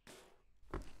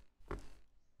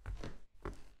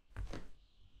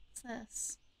 What's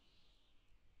this?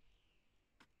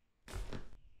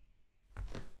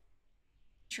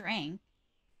 Drink.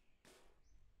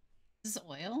 Is this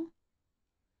oil?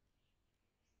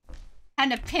 Time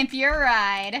to pimp your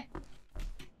ride.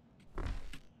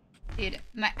 Dude,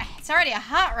 it's already a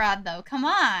hot rod though. Come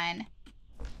on.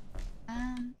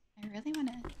 I really want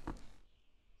to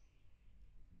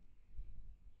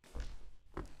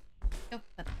go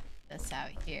put this out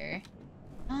here.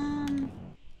 Hold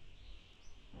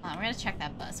on, we're gonna check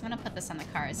that bus. I'm gonna put this on the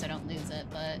car so I don't lose it,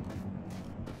 but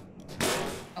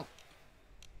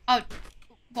oh,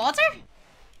 Walter?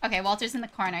 Okay, Walter's in the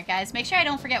corner, guys. Make sure I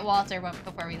don't forget Walter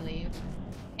before we leave,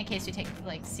 in case we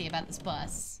see about this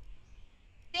bus.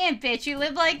 Damn, bitch, you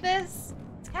live like this?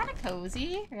 It's kind of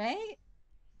cozy, right?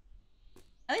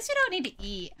 At least we don't need to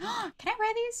eat. Can I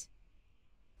wear these?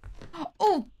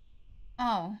 Oh!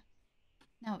 Oh.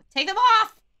 No, take them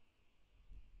off!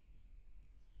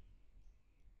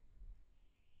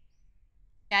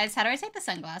 Guys, how do I take the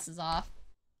sunglasses off?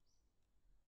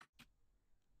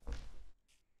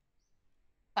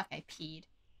 Fuck, I peed.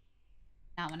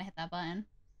 Not want to hit that button.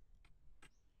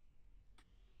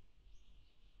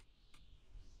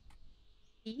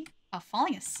 B? Oh,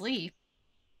 falling asleep.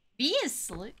 B is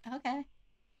sleep. Okay.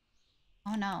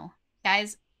 Oh no.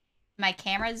 Guys, my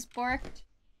camera's borked.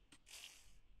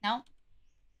 Nope.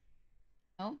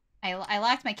 Nope. I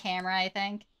locked my camera, I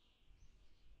think.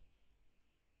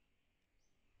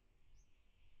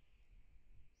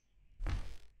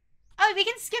 Oh, we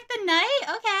can skip the night?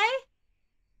 Okay.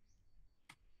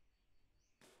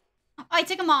 Oh, I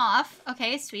took them off.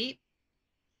 Okay, sweet.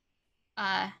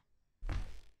 Am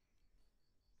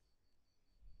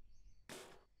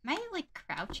I, like,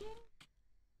 crouching?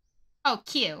 Oh,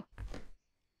 Q.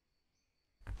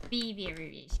 Be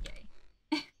very scary.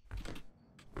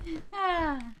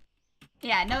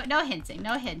 Yeah, no hinting,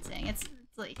 no hinting. It's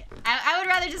like, I would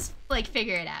rather just, like,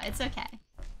 figure it out. It's okay.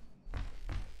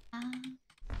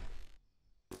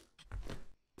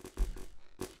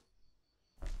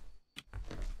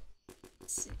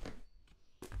 Let's see.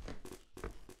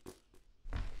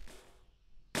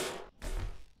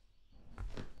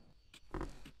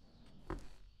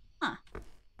 Huh.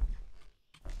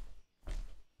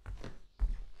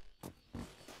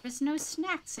 There's no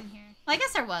snacks in here. Well, I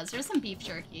guess there was. There's some beef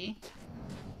jerky.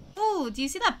 Oh, do you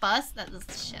see that bus? That was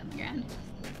shit on the ground.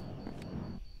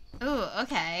 Oh,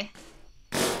 okay.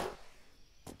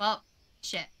 Well,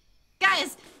 shit.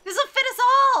 Guys, this will fit us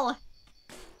all!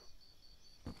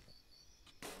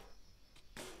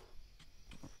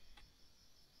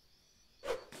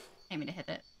 I mean to hit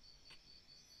it.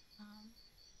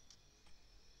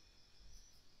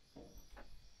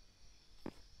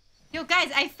 Yo, guys,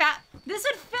 I found this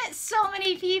would fit so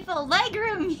many people.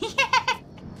 Legroom, yeah.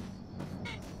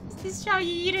 This is how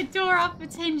you eat a door off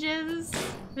its hinges.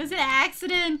 It was an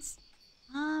accident.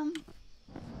 I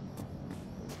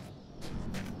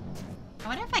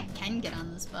wonder if I can get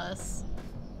on this bus.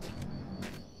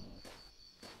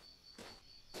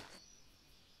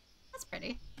 That's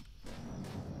pretty.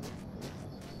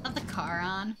 Love the car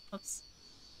on. Oops.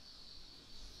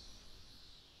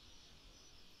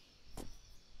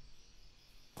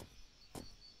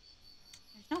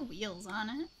 There's no wheels on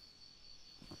it.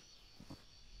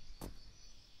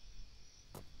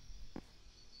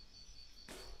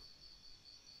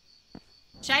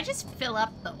 Should I just fill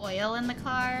up the oil in the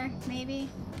car, maybe?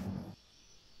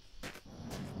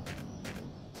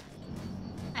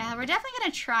 We're definitely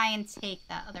gonna try and take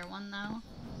that other one, though.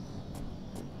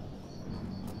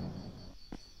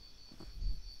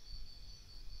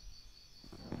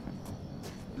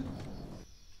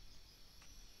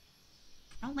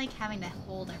 I don't like having to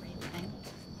hold everything.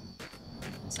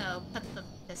 So, put the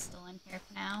pistol in here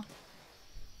for now.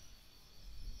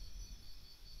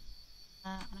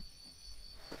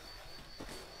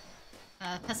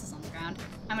 Pistol's on the ground.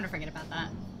 I'm gonna forget about that.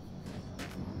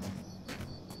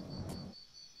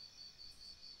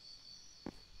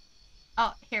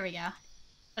 Oh, here we go.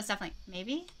 That's definitely...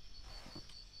 maybe?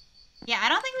 Yeah, I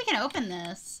don't think we can open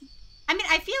this. I mean,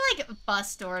 I feel like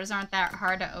bus doors aren't that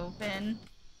hard to open.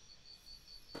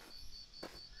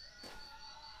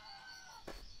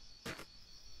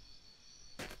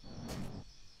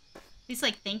 He's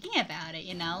like thinking about it,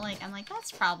 you know? Like, I'm like,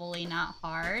 that's probably not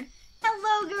hard.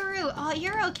 Hello, Guru. Oh,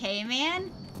 you're okay,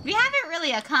 man. We haven't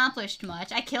really accomplished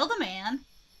much. I killed a man.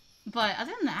 But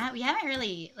other than that, we haven't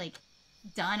really, like,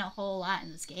 done a whole lot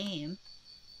in this game.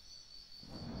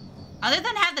 Other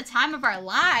than have the time of our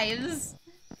lives.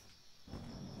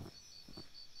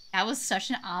 That was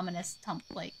such an ominous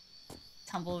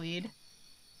tumbleweed.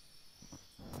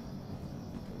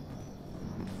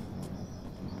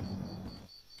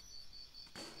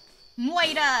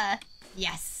 Moira!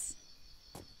 Yes.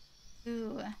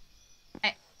 Ooh.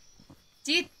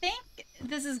 Do you think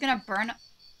this is gonna burn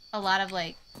a lot of,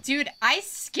 like... Dude, I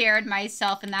scared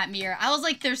myself in that mirror. I was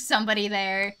like, there's somebody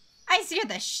there. I scared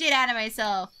the shit out of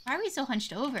myself. Why are we so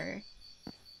hunched over?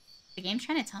 The game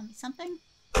trying to tell me something?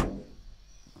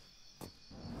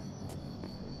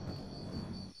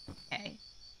 Okay.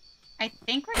 I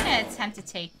think we're gonna attempt to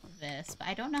take this, but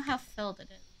I don't know how filled it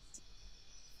is.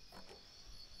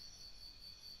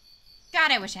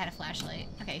 God, I wish I had a flashlight.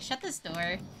 Okay, shut this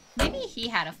door. Maybe he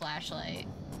had a flashlight.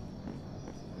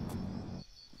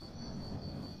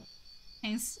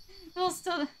 Thanks. We'll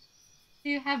still... Do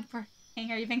you have Burger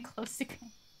King? Are you even close to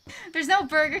Graham? There's no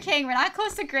Burger King. We're not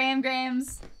close to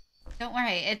Grams. Don't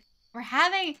worry. We're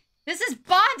having... This is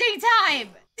bonding time!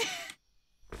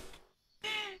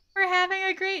 We're having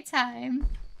a great time.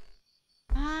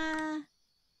 I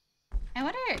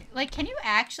wonder... Like, can you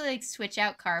actually, like, switch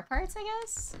out car parts, I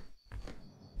guess?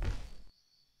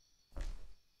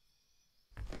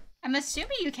 I'm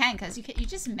assuming you can, because you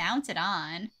just mount it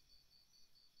on.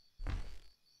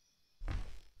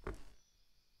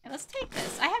 Okay, let's take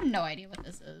this. I have no idea what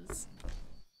this is.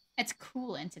 It's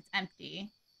coolant. It's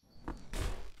empty. You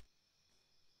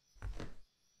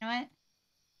know what?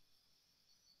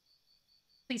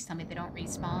 Please tell me they don't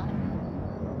respawn.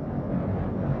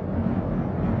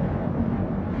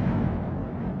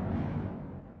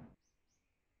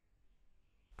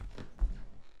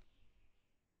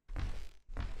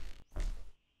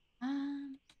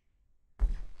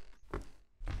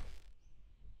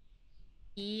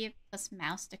 E plus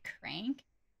mouse to crank.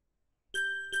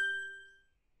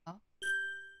 Oh.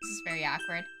 This is very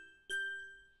awkward.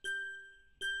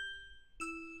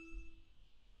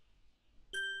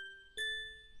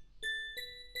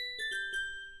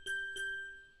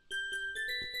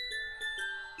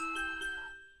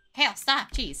 Hale,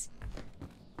 stop, jeez.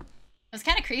 It was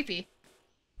kind of creepy.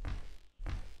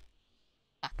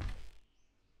 Fuck.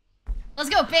 Let's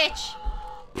go, bitch!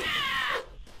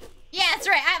 Yeah, that's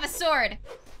right, I have a sword.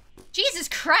 Jesus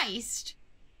Christ.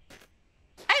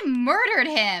 I murdered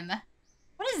him.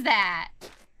 What is that?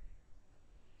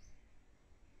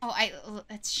 Oh,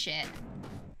 that's shit.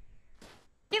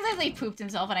 He literally pooped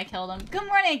himself when I killed him. Good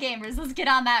morning, gamers. Let's get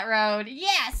on that road.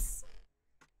 Yes!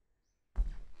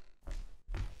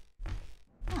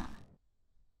 Huh.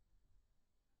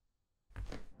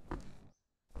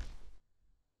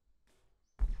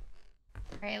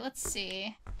 Alright, let's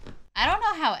see. I don't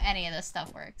know how any of this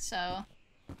stuff works, so...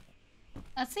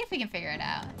 Let's see if we can figure it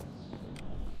out.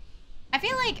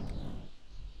 feel like...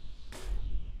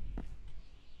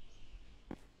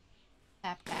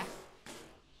 Tap, tap.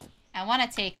 I want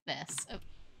to take this. Oh.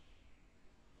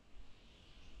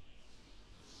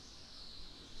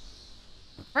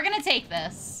 We're gonna take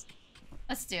this.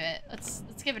 Let's do it. Let's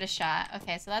give it a shot.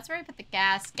 Okay, so that's where we put the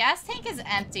gas. Gas tank is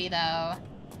empty, though.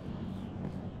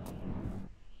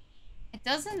 It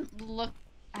doesn't look...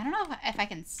 I don't know if I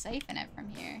can siphon it from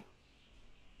here.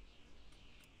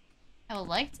 I would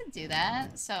like to do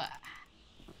that, so...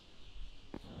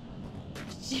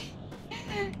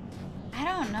 I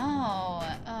don't know.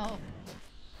 Oh.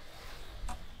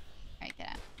 Alright, get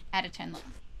out. I had to turn the...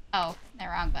 Oh, the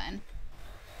wrong button.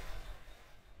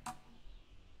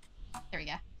 There we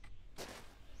go.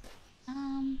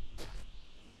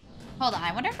 Hold on.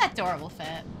 I wonder if that door will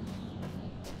fit.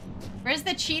 Where's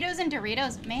the Cheetos and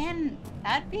Doritos? Man,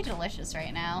 that'd be delicious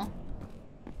right now.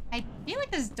 I feel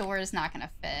like this door is not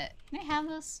gonna fit. Can I have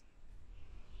this?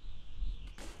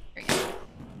 There we go.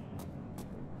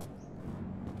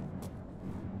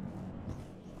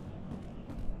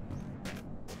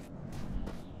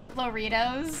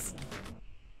 Doritos.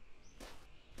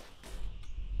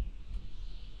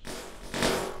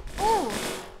 Ooh.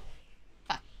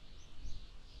 Fuck.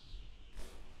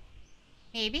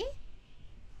 Maybe?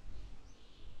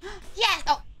 Yes!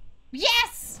 Oh!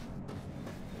 Yes!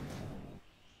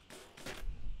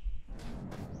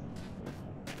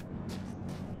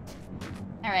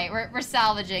 Alright, we're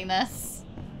salvaging this.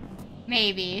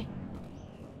 Maybe.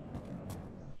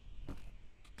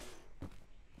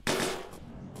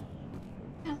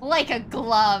 Like a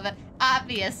glove,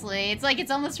 obviously. It's like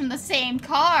it's almost from the same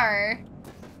car.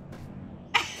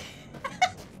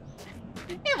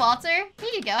 Hey, Walter.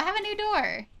 Here you go. Have a new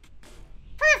door.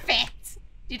 Perfect!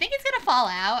 Do you think it's gonna fall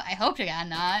out? I hope to God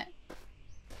not.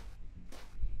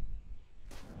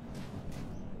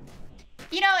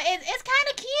 You know, it's kind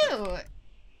of cute.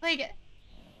 Like...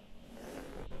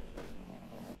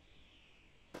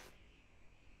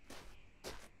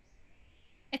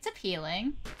 It's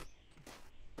appealing.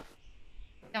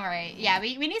 Don't worry. Yeah,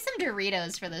 we need some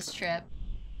Doritos for this trip.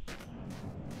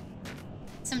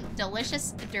 Some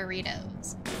delicious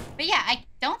Doritos. But yeah, I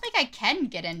don't think I can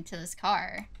get into this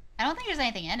car. I don't think there's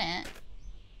anything in it.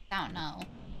 I don't know.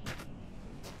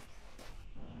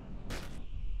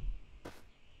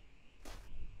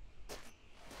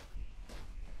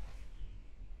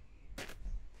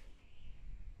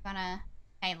 Can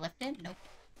I lift it? Nope.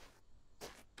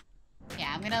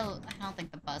 Yeah, I don't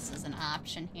think the bus is an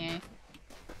option here.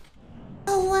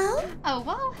 Hello? Oh,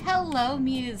 well, hello,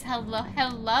 Muse. Hello,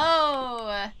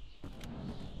 hello.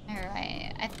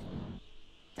 Alright, I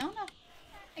don't know.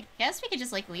 I guess we could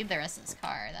just, like, leave the rest of this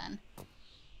car, then.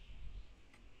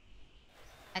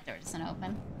 That door doesn't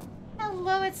open.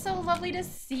 Hello, it's so lovely to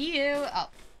see you. Oh.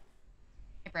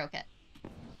 I broke it.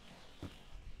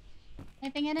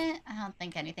 Anything in it? I don't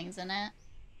think anything's in it.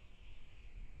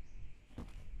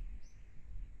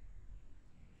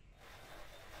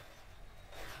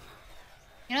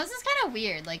 You know, this is kind of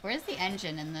weird. Like, where's the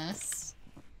engine in this?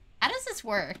 How does this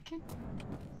work?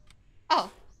 Oh.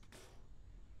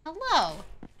 Hello.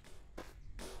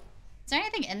 Is there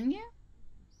anything in you?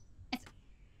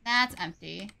 That's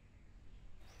empty.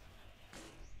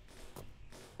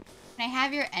 Can I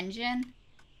have your engine?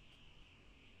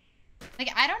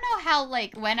 Like, I don't know how,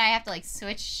 like, when I have to, like,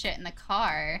 switch shit in the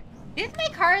car. Do you think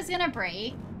my car is gonna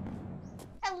break?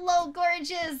 Hello,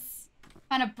 gorgeous!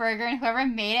 Found a burger and whoever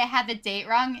made it had the date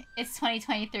wrong. It's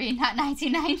 2023, not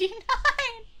 1999.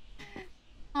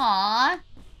 Aww.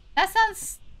 That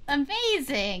sounds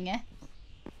amazing.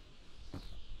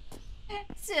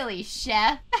 Silly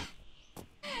chef.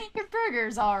 Your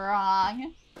burger's all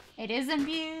wrong. It isn't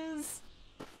views.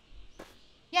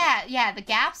 Yeah, the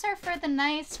gaps are for the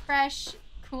nice, fresh,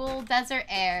 cool desert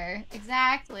air.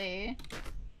 Exactly.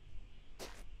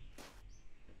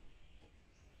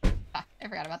 Fuck, I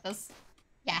forgot about this.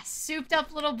 Yeah, souped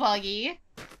up little buggy.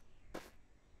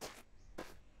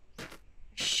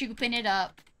 Shooping it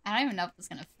up. I don't even know if this is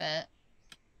gonna fit.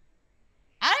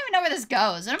 I don't even know where this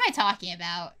goes. What am I talking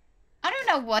about? I don't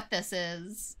know what this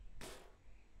is.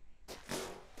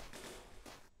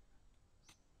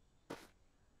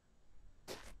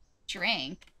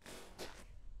 Drink.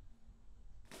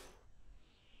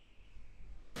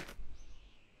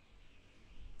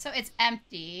 So it's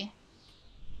empty.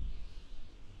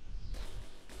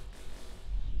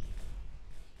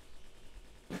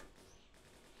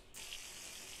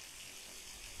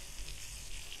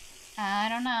 I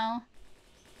don't know.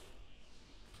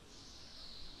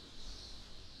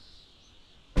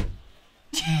 It's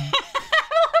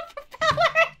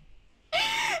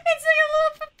like a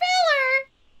little propeller.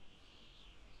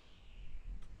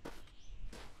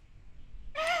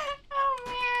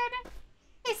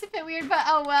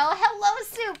 Oh well. Hello,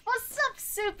 Soup. What's up,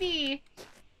 Soupy?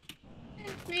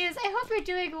 Muse, I hope you're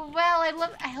doing well.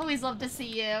 I always love to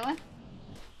see you.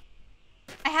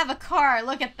 I have a car.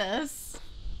 Look at this.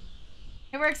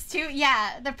 It works too.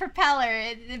 Yeah, the propeller.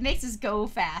 It makes us go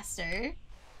faster.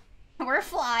 We're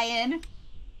flying.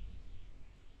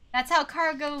 That's how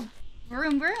cars go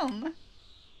vroom vroom.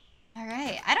 All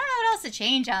right. I don't know what else to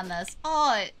change on this.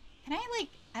 Oh, can I like?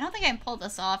 I don't think I can pull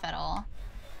this off at all.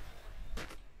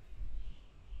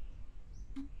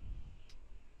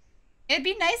 It'd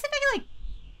be nice if I could like.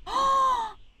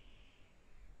 Oh,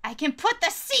 I can put the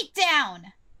seat down.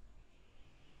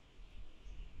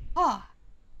 Oh.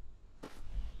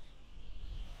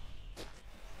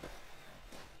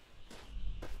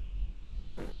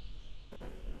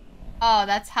 Oh,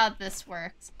 that's how this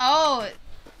works. Oh,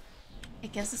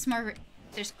 it gives us more.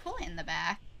 There's coolant in the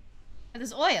back. Oh,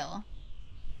 there's oil.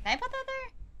 Did I put that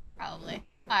there? Probably.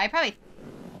 Oh, I probably.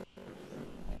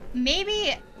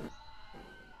 Maybe.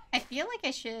 I feel like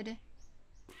I should.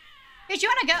 Hey, do you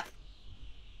want to go?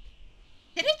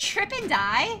 Did it trip and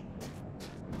die?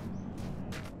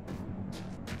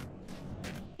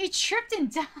 He tripped and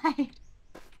died.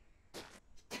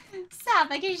 Stop,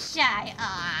 I get shy.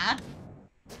 Ah.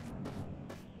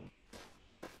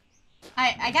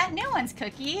 I got new ones,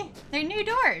 Cookie. They're new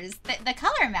doors. The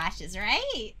color matches,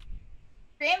 right?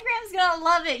 Graham Graham's gonna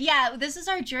love it. Yeah, this is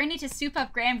our journey to soup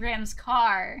up Graham Graham's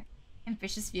car.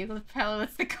 Ambitious vehicle propeller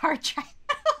lets the car drive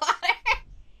out of the water.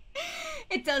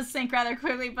 It does sink rather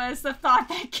quickly, but it's the thought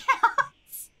that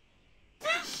counts.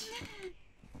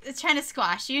 It's trying to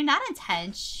squash you, not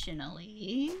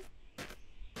intentionally.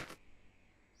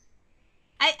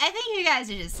 I think you guys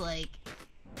are just like...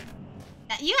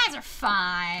 You guys are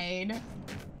fine.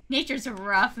 Nature's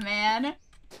rough, man.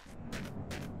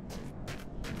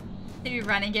 Maybe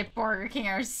run and get Burger King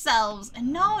ourselves.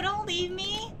 No, don't leave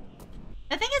me.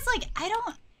 The thing is, like, I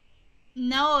don't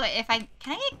know if I...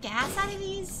 Can I get gas out of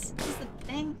these? Is the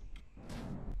thing?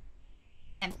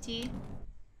 Empty.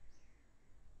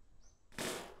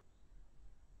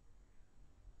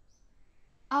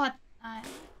 Oh, did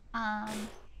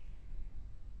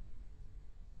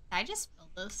I just build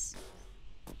this?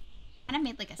 Kind of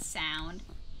made like a sound.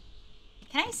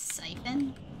 Can I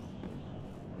siphon?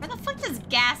 Where the fuck does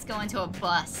gas go into a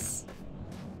bus?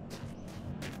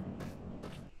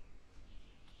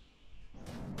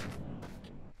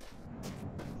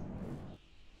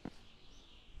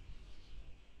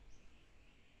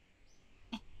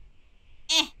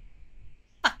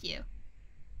 Fuck you.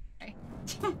 Sorry.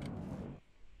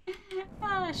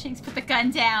 Oh, Shanks put the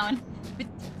gun down. But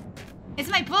it's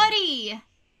my buddy!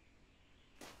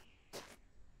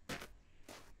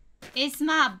 It's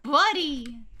my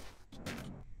buddy!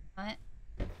 What?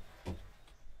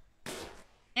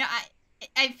 You know,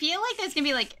 I feel like there's gonna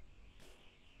be like...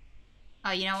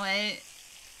 Oh, you know what?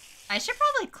 I should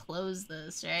probably close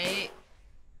this, right?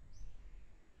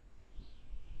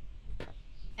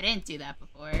 I didn't do that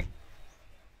before.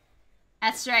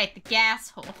 That's right, the gas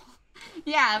hole.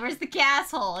 Yeah, where's the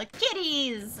gas hole?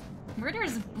 Kitties!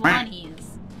 Murder's bunnies.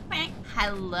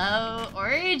 Hello,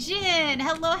 Origin!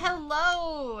 Hello,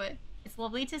 hello! It's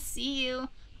lovely to see you.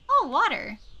 Oh,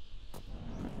 water.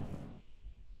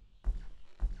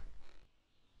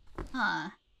 Huh.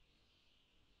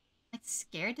 Like,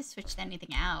 scared to switch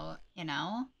anything out, you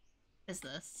know? What is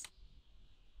this?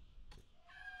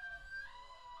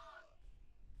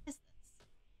 What is this?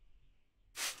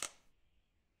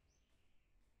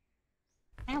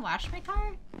 Can I wash my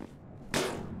car?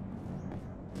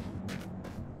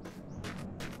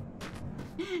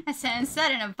 I said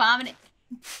instead an abomination.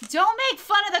 Don't make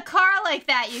fun of the car like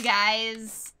that, you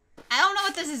guys. I don't know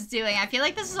what this is doing. I feel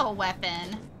like this is a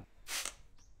weapon.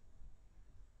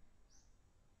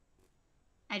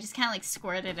 I just kind of like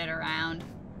squirted it around.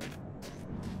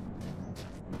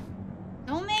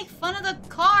 Don't make fun of the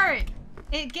car.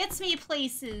 It gets me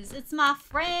places. It's my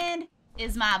friend.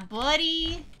 It's my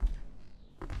buddy.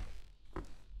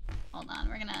 Hold on,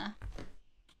 we're gonna...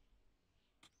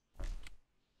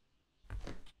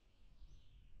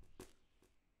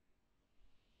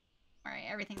 Alright,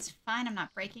 everything's fine. I'm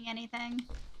not breaking anything.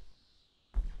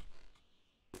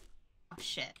 Oh,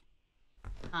 shit.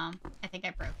 I think I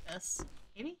broke this.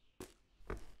 Maybe?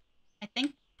 I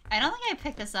don't think I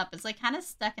picked this up. It's, like, kind of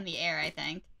stuck in the air, I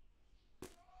think.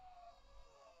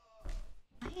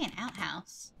 Hey, an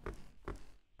outhouse.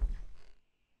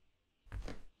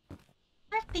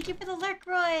 Thank you for the lurk,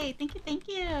 Roy! Thank you, thank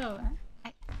you!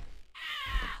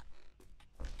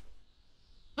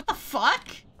 What the fuck?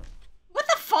 What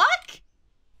the fuck?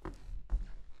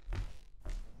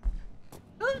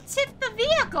 Who tipped the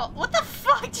vehicle? What the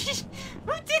fuck?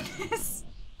 Who did this?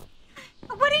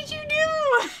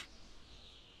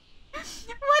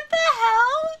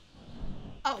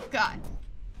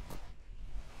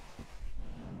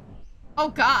 Oh,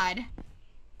 God.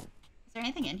 Is there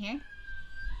anything in here?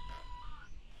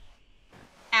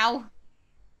 Ow.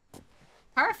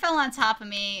 Car fell on top of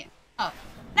me. Oh.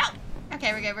 No!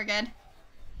 Okay, we're good, we're good.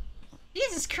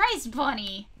 Jesus Christ,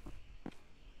 Bunny!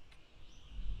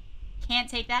 Can't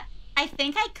take that. I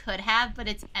think I could have, but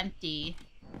it's empty.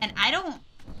 And I don't...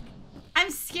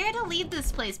 I'm scared to leave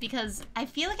this place because I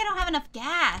feel like I don't have enough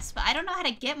gas, but I don't know how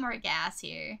to get more gas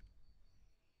here.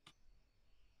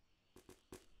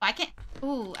 I can't...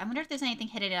 Ooh, I wonder if there's anything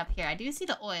hidden up here. I do see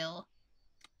the oil.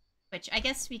 Which I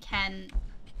guess we can...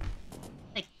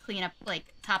 like, clean up, like,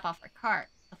 top off our cart.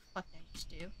 What the fuck did I just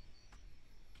do?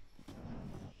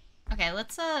 Okay,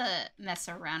 let's, mess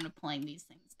around with pulling these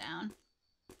things down.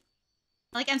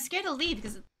 Like, I'm scared to leave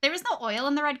because there was no oil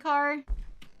in the red car.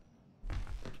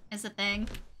 Is the thing.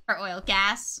 Or oil.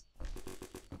 Gas.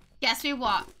 Guess we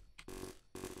walk.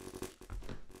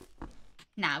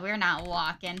 Nah, we're not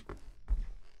walking.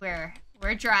 We're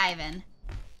driving.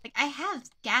 Like, I have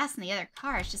gas in the other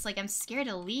car. It's just like I'm scared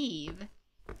to leave.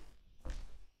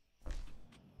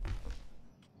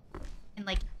 And,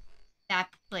 like, that,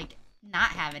 like, not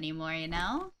have anymore, you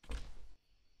know?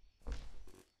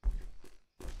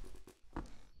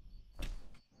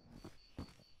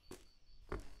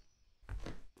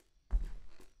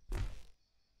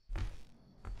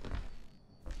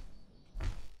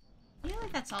 I feel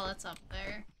like that's all that's up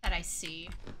there that I see.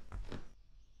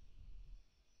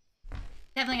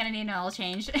 Definitely gonna need an oil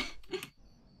change.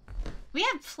 We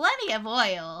have plenty of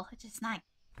oil, just not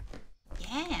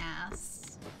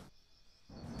gas.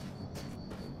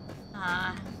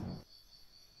 I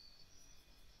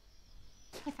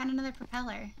found another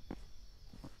propeller.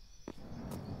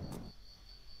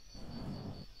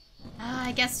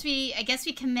 I guess we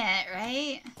commit,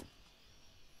 right?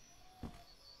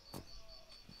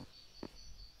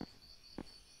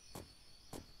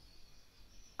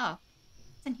 Oh,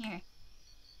 what's in here?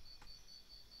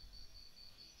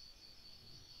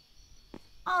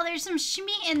 Oh, there's some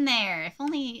schmeat in there. If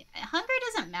only... Hunger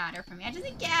doesn't matter for me. I just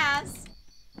need gas.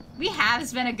 We have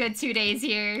spent a good 2 days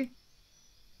here.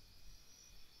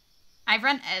 I've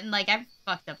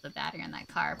fucked up the battery on that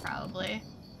car, probably.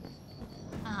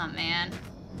 Oh, man.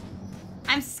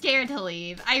 I'm scared to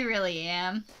leave. I really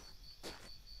am.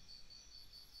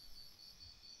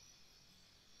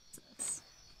 What's this?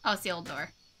 Oh, it's the old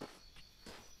door.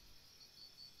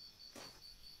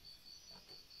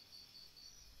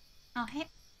 Oh, hey.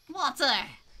 Water!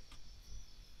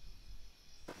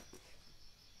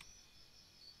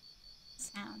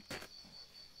 Sound.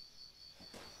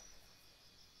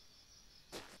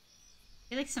 I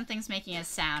feel like something's making a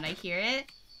sound. I hear it.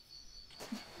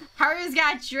 Haru's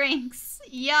got drinks.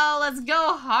 Yo, let's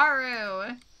go,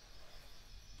 Haru.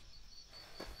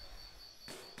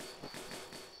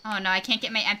 Oh no, I can't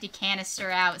get my empty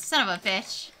canister out. Son of a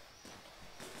bitch.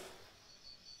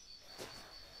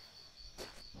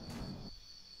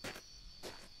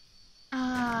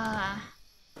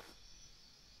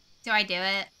 Do I do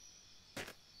it?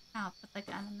 Oh, put the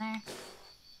gun in there.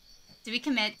 Do we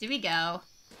commit? Do we go?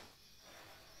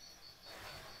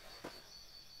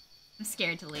 I'm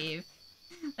scared to leave.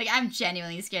 Like, I'm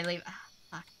genuinely scared to leave. Oh,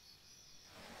 fuck.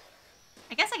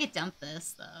 I guess I could dump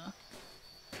this, though.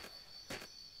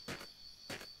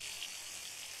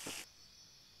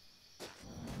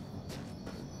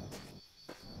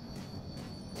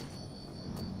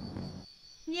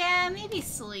 Yeah, maybe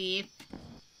sleep.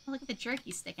 Oh, look at the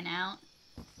jerky sticking out.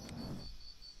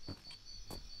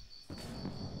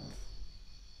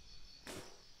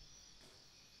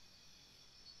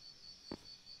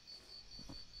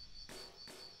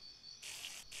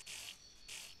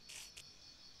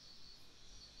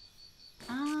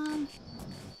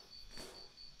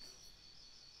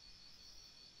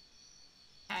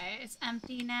 Okay, it's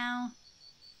empty now.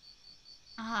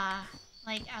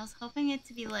 Like, I was hoping it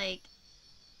to be, like...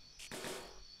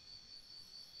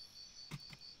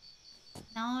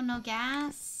 No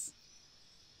gas?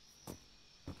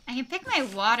 I can pick my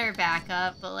water back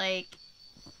up, but, like...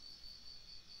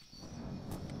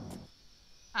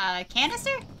 Canister?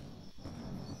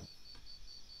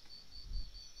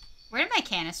 Where did my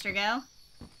canister go?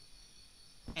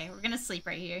 Okay, we're gonna sleep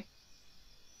right here.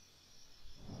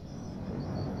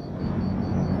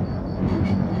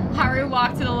 Haru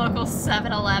walked to the local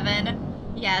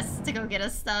 7-Eleven. Yes, to go get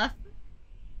us stuff.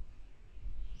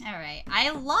 Alright,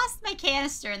 I lost my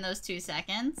canister in those 2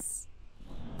 seconds.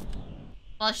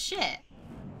 Well, shit.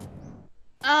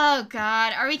 Oh,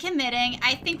 God. Are we committing?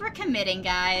 I think we're committing,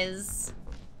 guys.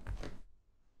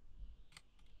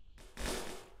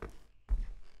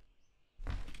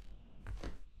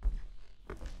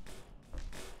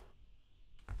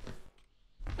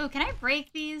 Oh, can I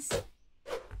break these?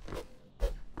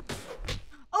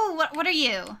 Oh, what are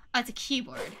you? Oh, it's a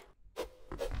keyboard.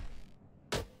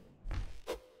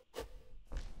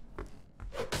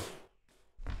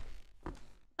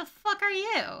 The fuck are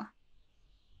you?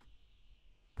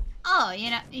 Oh,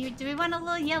 you know, do we want a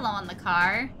little yellow on the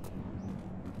car?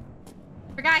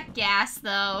 Forgot gas,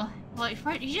 though. Well,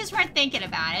 you just weren't thinking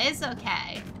about it. It's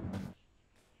okay.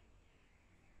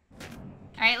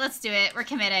 Alright, let's do it. We're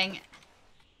committing.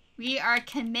 We are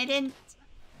committed.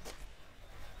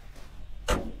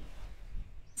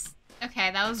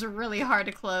 Okay, that was really hard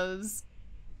to close.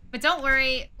 But don't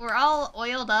worry, we're all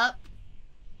oiled up.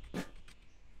 We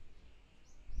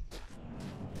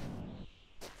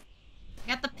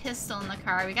got the pistol in the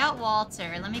car. We got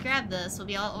Walter. Let me grab this. We'll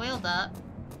be all oiled up.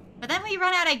 But then we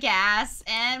run out of gas,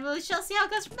 and we shall see how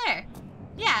it goes from there.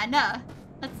 Yeah, no.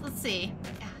 Let's see.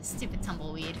 Ah, stupid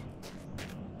tumbleweed.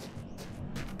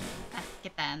 Ah,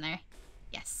 get that in there.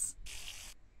 Yes.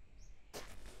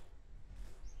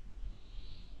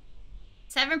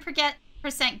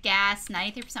 7% gas,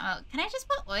 93% oil. Can I just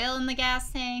put oil in the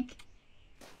gas tank?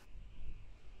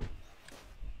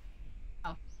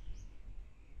 Oh.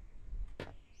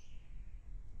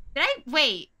 Did I?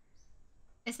 Wait.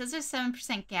 It says there's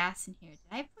 7% gas in here. Did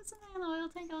I put something in the oil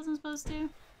tank I wasn't supposed to?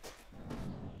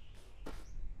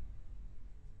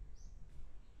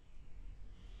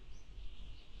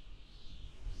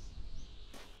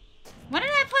 When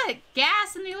did I put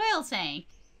gas in the oil tank?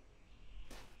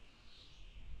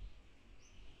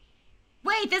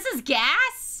 Wait, this is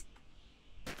gas?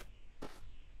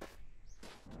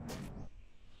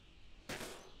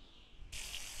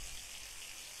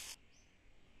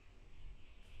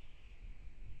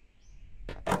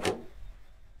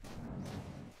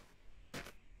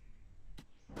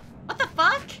 What the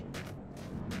fuck?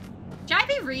 Should I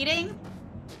be reading?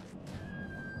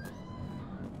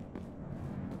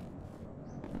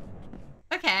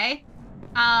 Okay.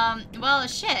 Well,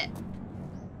 shit.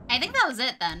 I think that was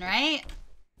it then, right?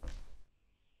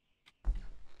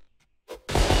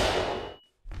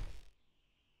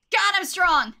 God, I'm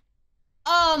strong!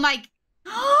 Oh my...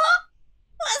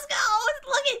 Let's go!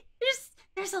 Look at...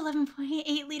 There's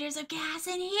 11.8 liters of gas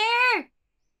in here!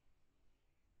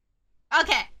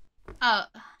 Okay. Oh.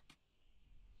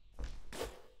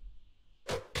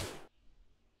 What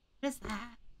is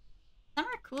that?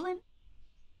 Summer coolant?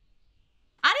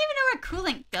 I don't even know where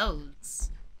coolant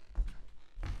goes.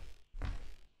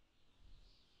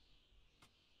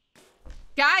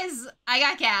 Guys, I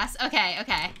got gas. Okay,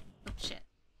 okay. Oh, shit.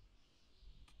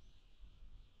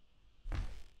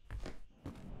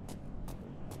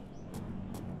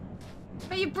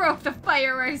 But you broke the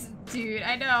fireworks, dude.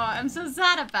 I know. I'm so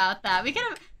sad about that. We could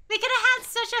have had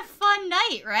such a fun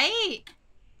night, right?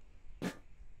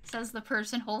 Says the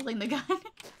person holding the gun.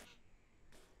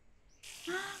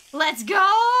 Let's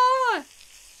go!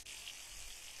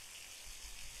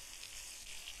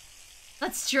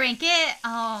 Let's drink it.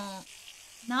 Oh,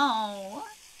 no.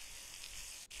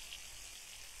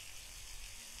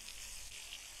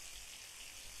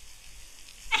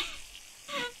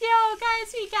 Yo,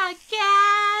 guys, we got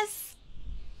gas.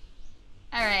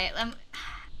 All right,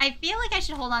 I feel like I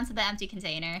should hold on to the empty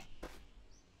container.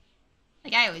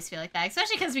 Like, I always feel like that,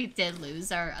 especially because we did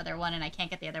lose our other one and I can't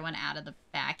get the other one out of the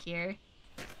back here.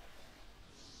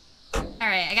 All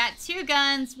right, I got 2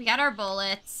 guns. We got our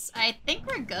bullets. I think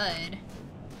we're good.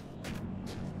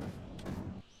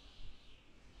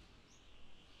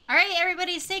 All right,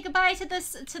 everybody, say goodbye to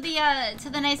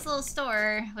the nice little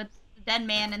store with the dead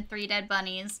man and 3 dead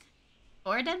bunnies.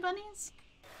 4 dead bunnies?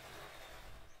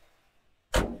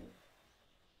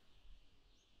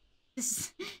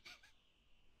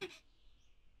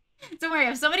 Don't worry,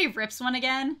 if somebody rips one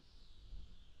again,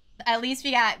 at least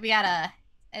we got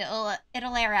it'll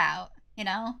air out, you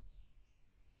know?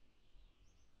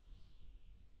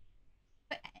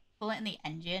 Bullet in the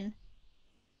engine.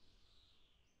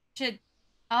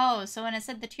 Oh, so when it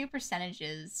said the 2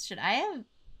 percentages, should I have,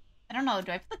 I don't know,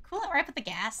 do I put the coolant where I put the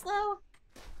gas though?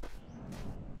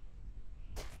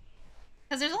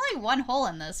 Because there's only 1 hole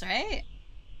in this, right?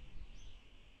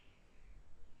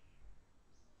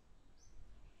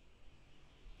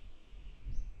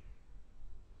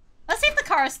 Let's see if the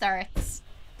car starts.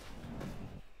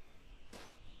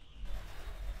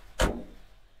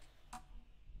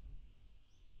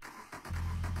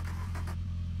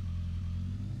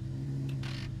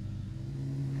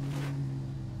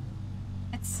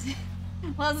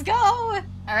 Let's go!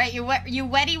 Alright, you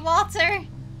wetty, Walter?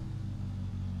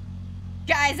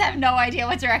 Guys, I have no idea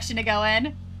what direction to go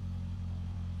in.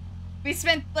 We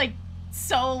spent, like,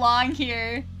 so long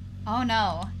here. Oh,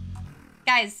 no.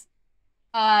 Guys,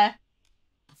 Uh.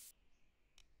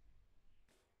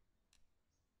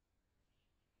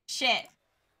 Shit.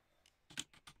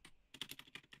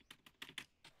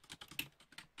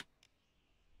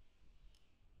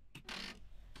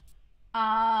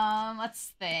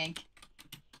 Let's think.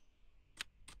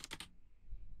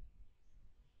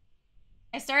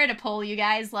 I started to poll you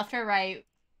guys, left or right.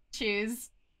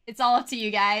 Choose. It's all up to you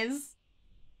guys.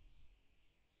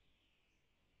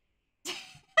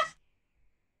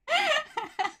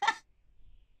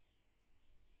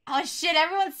 Oh shit,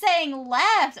 everyone's saying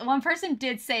left! One person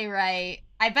did say right.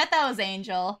 I bet that was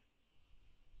Angel.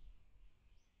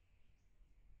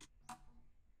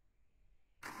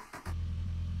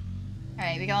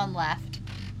 Alright, we going left.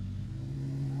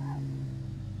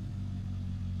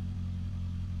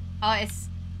 Oh, it's...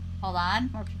 Hold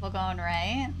on. More people going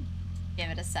right. Give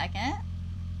it a second.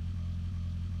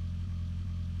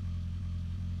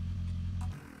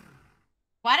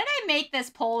 Why did I make this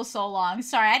poll so long?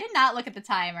 Sorry, I did not look at the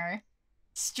timer.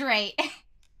 Straight.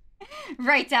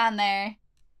 Right down there.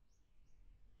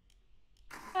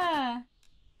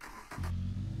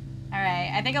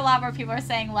 Alright, I think a lot more people are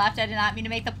saying left. I did not mean to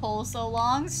make the poll so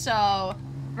long, so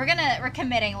we're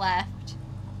committing left.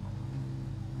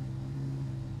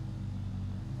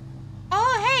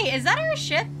 Oh, hey, is that our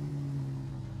ship?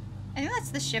 I think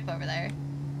that's the ship over there.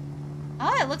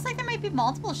 Oh, it looks like there might be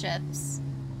multiple ships.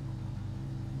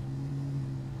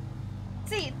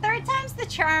 See, third time's the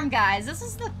charm, guys. This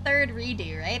is the third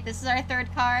redo, right? This is our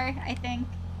third car, I think.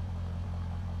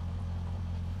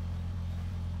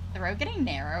 The road getting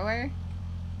narrower.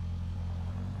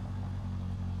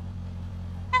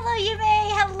 Hello,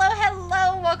 Yume! Hello,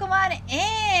 hello! Welcome on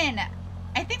in!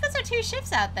 I think those are two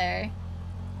ships out there.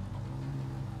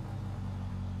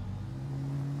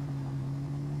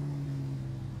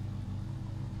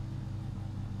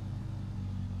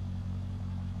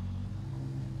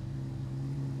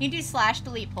 You do slash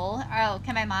delete poll. Oh,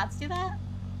 can my mods do that?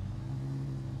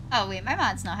 Oh, wait, my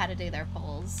mods know how to do their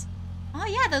polls. Oh,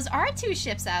 yeah, those are two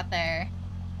ships out there.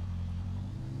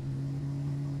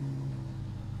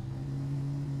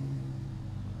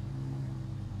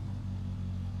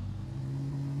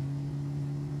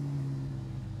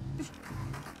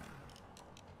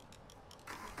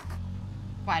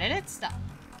 Why did it stop?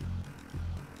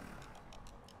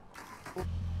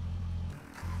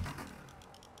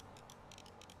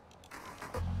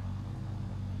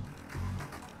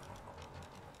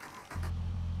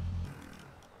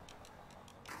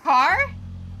 Car?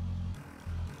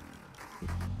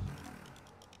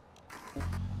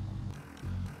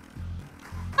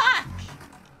 Fuck!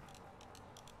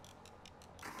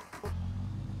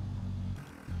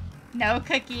 No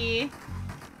cookie.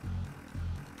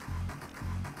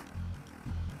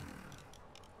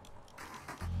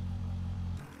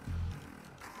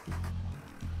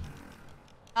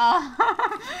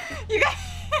 Oh, you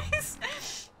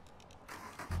guys.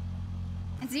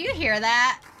 Do you hear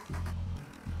that?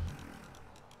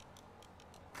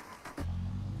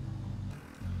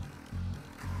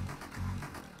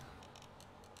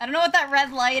 I don't know what that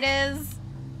red light is.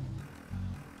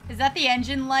 Is that the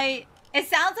engine light? It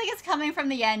sounds like it's coming from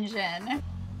the engine.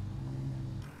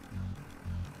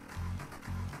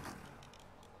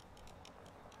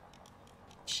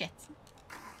 Shit.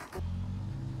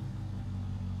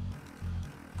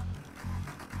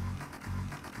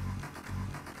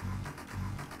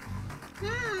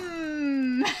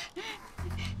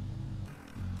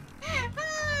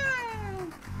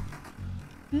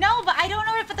 No, but I don't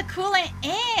know how to put the coolant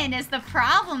in is the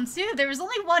problem, too. There was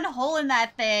only one hole in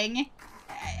that thing.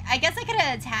 I guess I could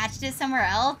have attached it somewhere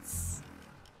else.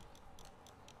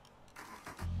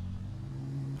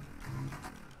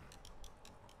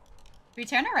 We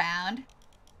turn around.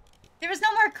 There was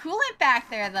no more coolant back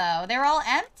there, though. They were all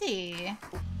empty.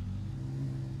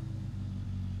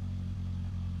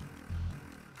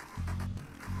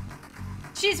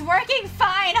 She's working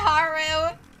fine,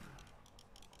 Haru.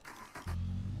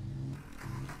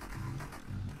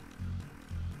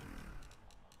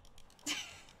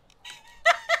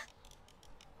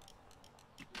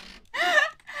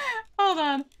 Hold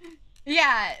on.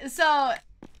 Yeah, so...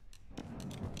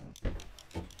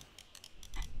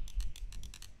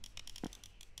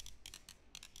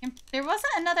 There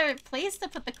wasn't another place to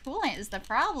put the coolant is the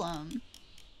problem.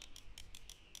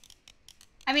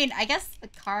 I mean, I guess the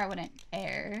car wouldn't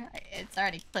care. It's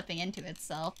already clipping into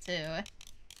itself, too.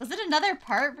 Was it another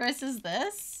part versus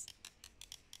this?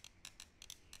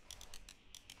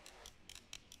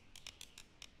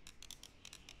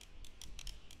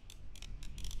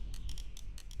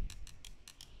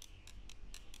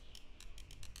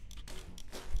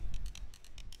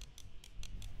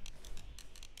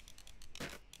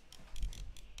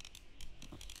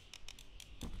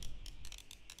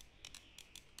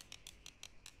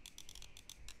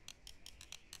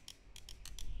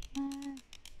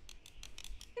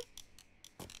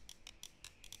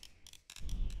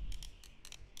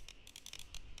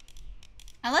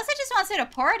 Unless it just wants me to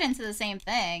pour it into the same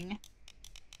thing.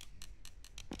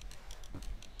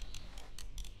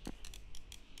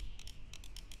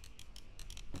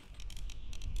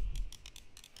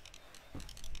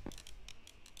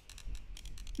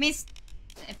 Means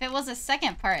if it was a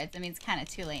second part, it means it's kind of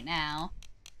too late now.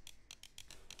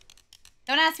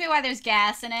 Don't ask me why there's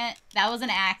gas in it. That was an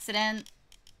accident.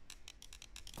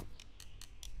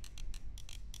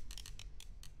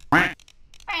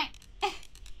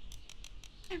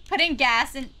 Putting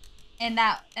gas in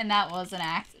that was an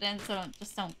accident, so don't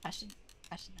question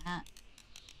that.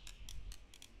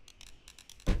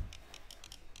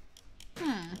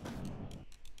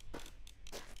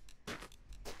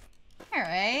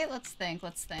 Alright, let's think.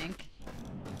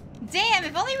 Damn,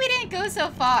 if only we didn't go so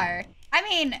far. I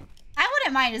mean, I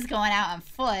wouldn't mind just going out on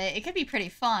foot. It could be pretty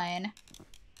fun.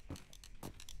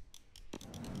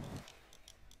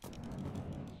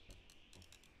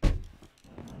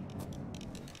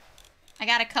 I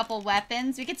got a couple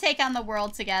weapons. We could take on the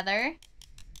world together.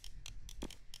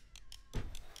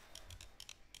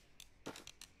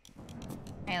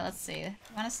 Okay, let's see. You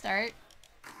want to start?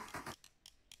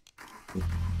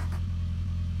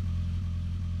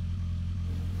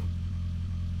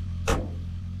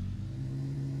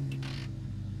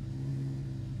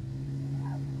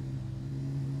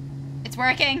 It's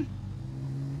working.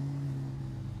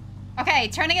 Okay,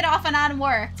 turning it off and on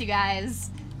worked, you guys.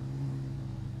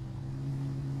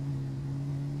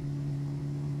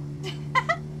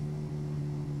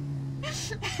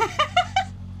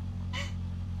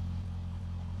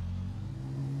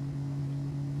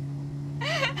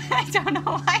 I don't know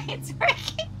why it's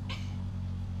working.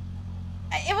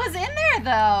 It was in there,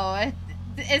 though.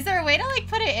 Is there a way to, like,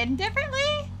 put it in differently?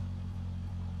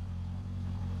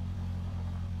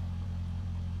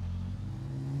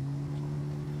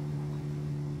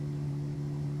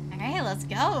 Alright, let's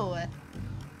go.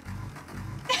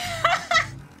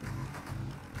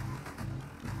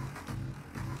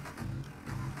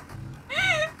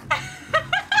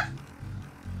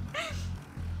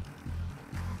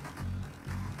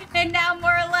 And now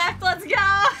more left, let's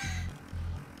go!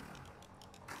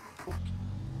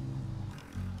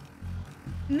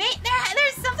 Mate,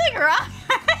 there's something wrong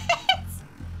with it.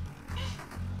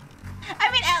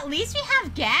 I mean, at least we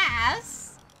have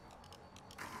gas.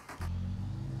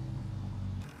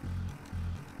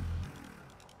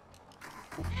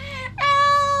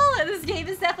 Oh, this game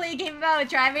is definitely a game about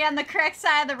driving on the correct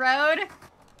side of the road.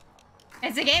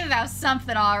 It's a game about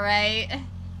something, alright.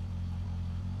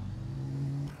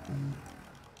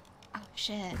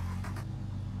 Shit.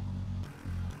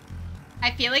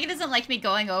 I feel like it doesn't like me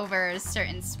going over a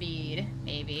certain speed,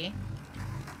 maybe.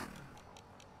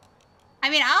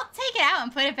 I mean, I'll take it out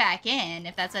and put it back in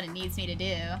if that's what it needs me to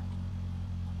do.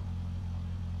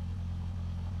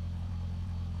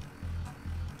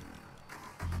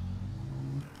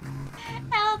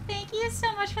 Elle, thank you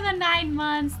so much for the 9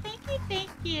 months.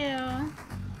 Thank you.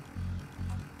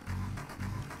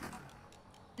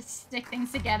 Just stick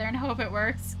things together and hope it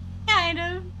works. Kind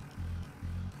of.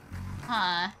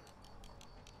 Huh.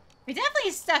 We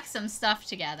definitely stuck some stuff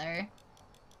together.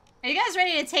 Are you guys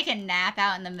ready to take a nap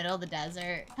out in the middle of the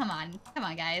desert? Come on,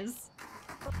 guys.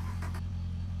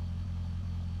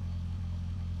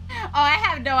 Oh, I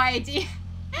have no idea.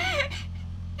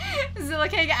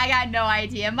 Looking, I got no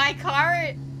idea. My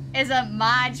car is a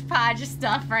Mod Podge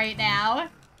stuff right now.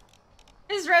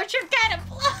 This road trip kind of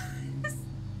blows.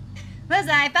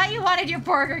 Listen, I thought you wanted your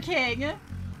Burger King.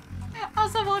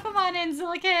 Also, welcome on in,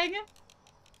 Zilla King.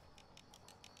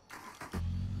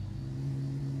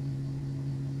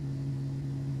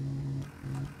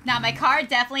 Now, my car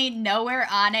definitely nowhere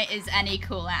on it is any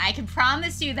coolant. I can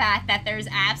promise you that there's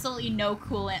absolutely no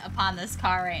coolant upon this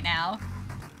car right now.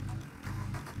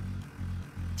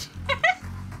 Are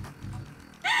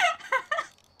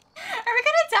we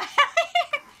gonna die?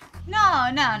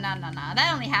 No.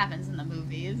 That only happens in the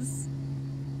movies.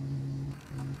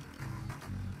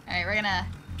 Alright, we're gonna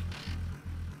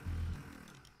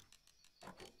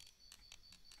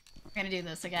do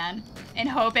this again and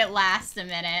hope it lasts a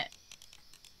minute.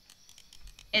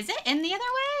 Is it in the other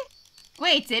way?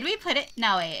 Wait, did we put it?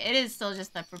 No, wait, it is still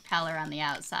just the propeller on the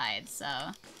outside, so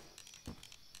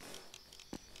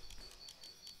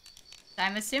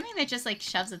I'm assuming it just like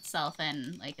shoves itself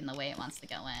in, like in the way it wants to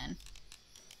go in.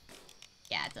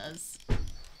 Yeah, it does.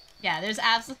 Yeah, there's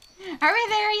absolutely. Are we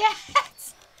there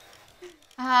yet?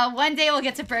 One day we'll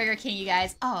get to Burger King, you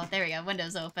guys. Oh, there we go.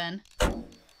 Windows open.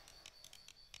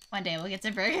 One day we'll get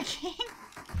to Burger King.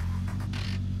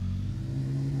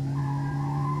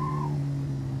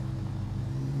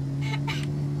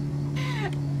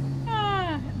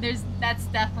 That's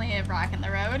definitely a rock in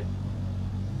the road.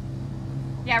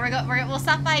 Yeah, we'll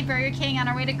stop by Burger King on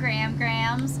our way to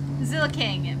Grams, Zill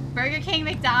King, Burger King,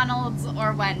 McDonald's,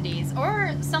 or Wendy's.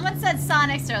 Or someone said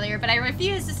Sonic's earlier, but I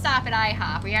refuse to stop at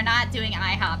IHOP. We are not doing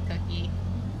IHOP cookie.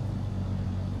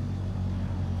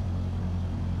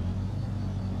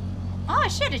 Oh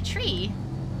shit, a tree.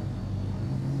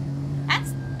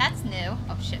 That's new.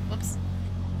 Oh shit, whoops.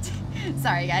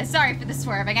 Sorry guys, sorry for the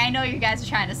swerving. I know you guys are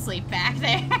trying to sleep back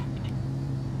there.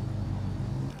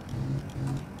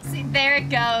 See, there it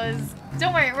goes.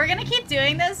 Don't worry, we're gonna keep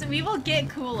doing this. We will get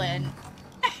coolant.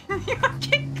 We will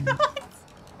get coolant.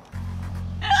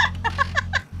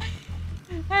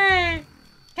 Alright.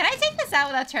 Can I take this out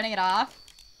without turning it off?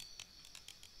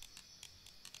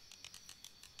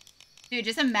 Dude,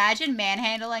 just imagine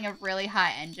manhandling a really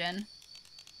hot engine.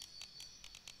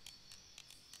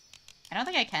 I don't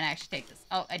think I can actually take this.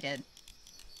 Oh, I did.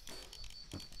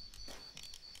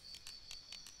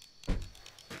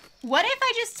 What if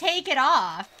I just take it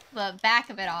off? The back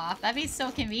of it off. That'd be so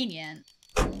convenient.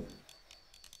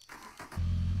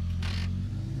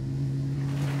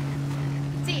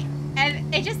 See,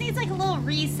 and it just needs like a little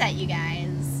reset, you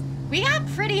guys. We got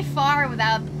pretty far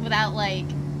without like,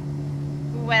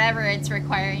 whatever it's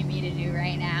requiring me to do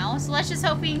right now. So let's just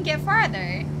hope we can get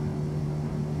farther.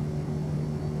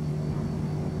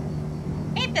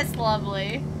 Ain't this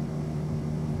lovely?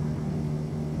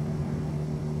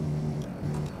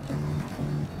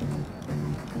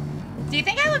 Do you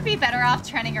think I would be better off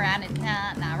turning around and...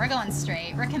 Nah, we're going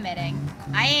straight. We're committing.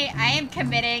 I am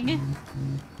committing.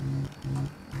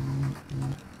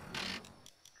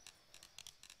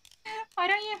 Why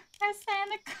don't you guys stay in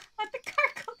let the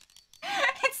car go?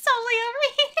 It's totally over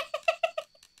here.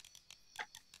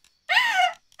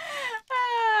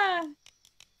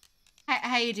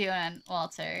 How you doing,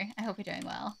 Walter? I hope you're doing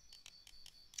well.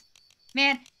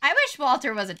 Man, I wish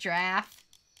Walter was a giraffe.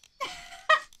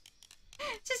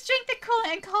 Just drink the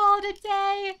coolant and call it a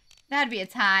day. That'd be a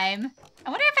time. I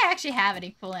wonder if I actually have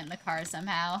any coolant in the car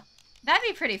somehow. That'd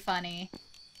be pretty funny.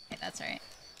 Okay, that's right.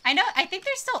 I think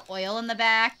there's still oil in the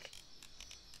back.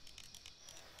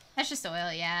 That's just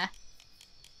oil, yeah.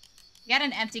 We got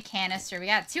an empty canister. We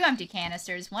got 2 empty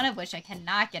canisters, one of which I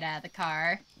cannot get out of the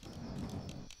car.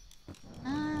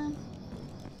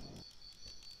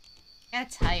 Got a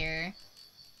tire.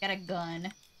 Got a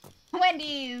gun.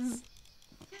 Wendy's!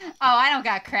 Oh, I don't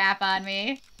got crap on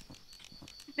me.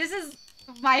 This is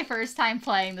my first time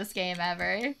playing this game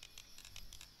ever.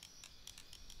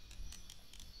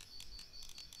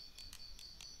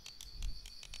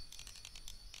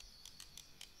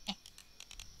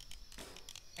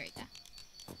 There we go.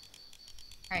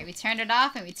 Alright, we turned it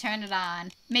off and we turned it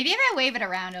on. Maybe if I wave it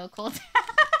around, it'll cool down.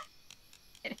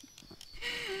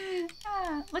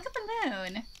 Look at the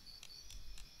moon.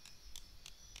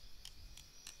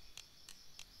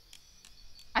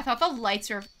 I thought the lights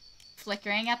were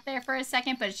flickering up there for a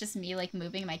second, but it's just me, like,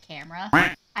 moving my camera.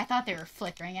 I thought they were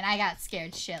flickering, and I got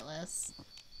scared shitless.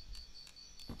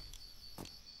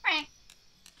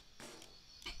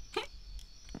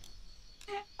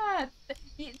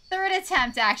 Third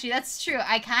attempt, actually. That's true.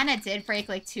 I kind of did break,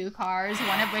 like, 2 cars,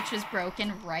 one of which was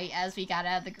broken right as we got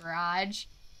out of the garage.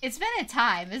 It's been a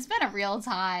time. It's been a real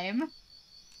time.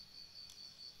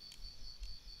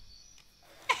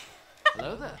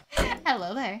 Hello there.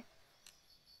 Hello there.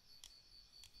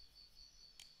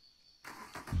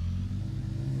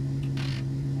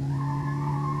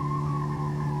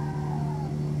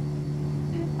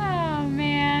 Oh,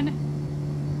 man.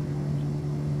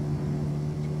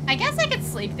 I guess I could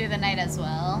sleep through the night as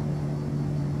well.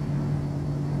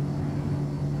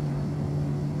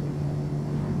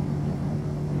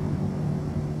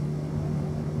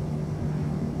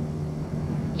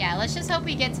 Yeah, let's just hope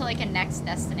we get to, like, a next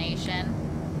destination.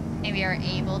 And we are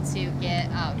able to get...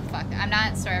 Oh, fuck. I'm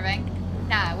not swerving.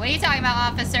 Nah, what are you talking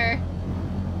about, officer?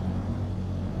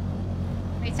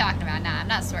 What are you talking about? Nah, I'm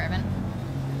not swerving.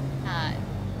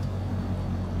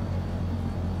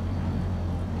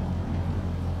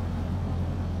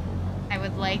 I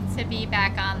would like to be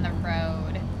back on the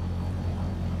road.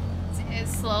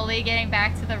 It's slowly getting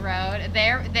back to the road.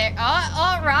 There.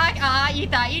 Oh, rock. Ah, you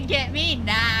thought you'd get me?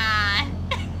 Nah.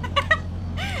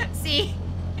 See?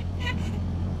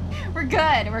 We're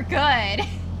good. We're good.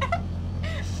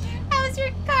 How's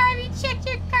your car? Have you checked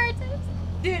your car tires?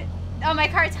 Dude, oh, my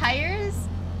car tires?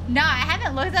 No, I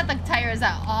haven't looked at the tires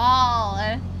at all.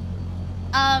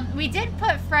 We did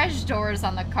put fresh doors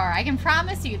on the car. I can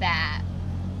promise you that.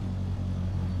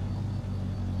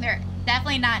 They're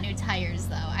definitely not new tires,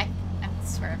 though. I'm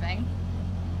swerving.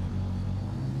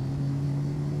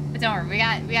 But don't worry,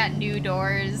 we got new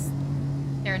doors.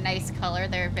 They're a nice color.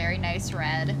 They're a very nice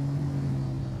red.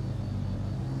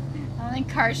 I don't think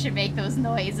cars should make those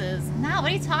noises. No,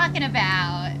 what are you talking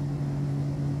about?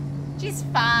 She's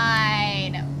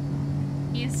fine.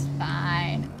 He's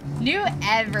fine. Knew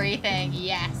everything.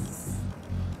 Yes.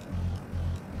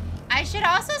 I should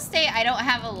also state I don't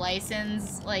have a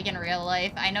license, like, in real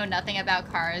life. I know nothing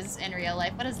about cars in real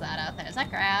life. What is that out there? Is that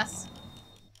grass?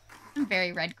 Some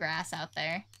very red grass out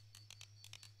there.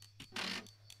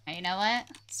 Right, you know what?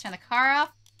 Let's turn the car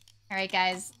off. Alright,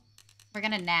 guys. We're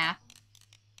gonna nap.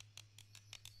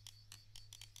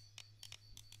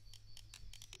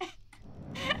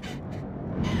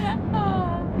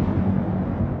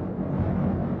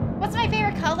 What's my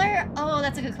favorite color? Oh,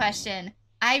 that's a good question.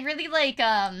 I really like,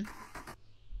 oh,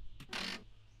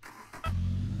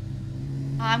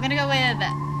 I'm gonna go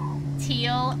with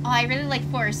teal. Oh, I really like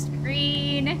forest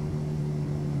green.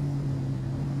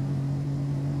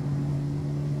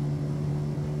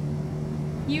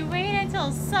 You wait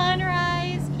until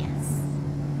sunrise. Yes.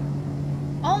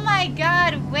 Oh my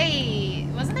god, wait.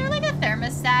 Wasn't there like a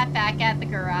thermostat back at the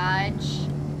garage?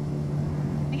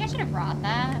 I think I should have brought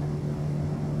that.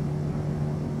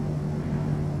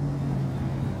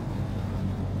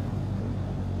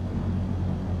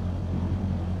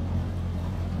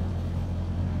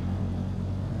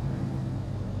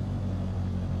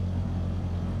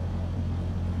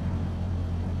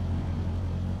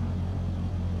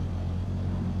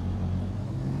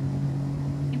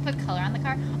 Put color on the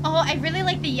car. Oh, I really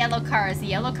like the yellow cars. The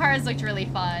yellow cars looked really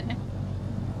fun.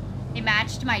 They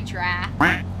matched my draft.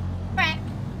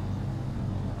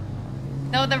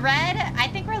 Though the red, I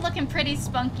think we're looking pretty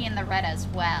spunky in the red as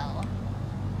well.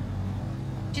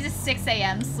 She's a 6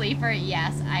 a.m. sleeper.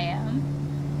 Yes, I am.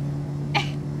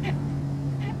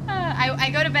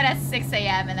 I go to bed at 6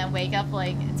 a.m. and then wake up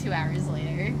like 2 hours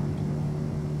later.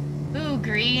 Ooh,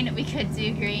 green. We could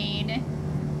do green.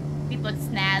 We'd look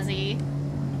snazzy.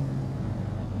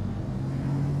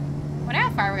 I wonder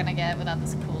how far we're gonna get without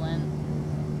this coolant.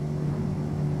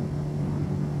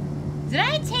 Did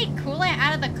I take coolant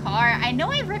out of the car? I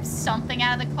know I ripped something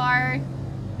out of the car.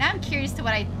 Now I'm curious to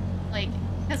what I, like,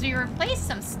 because we replaced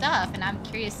some stuff, and I'm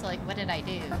curious to, like, what did I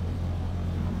do?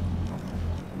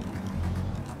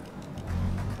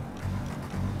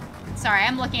 Sorry,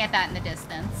 I'm looking at that in the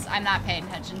distance. I'm not paying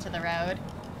attention to the road.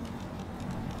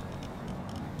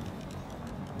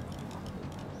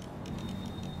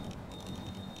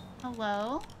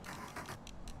 Hello?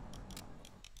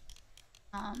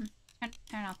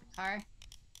 Turn off the car.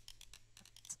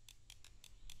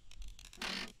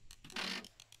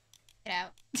 Get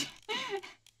out.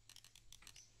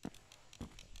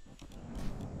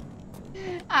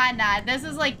 Ah, nah, this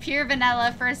is like pure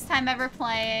vanilla, first time ever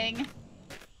playing.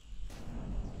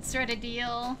 Sort of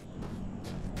deal.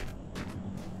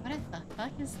 What the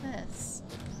fuck is this?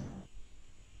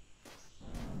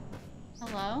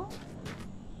 Hello?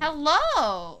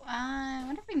 Hello! I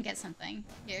wonder if we can get something.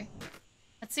 Here.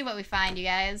 Let's see what we find, you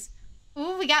guys.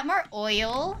 Ooh, we got more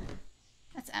oil.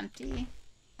 That's empty.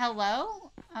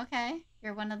 Hello? Okay.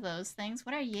 You're one of those things.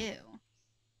 What are you?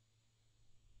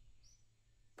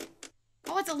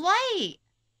 Oh, it's a light!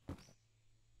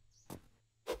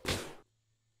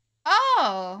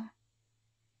 Oh!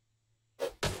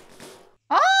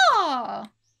 Oh!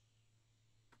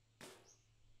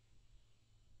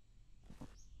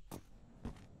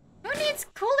 Who needs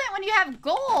coolant when you have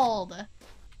gold?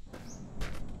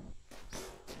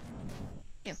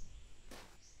 Ew.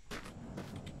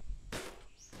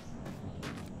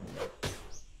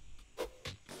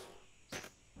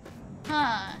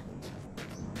 Huh.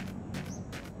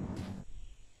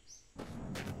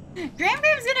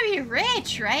 Gram's gonna be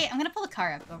rich, right? I'm gonna pull the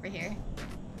car up over here.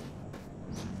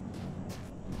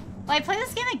 Will I play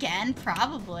this game again?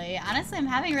 Probably. Honestly, I'm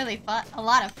having really a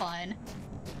lot of fun.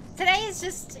 Today is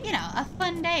just, you know, a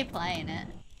fun day playing it.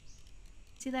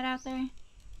 See that out there?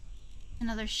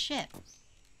 Another ship.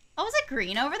 Oh, is it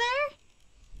green over there?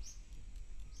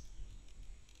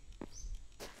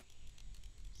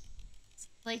 It's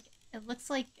like, it looks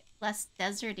like less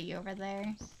deserty over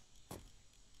there.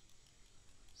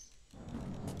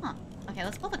 Huh. Okay,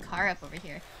 let's pull the car up over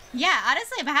here. Yeah,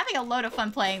 honestly, I'm having a load of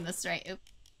fun playing this right. Oop.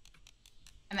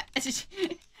 I'm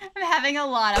having a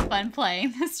lot of fun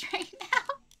playing this right now.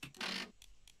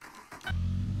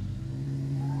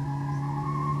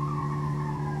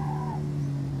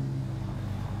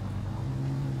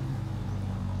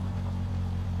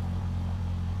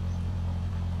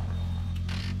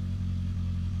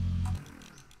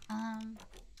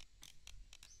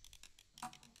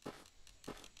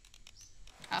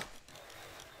 Oh.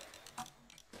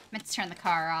 Meant to turn the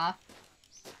car off.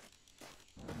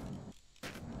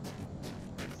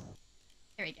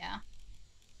 Here we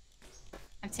go.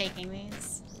 I'm taking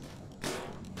these.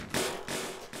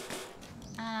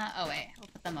 Oh wait, we'll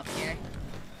put them up here.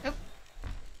 Oop.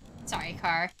 Sorry,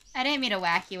 car. I didn't mean to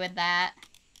whack you with that.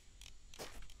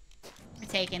 We're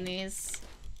taking these.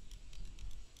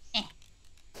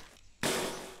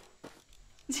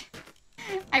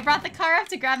 I brought the car up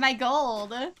to grab my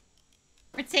gold.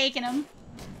 We're taking them.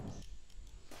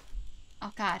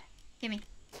 Oh god, gimme.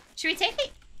 Should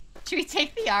we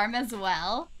take the arm as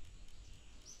well?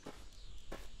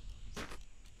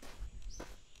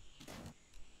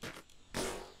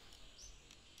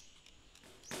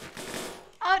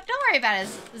 Oh, don't worry about it,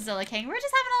 Zilla King. We're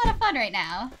just having a lot of fun right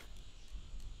now.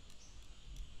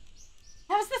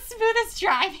 That was the smoothest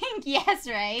driving? Yes,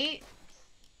 right?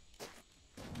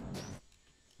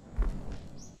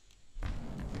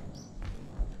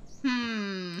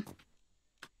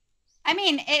 I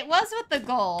mean, it was with the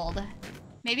gold.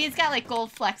 Maybe it's got, like,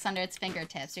 gold flecks under its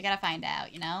fingertips. We gotta find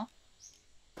out, you know?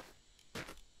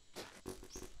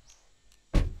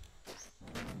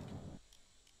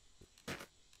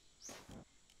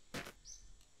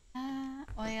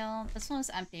 Oil. This one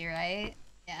was empty, right?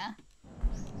 Yeah.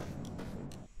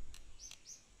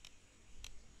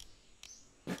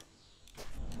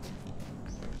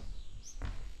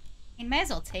 You might as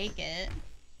well take it.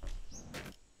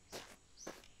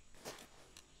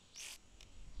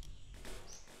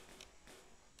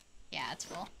 Yeah, it's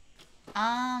full.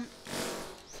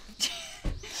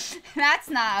 That's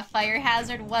not a fire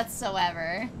hazard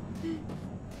whatsoever.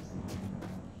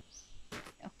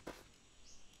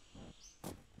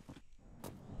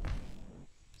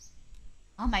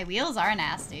 Oh, my wheels are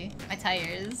nasty. My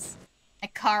tires. My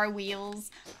car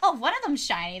wheels. Oh, one of them's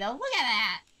shiny, though. Look at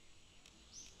that.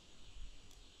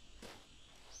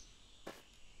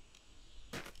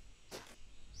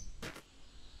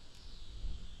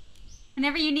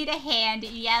 Whenever you need a hand,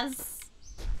 yes.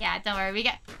 Yeah, don't worry.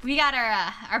 We got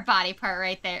our body part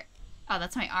right there. Oh,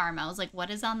 that's my arm. I was like,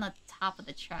 what is on the top of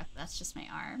the truck? That's just my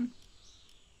arm.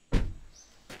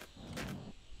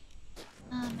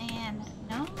 Oh man,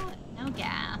 no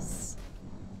gas.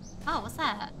 Oh, what's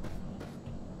that?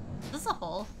 Is this a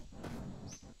hole?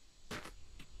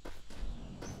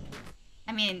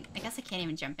 I mean, I guess I can't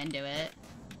even jump into it.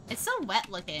 It's so wet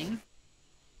looking.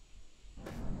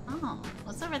 Oh,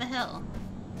 what's over the hill?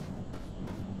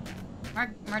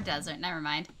 More desert, never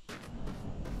mind.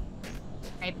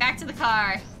 Alright, back to the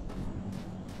car.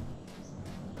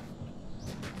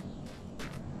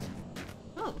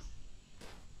 Ooh.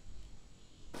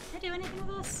 Did I do anything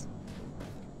with this?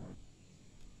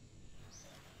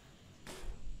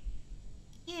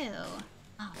 Ew.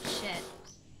 Oh, shit.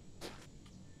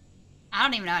 I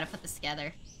don't even know how to put this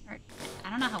together. Or, I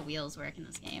don't know how wheels work in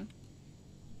this game.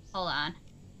 Hold on.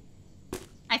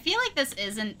 I feel like this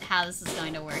isn't how this is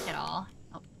going to work at all.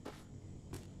 Oh.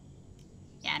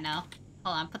 Yeah, no.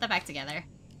 Hold on, put that back together.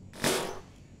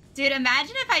 Dude,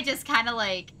 imagine if I just kind of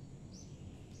like...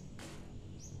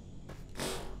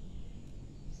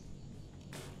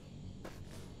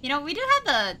 You know, we do have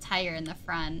the tire in the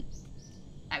front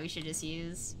that we should just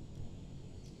use.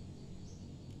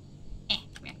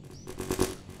 Come here.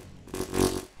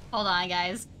 Hold on,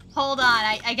 guys. Hold on,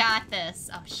 I got this.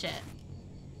 Oh, shit.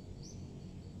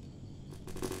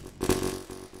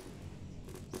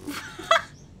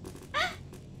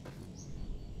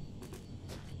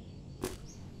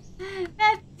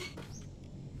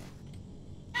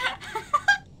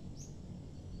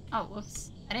 Oh,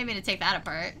 whoops. I didn't mean to take that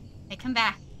apart. Hey, come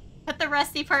back. Put the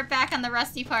rusty part back on the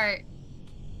rusty part.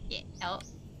 Yeah, oh.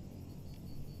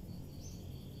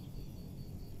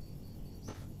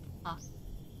 Oh.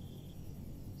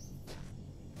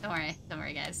 Don't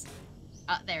worry, guys.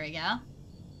 Oh, there we go. I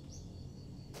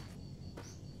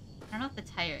don't know if the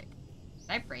tire... Did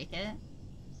I break it?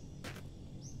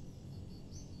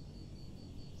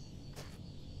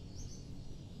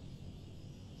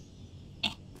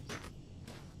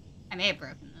 I may have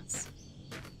broken this.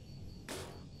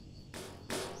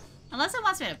 Unless it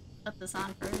wants me to put this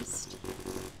on first.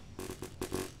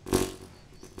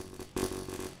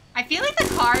 I feel like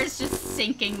the car is just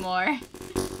sinking more.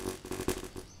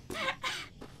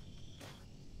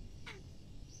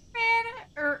 Man,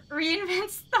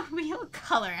 reinvents the wheel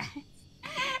color.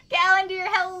 Calendar,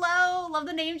 hello! Love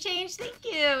the name change, thank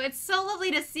you! It's so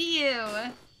lovely to see you!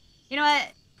 You know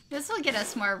what? This will get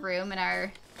us more room in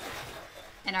our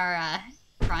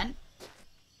front.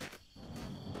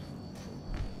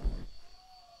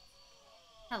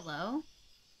 Hello?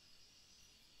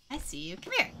 I see you.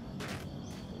 Come here.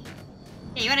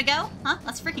 Hey, you wanna go? Huh?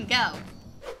 Let's freaking go.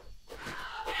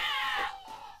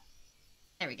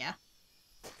 There we go.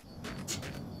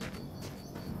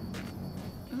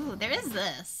 there is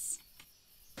this.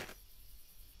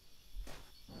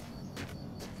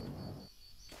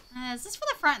 Is this for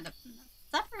the front? Is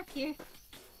that for up here?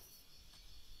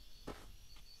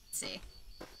 Let's see.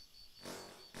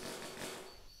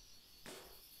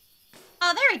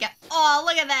 Oh, there we go. Oh,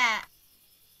 look at that.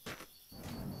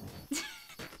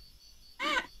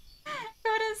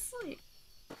 Go to sleep.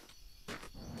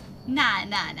 Nah.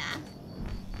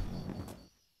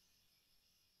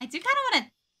 I do kind of want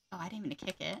to... Oh, I didn't mean to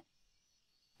kick it.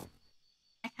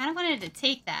 I kind of wanted to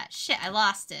take that. Shit, I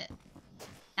lost it.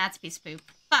 That's a piece of poop.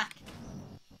 Fuck.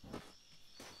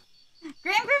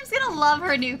 Graham Grim's gonna love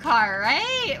her new car,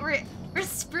 right? We're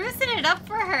sprucing it up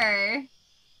for her.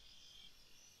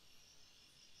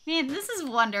 Man, this is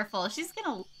wonderful. She's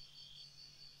gonna...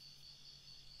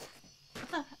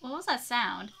 What was that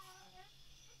sound?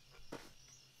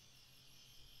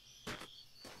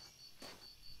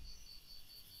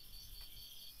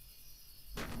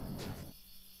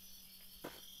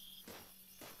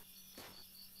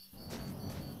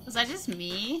 Was that just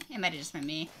me? It might have just been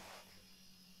me.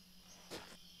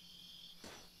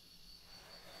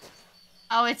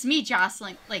 Oh, it's me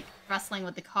jostling, like, wrestling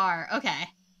with the car. Okay.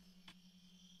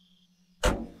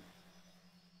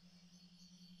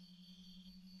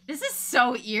 This is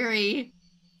so eerie.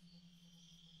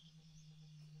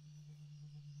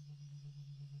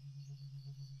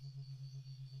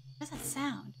 What is that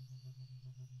sound?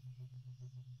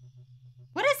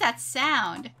 What is that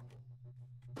sound?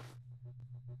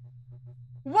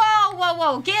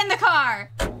 Whoa! Get in the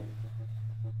car!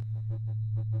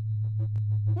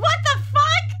 What the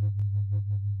fuck?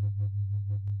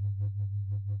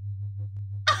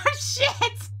 Oh,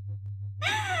 shit!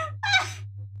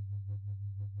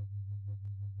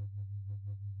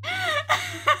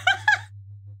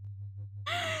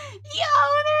 Yo,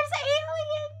 there's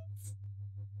aliens!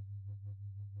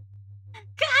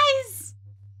 Guys!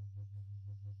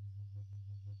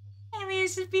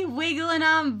 Aliens should be wiggling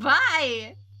on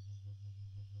by!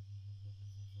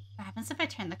 What happens if I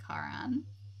turn the car on?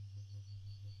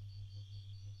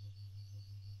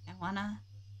 I wanna...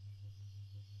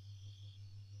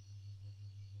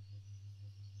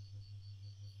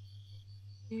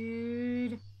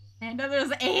 Dude... I know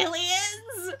there's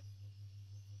aliens!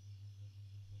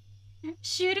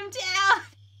 Shoot him down!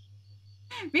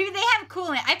 Maybe they have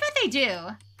coolant. I bet they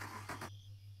do.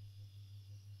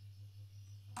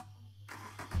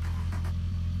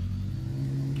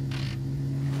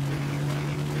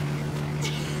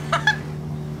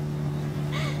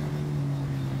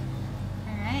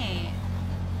 Alright.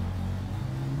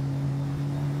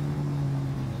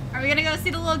 Are we gonna go see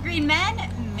the little green men?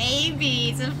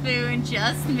 Maybe, Typhoon,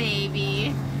 just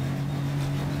maybe.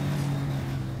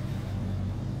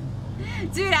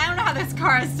 Dude, I don't know how this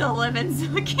car is still living, so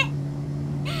okay.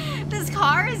 This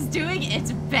car is doing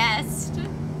its best.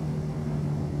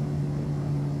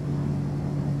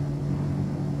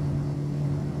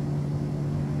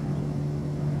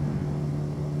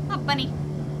 Oh, bunny.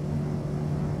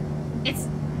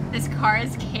 This car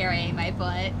is carrying my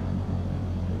butt.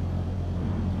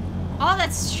 Oh,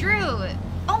 that's true.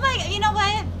 Oh my, you know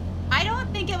what? I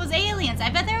don't think it was aliens. I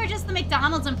bet they were just the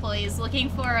McDonald's employees looking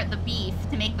for the beef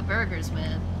to make the burgers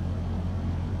with.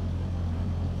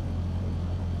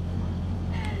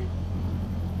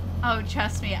 Oh,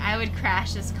 trust me, I would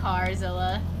crash this car,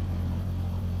 Zilla.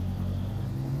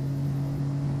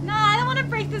 No, I don't want to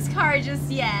break this car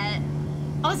just yet.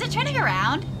 Oh, is it turning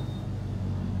around?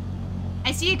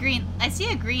 I see a green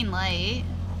light.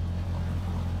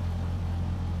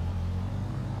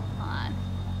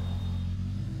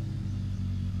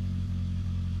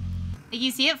 Like,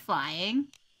 you see it flying.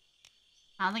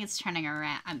 I don't think it's turning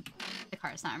around. The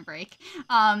car's not on brake.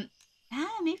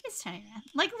 Maybe it's turning around.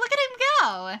 Like, look at him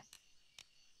go!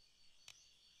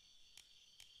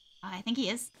 Oh, I think he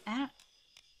is. I don't...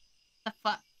 The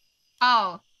fuck?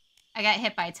 Oh. I got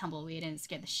hit by a tumbleweed and it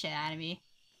scared the shit out of me.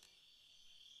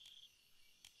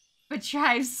 But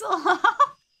drive slow.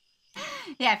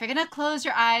 Yeah, if you're gonna close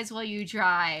your eyes while you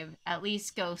drive, at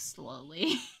least go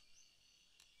slowly.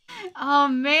 Oh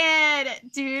man,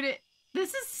 dude,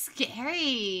 this is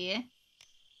scary.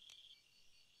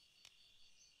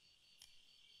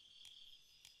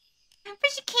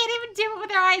 But she can't even do it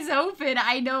with her eyes open.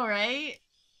 I know, right?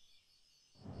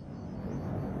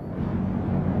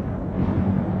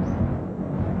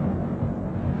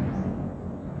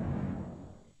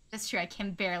 That's true, I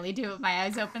can barely do it with my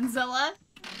eyes open, Zilla.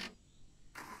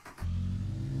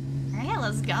 Alright,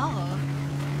 let's go.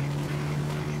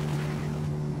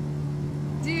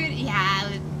 Dude, yeah,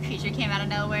 the creature came out of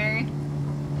nowhere.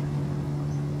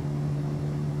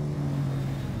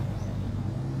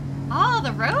 Oh,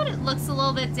 the road looks a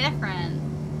little bit different.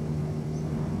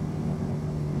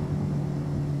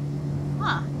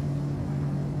 Huh.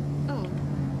 Oh.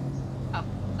 Oh,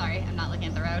 sorry. I'm not looking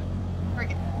at the road. We're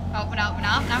good. Oh, no,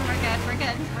 we're good. We're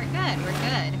good. We're good. We're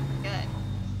good. Good.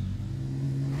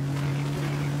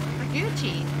 We're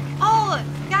Gucci. Oh,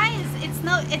 guys, it's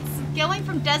going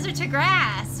from desert to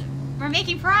grass. We're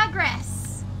making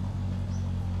progress.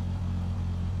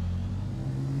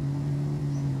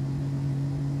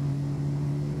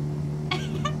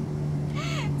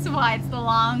 That's why it's the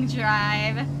long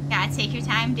drive. Gotta take your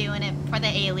time doing it before the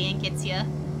alien gets you.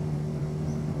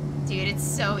 Dude, it's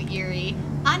so eerie.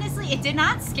 Honestly, it did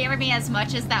not scare me as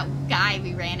much as that guy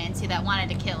we ran into that wanted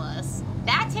to kill us.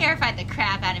 That terrified the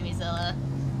crap out of me, Zilla.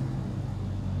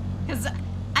 Because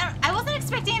I wasn't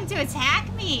expecting him to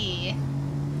attack me.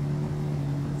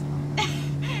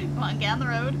 Come on, get on the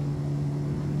road.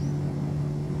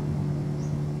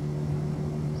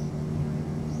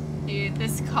 Dude,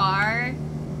 this car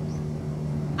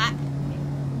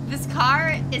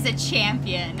is a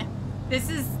champion. This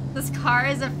car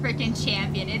is a freaking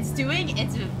champion. It's doing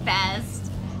its best.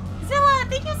 Zilla,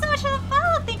 thank you so much for the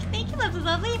follow. Thank you,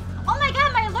 lovely. Oh my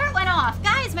god, my alert went off.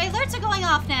 Guys, my alerts are going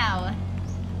off now.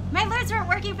 My alerts weren't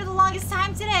working for the longest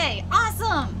time today.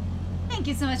 Awesome. Thank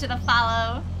you so much for the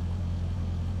follow.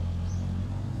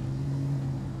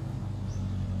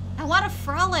 I want to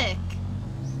frolic.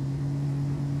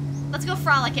 Let's go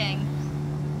frolicking.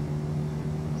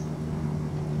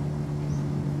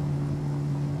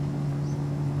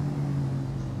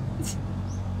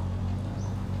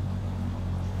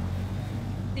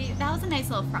 See, that was a nice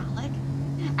little frolic.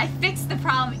 I fixed the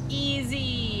problem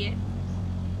easy.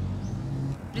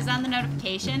 Just on the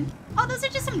notification. Oh, those are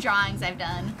just some drawings I've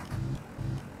done.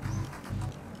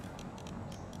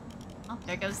 Oh,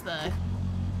 there goes the...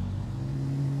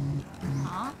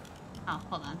 Oh,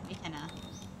 hold on. We can,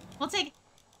 we'll take...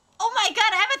 Oh my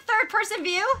god, I have a third-person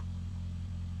view?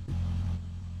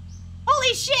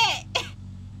 Holy shit!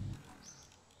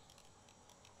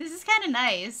 This is kind of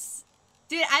nice.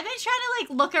 Dude, I've been trying to, like,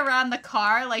 look around the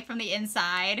car, like, from the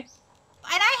inside. And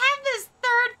I have this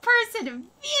third-person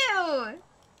view!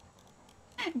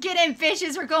 Get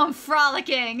ambitious, we're going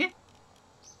frolicking.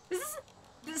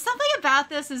 Something about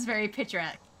this is very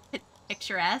picturesque.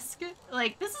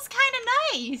 Like, this is kind of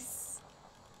nice.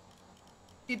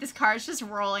 Dude, this car is just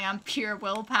rolling on pure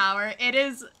willpower.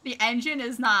 The engine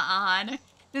is not on.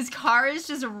 This car is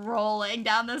just rolling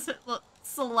down this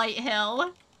slight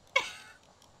hill.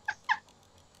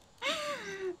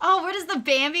 Oh, where does the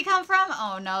Bambi come from?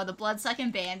 Oh no, the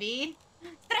blood-sucking Bambi.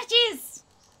 Stretchies!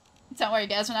 Don't worry,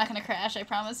 guys, we're not gonna crash, I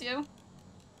promise you.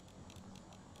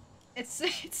 It's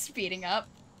speeding up.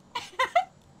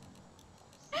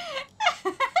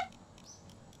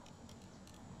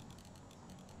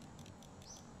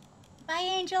 Bye,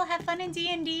 Angel. Have fun in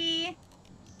D&D.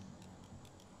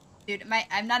 Dude,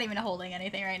 I'm not even holding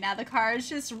anything right now. The car is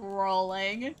just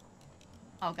rolling.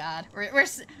 Oh god,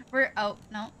 we're oh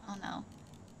no, oh no.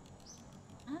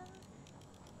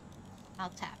 I'll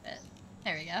tap it.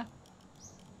 There we go.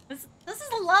 This is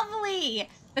lovely.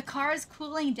 The car is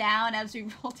cooling down as we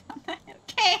roll down the hill.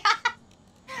 Okay.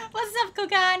 What's up,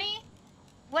 Kogani?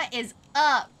 What is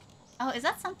up? Oh, is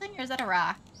that something or is that a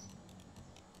rock?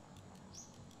 Is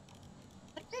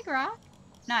that a big rock?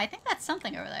 No, I think that's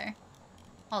something over there.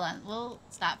 Hold on, we'll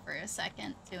stop for a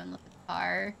second too and look at the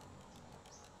car.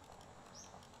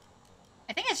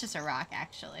 I think it's just a rock,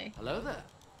 actually. Hello there.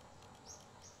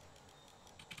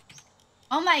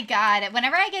 Oh my god,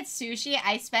 whenever I get sushi,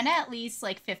 I spend at least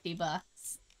like 50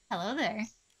 bucks. Hello there.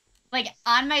 Like,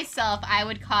 on myself, I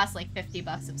would cost like 50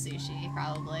 bucks of sushi,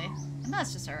 probably. And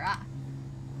that's just a rock.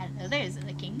 Hello there,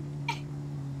 the king.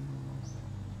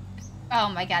 Oh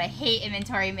my god, I hate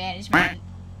inventory management.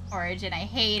 Origin, I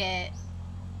hate it.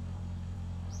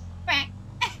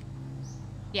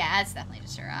 Yeah, it's definitely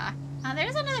just a rock. Oh,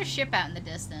 there's another ship out in the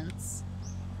distance.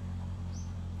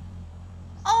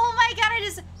 Oh my god,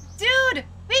 dude,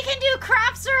 we can do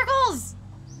crop circles!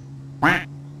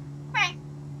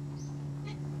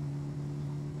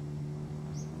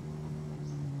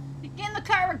 Get in the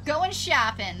car, we're going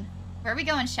shopping. Where are we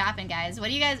going shopping, guys? Where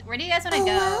do you guys want to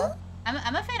go?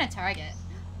 I'm a fan of Target.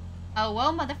 Oh,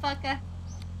 whoa, motherfucker.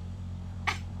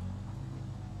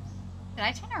 Did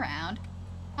I turn around?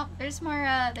 Oh, there's more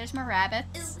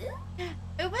rabbits.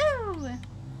 Ooh, woo!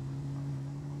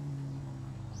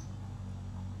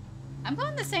 I'm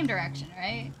going the same direction,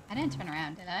 right? I didn't turn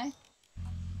around, did I?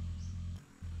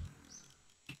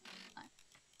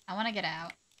 I want to get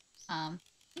out.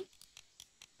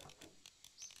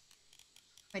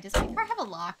 Wait, does my car have a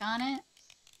lock on it?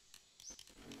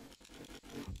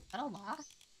 that a lock?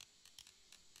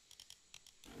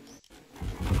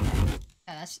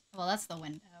 Yeah, that's the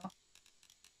window.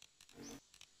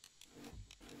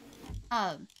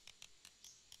 Oh!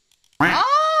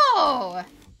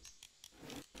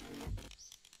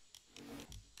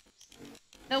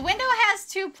 The window has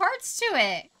 2 parts to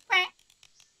it.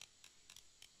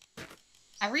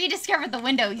 I rediscovered the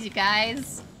windows, you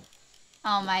guys.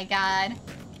 Oh my god.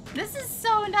 This is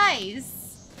so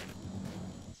nice.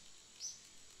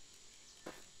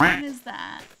 What is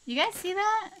that? You guys see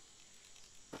that?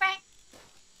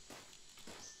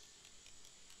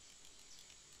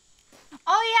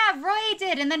 Oh yeah, Roy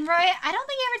did. And then Roy, I don't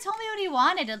think he ever told me what he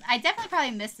wanted. I definitely probably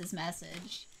missed his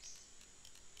message.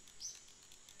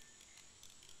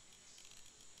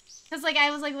 Because, like, I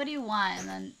was like, what do you want? And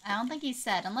then I don't think he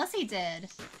said. Unless he did.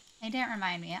 He didn't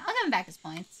remind me. I'll give him back his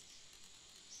points.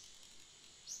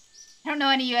 I don't know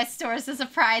any US stores to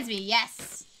surprise me.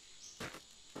 Yes!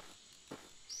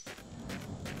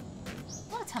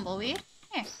 Oh, tumbleweed.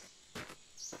 Here.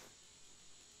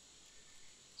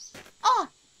 Oh!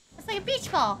 It's like a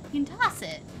beach ball. You can toss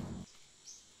it.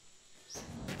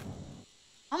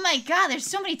 Oh my god, there's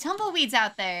so many tumbleweeds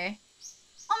out there.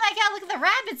 Oh my god, look at the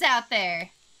rabbits out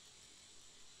there.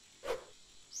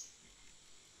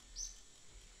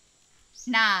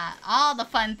 Nah, all the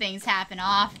fun things happen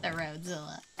off the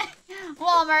roadzilla.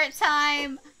 Walmart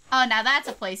time. Oh, now that's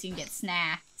a place you can get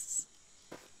snacks.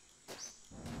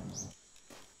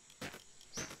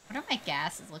 What are my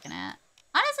gases looking at?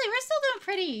 Honestly, we're still doing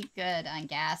pretty good on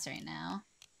gas right now.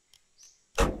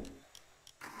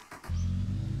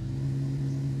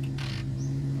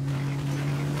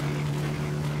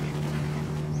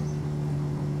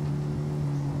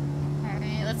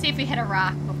 Alright, let's see if we hit a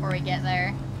rock before we get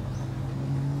there.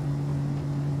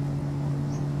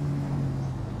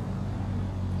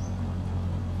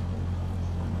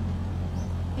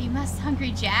 You must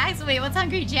Hungry Jacks? Wait, what's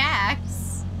Hungry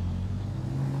Jacks?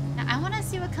 Now, I want to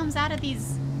see what comes out of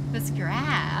this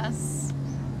grass.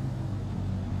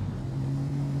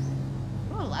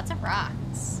 Ooh, lots of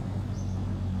rocks.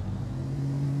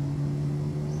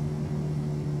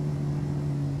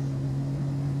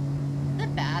 Is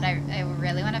it bad? I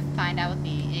really want to find out what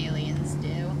the aliens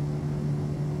do.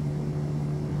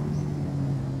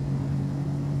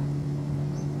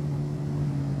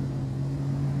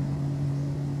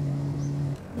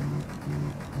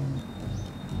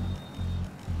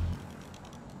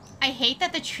 I hate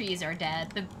that the trees are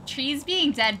dead. The trees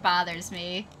being dead bothers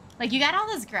me. Like, you got all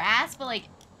this grass, but, like,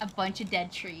 a bunch of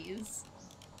dead trees.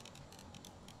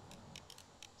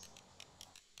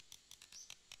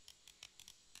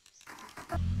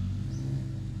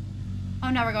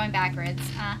 Oh, no, we're going backwards.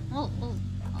 Hold on.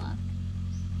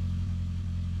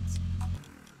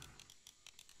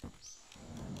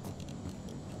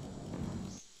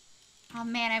 Oh,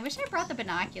 man, I wish I brought the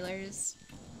binoculars.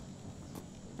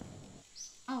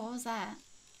 Oh, what was that?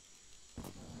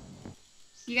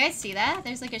 You guys see that?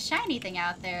 There's like a shiny thing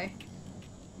out there.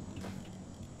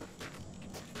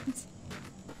 I'll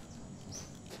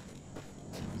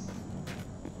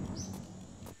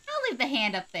leave the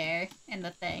hand up there in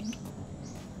the thing.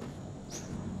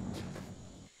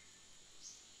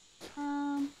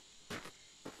 I'll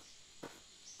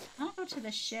go to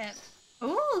the ship.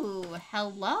 Ooh,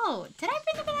 hello. Did I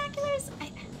bring the binoculars?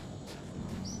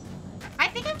 I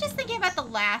think I'm just thinking about the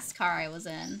last car I was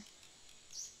in.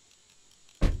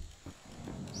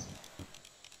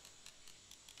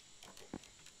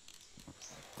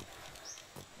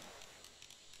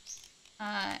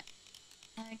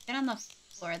 Get on the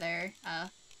floor there. God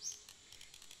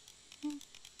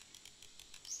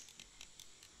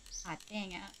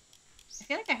dang it. I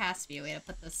feel like there has to be a way to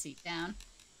put this seat down.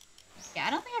 Yeah,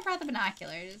 I don't think I brought the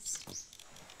binoculars.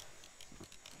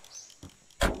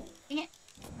 Dang it.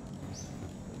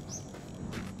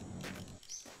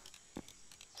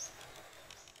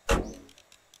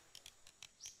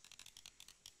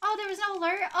 Oh, there was no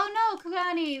alert? Oh no,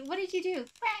 Kugani, what did you do?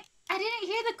 Quack! I didn't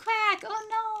hear the quack!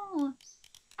 Oh no!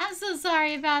 I'm so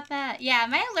sorry about that. Yeah,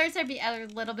 my alerts are a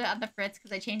little bit on the fritz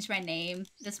because I changed my name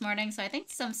this morning, so I think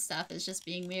some stuff is just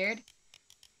being weird.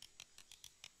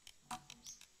 Oh.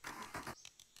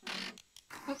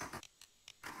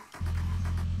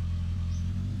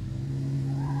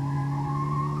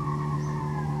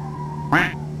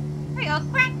 There we go,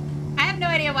 quack! I have no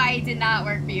idea why it did not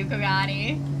work for you,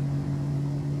 Kogani.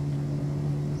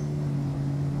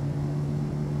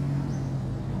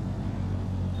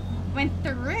 Went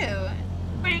through.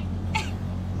 Quack.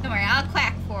 Don't worry, I'll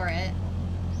quack for it.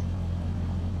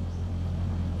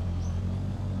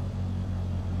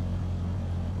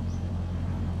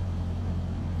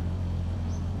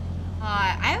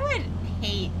 I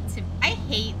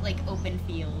hate like open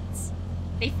fields.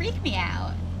 They freak me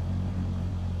out.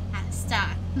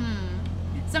 Stuck.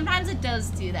 Sometimes it does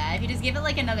do that. If you just give it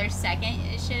like another second,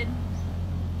 it should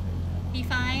be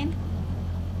fine.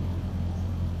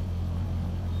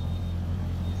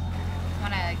 I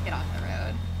wanna get off the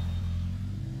road.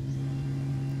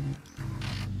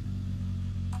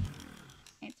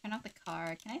 Okay, turn off the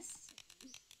car. Can I?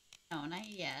 No, not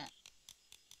yet.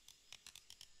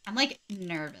 I'm like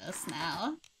nervous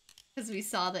now because we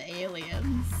saw the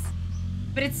aliens.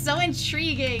 But it's so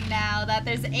intriguing now that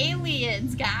there's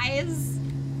aliens, guys.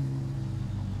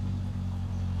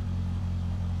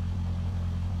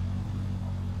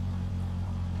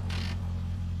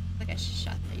 I think I should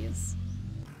shut these.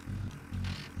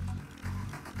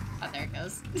 Oh, there it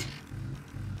goes.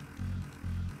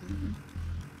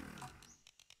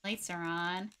 Lights are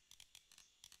on.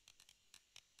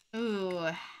 Ooh.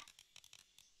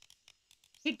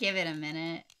 Could give it a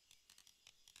minute.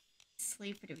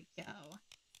 Sleep, or do we go?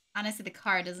 Honestly, the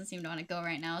car doesn't seem to want to go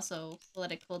right now, so we'll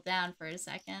let it cool down for a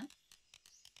second.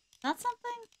 Is that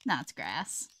something? No, it's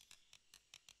grass.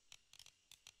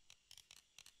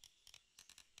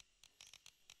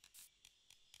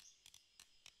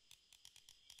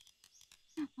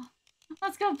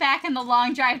 Let's go back in the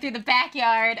long drive through the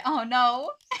backyard. Oh,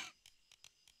 no.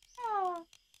 Oh.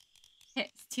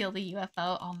 Steal the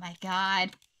UFO. Oh, my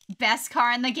God. Best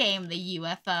car in the game, the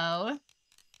UFO.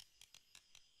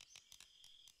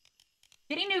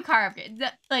 Getting new car upgrades.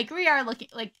 Like, we are looking,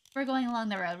 like, we're going along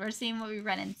the road. We're seeing what we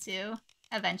run into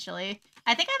eventually.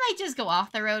 I think I might just go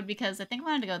off the road because I think I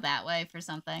wanted to go that way for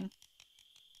something.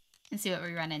 And see what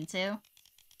we run into.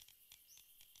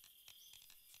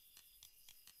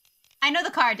 I know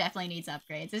the car definitely needs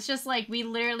upgrades. It's just like, we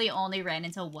literally only ran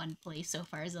into one place so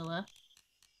far, Zilla.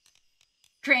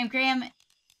 Graham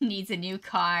needs a new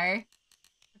car.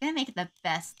 We're gonna make it the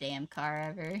best damn car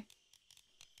ever.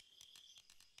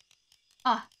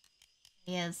 Oh,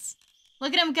 he is.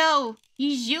 Look at him go.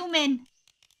 He's human.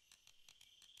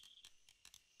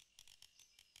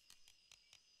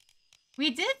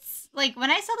 We did, like,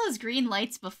 when I saw those green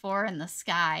lights before in the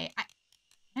sky, I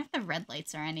don't have the red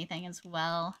lights or anything as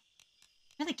well.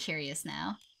 I'm really curious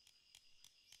now.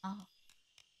 Oh.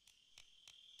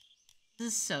 This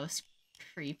is so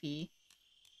creepy.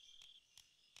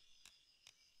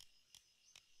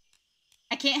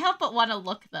 I can't help but want to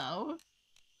look, though.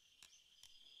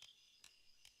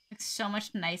 Looks so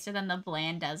much nicer than the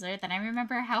bland desert. Then I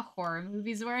remember how horror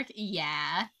movies work.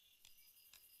 Yeah.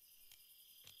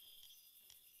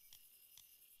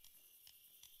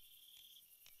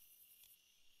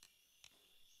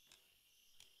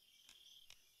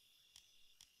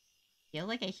 I feel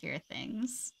like I hear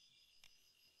things.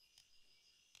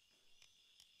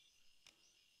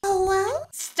 Oh, well?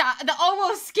 Stop. That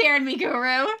almost scared me,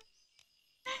 Guru.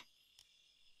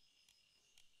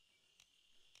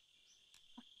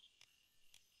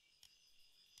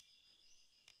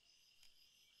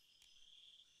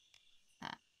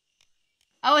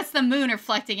 Oh, it's the moon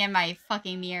reflecting in my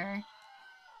fucking mirror.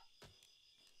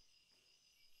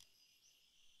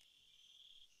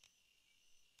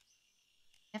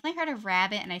 Definitely heard a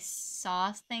rabbit and I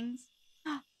saw things.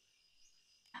 No.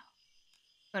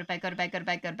 Go to bed, go to bed, go to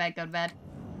bed, go to bed, go to bed.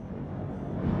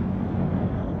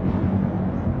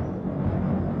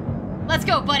 Let's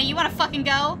go, buddy. You wanna fucking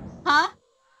go? Huh?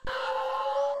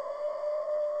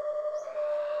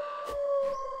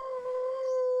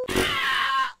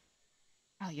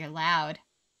 Oh, you're loud.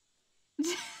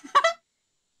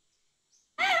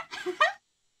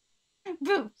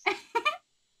 Boo.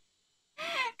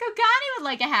 Kogani would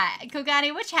like a hat.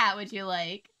 Kogani, which hat would you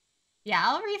like? Yeah,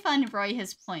 I'll refund Roy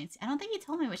his points. I don't think he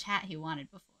told me which hat he wanted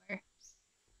before.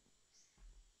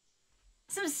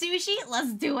 Some sushi?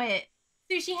 Let's do it.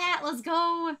 Sushi hat, let's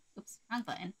go. Oops, wrong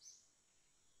button.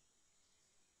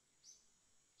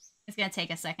 It's gonna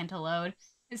take a second to load.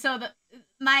 So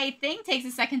my thing takes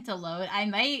a second to load. I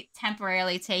might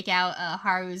temporarily take out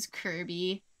Haru's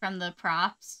Kirby from the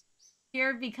props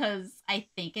here because I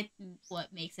think it's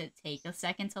what makes it take a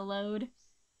second to load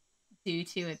due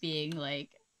to it being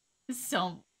like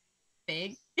so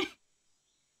big.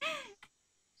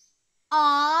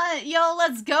 Aw, yo,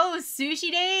 let's go,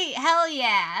 sushi date? Hell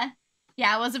yeah.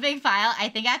 Yeah, it was a big file. I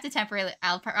think I have to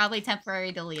I'll probably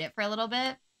temporarily delete it for a little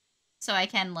bit so I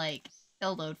can like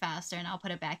it'll load faster and I'll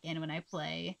put it back in when I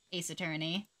play Ace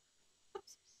Attorney.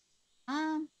 Oops.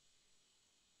 I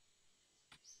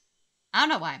don't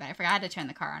know why, but I forgot to turn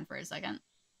the car on for a second.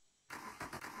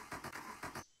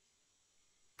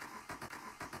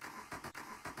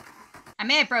 I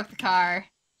may have broke the car.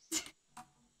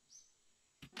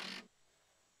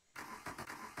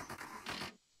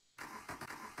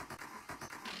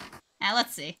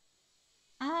 let's see.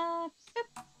 Boop.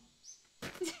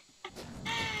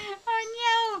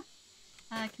 Oh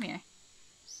no! Come here.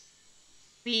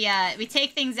 We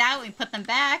take things out, we put them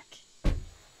back.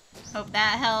 Hope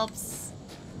that helps.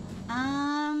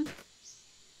 Oh.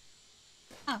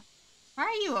 Why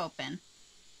are you open?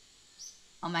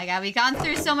 Oh my god, we've gone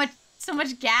through so much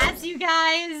gas, you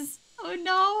guys! Oh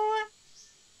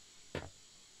no!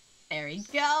 There we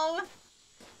go.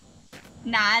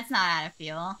 Nah, it's not out of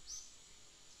fuel.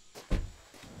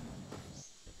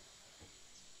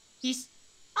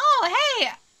 Oh, hey!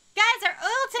 Guys, our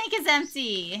oil tank is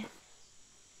empty!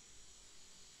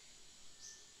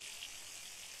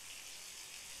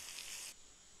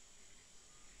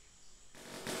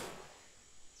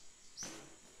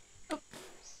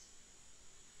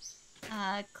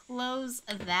 Close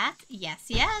that. Yes,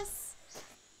 yes.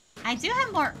 I do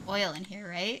have more oil in here,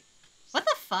 right? What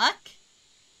the fuck?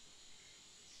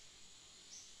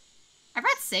 I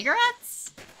brought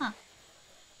cigarettes? Huh.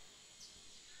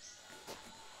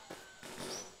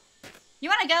 You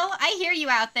wanna go? I hear you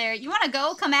out there. You wanna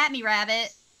go? Come at me,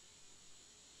 rabbit.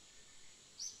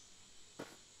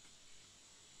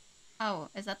 Oh,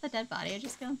 is that the dead body I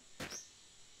just killed?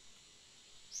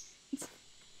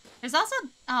 There's also...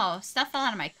 Oh, stuff fell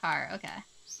out of my car. Okay.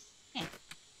 Hey.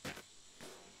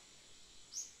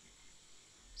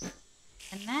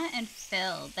 And that and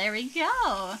filled. There we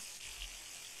go.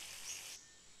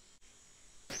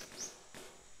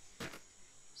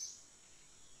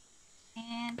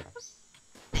 And...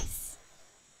 Nice.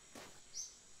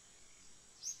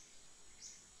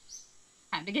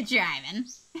 Time to get driving.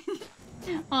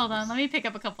 Hold on, let me pick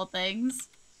up a couple things.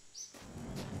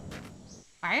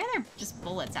 Why are there just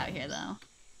bullets out here, though?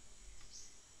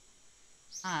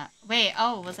 Wait,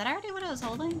 oh, was that already what I was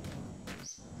holding?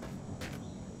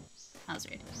 That was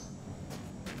weird.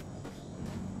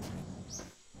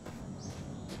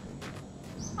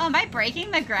 Oh, am I breaking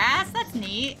the grass? That's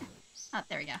neat. Oh,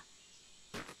 there we go.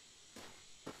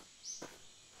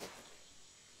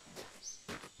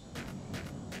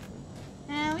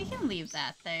 We can leave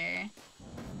that there.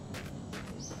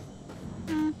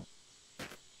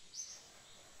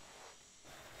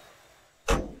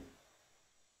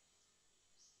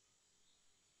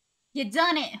 You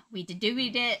done it! We did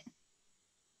it.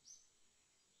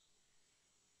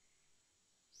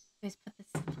 Guys, put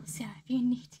this down if you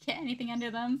need to get anything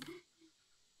under them.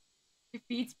 Your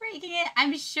feet's breaking it.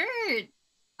 I'm sure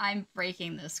I'm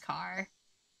breaking this car.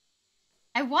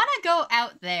 I want to go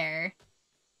out there.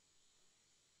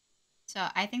 So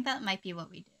I think that might be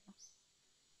what we do.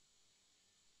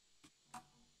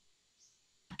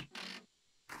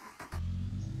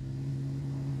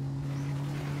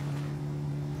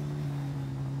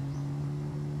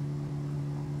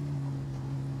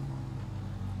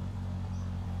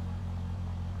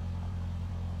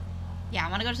 Yeah, I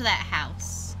want to go to that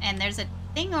house. And there's a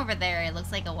thing over there. It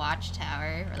looks like a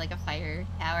watchtower or like a fire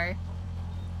tower.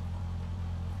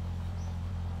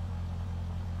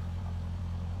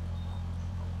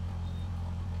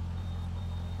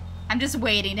 I'm just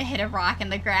waiting to hit a rock in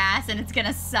the grass and it's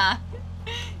gonna suck.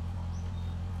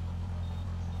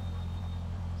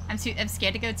 I'm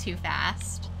scared to go too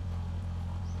fast.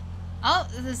 Oh,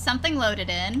 there's something loaded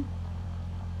in.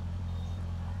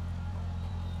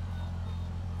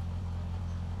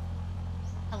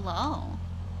 Hello.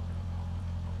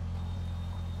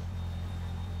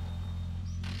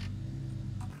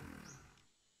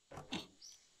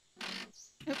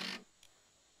 Oop.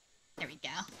 There we go.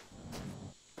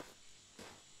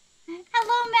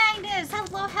 Hello, Magnus!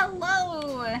 Hello,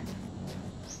 hello!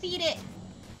 Feed it!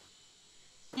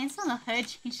 Hand's on the hood,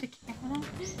 change the camera.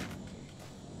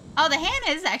 Oh, the hand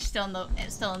is actually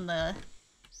still in the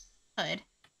hood.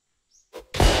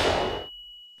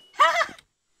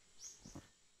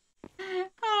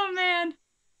 Oh, man.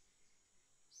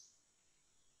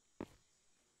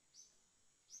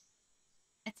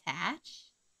 Attach?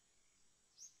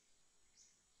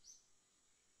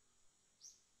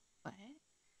 What?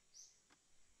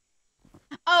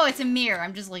 Oh, it's a mirror.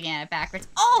 I'm just looking at it backwards.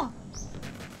 Oh!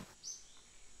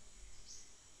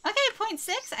 Okay, 0.6.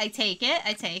 I take it.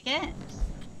 I take it.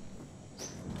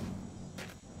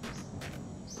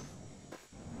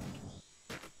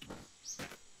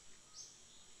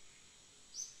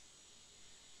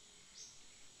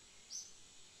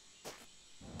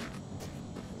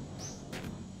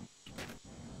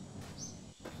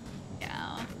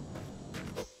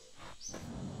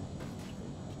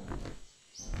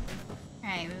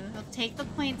 Alright, we'll take the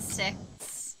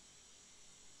 0.6.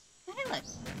 Hey, look.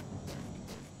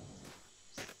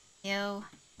 Ew.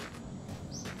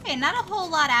 Okay, not a whole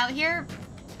lot out here.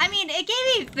 I mean, it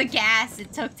gave me the gas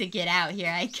it took to get out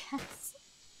here, I guess.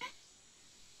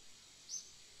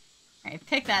 Alright,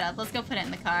 pick that up. Let's go put it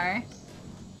in the car.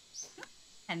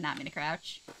 I did not mean to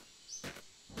crouch.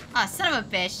 Oh, son of a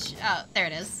bitch. Oh, there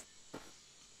it is.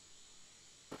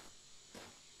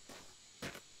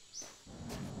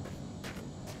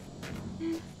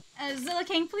 Zilla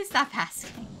King, please stop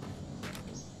asking.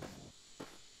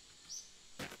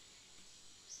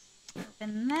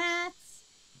 Open that.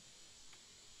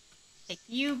 Pick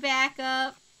you back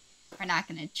up. We're not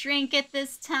gonna drink it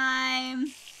this time.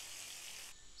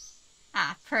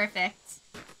 Ah, perfect.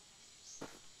 There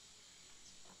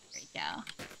we go.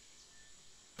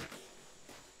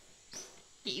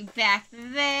 Get you back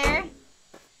there.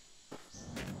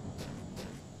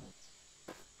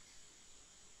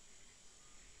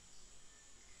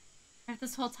 If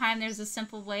this whole time there's a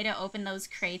simple way to open those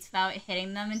crates without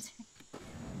hitting them and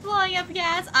blowing up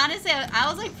gas. Honestly, I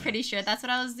was like pretty sure that's what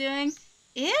I was doing.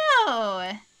 Ew.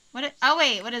 What? Oh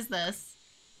wait, what is this?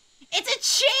 It's a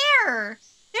chair!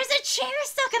 There's a chair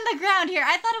stuck in the ground here.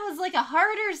 I thought it was like a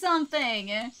heart or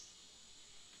something.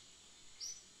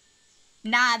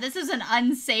 Nah, this is an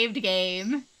unsaved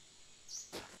game.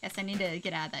 Guess I need to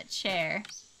get out of that chair.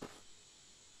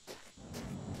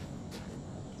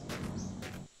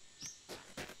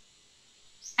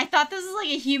 I thought this was like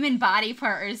a human body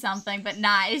part or something, but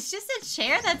nah, it's just a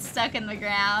chair that's stuck in the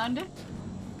ground.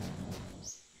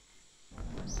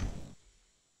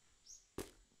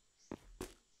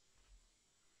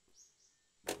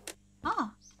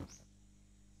 Oh.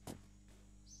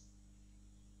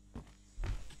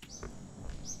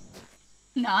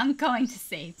 No, I'm going to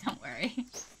save, don't worry.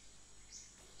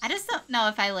 I just don't know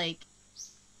if if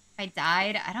I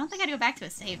died, I don't think I'd go back to a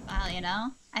save file, you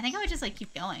know? I think I would just like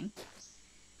keep going.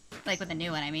 Like with a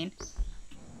new one, I mean.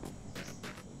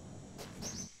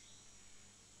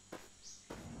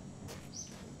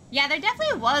 Yeah, there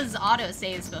definitely was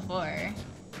autosaves before.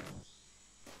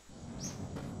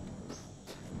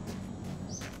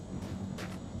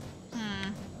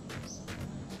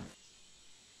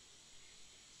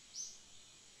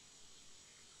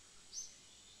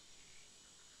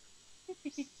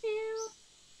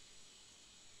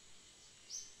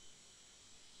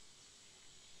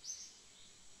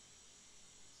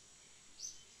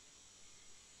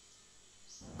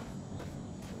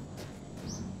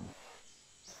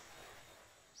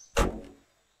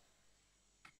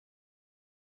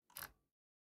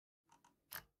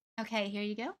 Okay, here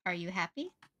you go. Are you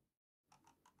happy?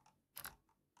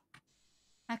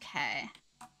 Okay.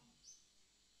 Let's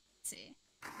see.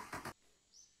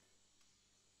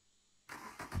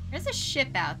 There's a ship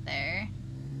out there.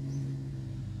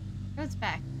 It goes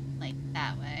back, like,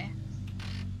 that way.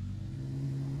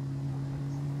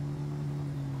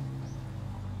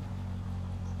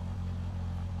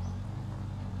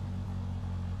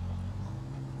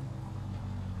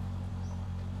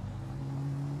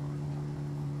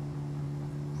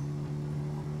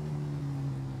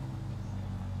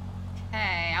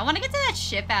 Okay, I want to get to that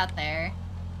ship out there.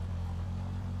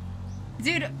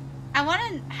 Dude, I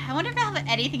wonder if I have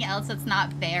anything else that's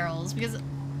not barrels, because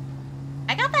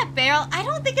I got that barrel. I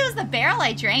don't think it was the barrel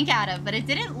I drank out of, but it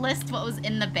didn't list what was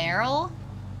in the barrel.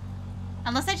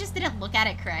 Unless I just didn't look at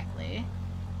it correctly.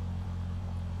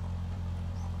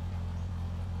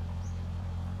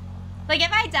 Like,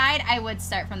 if I died, I would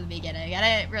start from the beginning.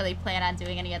 I didn't really plan on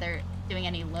doing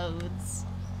any loads.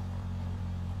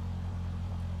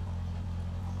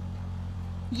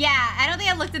 Yeah, I don't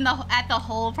think I looked at the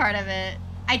whole part of it.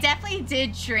 I definitely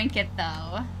did drink it,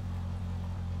 though.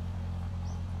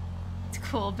 It's a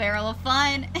cool barrel of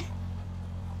fun.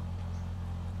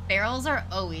 Barrels are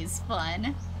always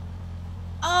fun.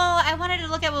 Oh, I wanted to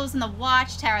look at what was in the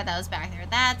watchtower that was back there.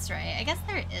 That's right. I guess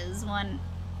there is one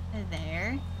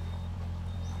there.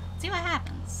 See what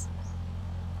happens.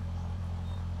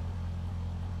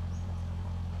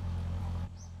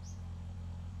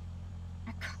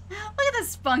 Look at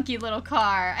this spunky little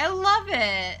car. I love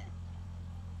it.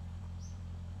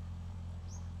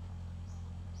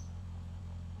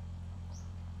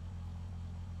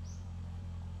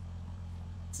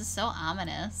 This is so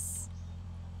ominous.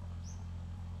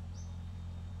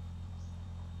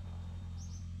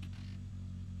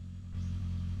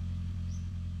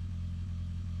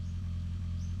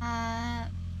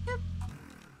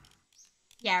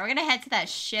 Yeah, we're gonna head to that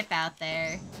ship out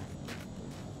there.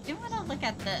 I do want to look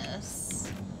at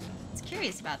this. I was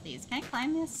curious about these. Can I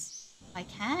climb this? I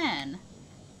can.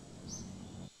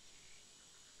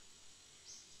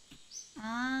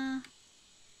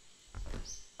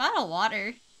 Bottle of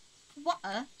water. What?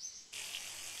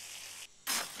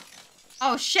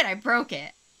 Oh shit, I broke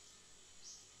it.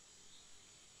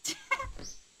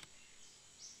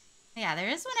 Yeah, there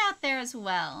is one out there as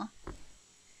well.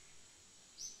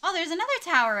 Oh, there's another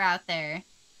tower out there.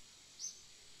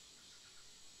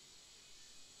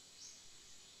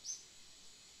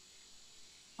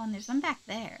 Oh, and there's one back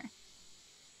there.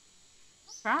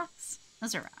 Rocks?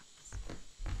 Those are rocks.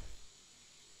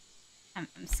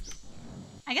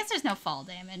 I guess there's no fall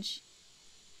damage.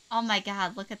 Oh my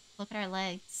god, look at our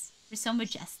legs. They're so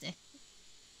majestic.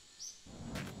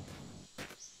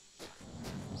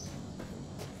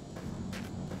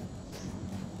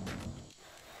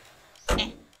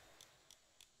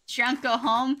 Shrunk, go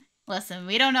home? Listen,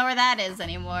 we don't know where that is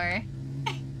anymore.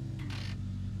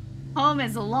 Home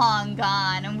is long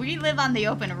gone, and we live on the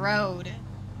open road.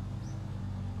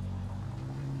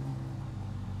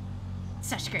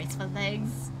 Such graceful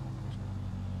legs.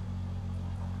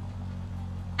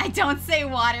 I don't say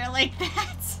water like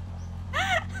that.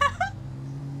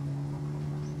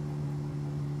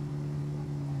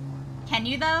 Can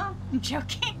you, though? I'm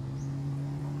joking.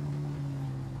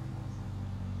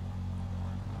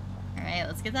 Alright,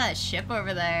 let's get that ship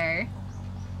over there.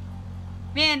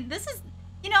 Man, this is...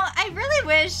 You know, I really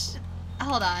wish...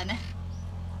 Hold on.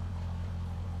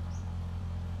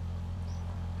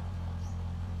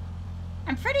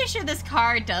 I'm pretty sure this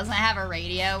car doesn't have a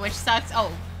radio, which sucks.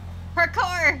 Oh,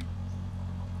 parkour!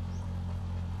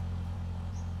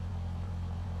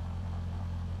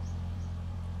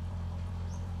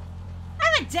 I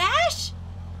have a dash?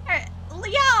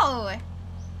 Yo!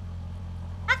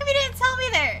 How come you didn't tell me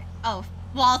there? Oh,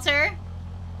 Walter.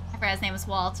 I forgot his name was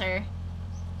Walter.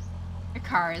 Your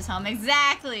car is home.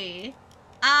 Exactly.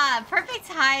 Ah, perfect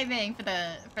timing for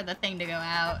the thing to go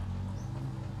out.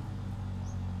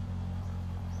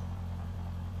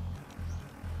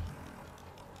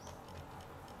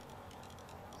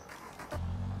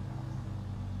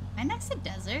 Am I next to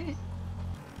desert?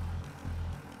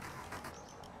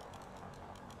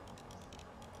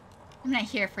 I'm not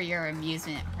here for your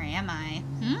amusement, or am I?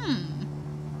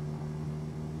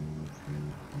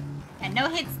 And no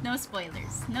hits, no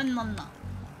spoilers. No, no, no.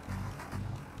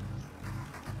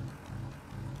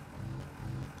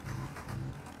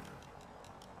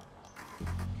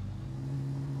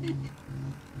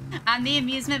 I'm the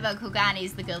amusement, but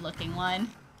Kogani's the good-looking one.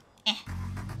 Eh.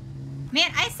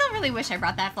 Man, I still really wish I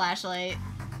brought that flashlight.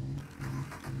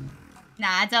 Nah,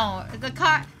 I don't. The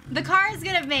car is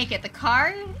gonna make it. The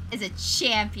car is a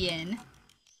champion.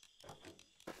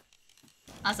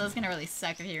 Also, it's gonna really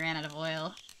suck if you ran out of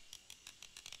oil.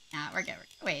 Nah, we're good.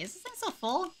 Wait, is this thing still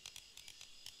full?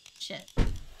 Shit.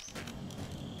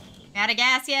 Out of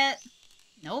gas yet?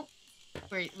 Nope.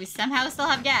 We somehow still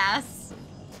have gas.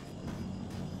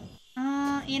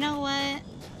 You know what?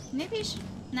 Maybe you should...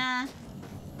 Nah.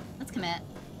 Let's commit.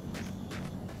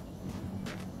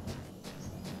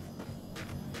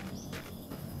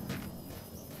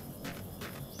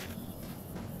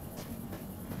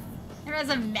 There was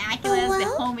immaculate as the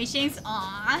homie shanks.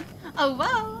 Aw. Oh,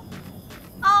 whoa.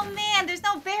 Oh, man, there's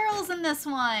no barrels in this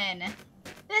one.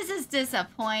 This is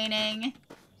disappointing.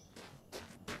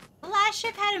 The last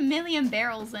ship had 1,000,000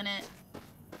 barrels in it.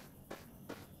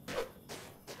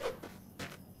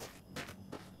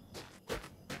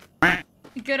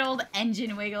 Good old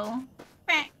engine wiggle.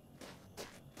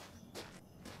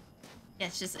 Yeah,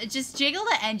 just jiggle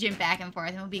the engine back and forth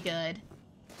and we'll be good.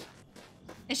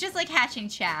 It's just like hatching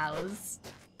chows.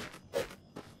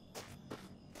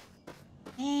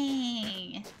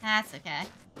 Dang. That's okay.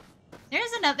 There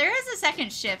is a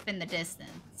second ship in the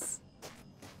distance.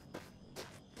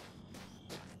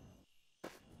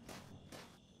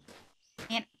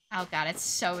 And oh god, it's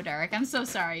so dark. I'm so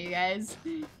sorry, you guys.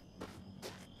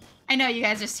 I know you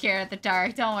guys are scared of the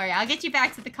dark. Don't worry. I'll get you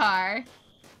back to the car.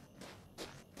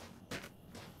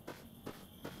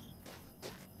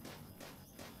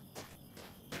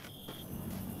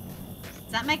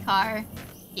 Is that my car?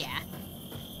 Yeah.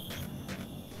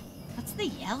 What's the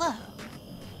yellow?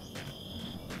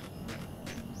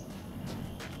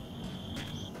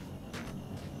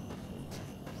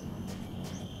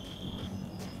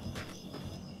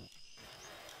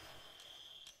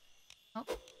 Oh.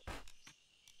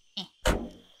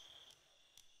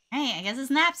 Hey, I guess it's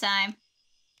nap time.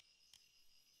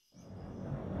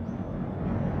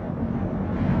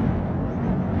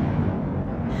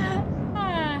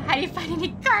 How do you find any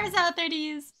cars out there to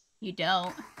use? You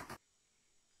don't.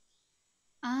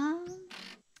 I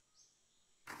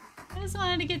just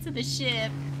wanted to get to the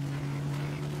ship.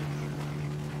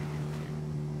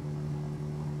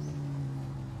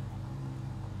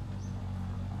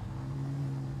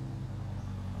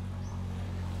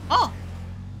 Oh!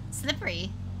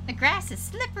 Slippery. The grass is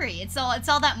slippery. It's all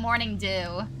that morning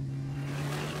dew.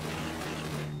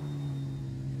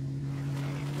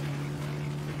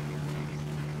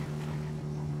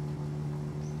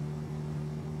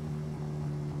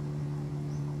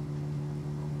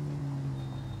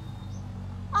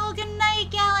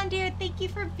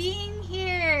 Thank you for being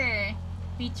here.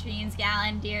 Sweet dreams,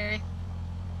 Galandir.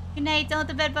 Good night, don't let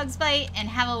the bedbugs bite, and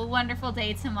have a wonderful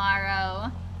day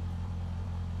tomorrow.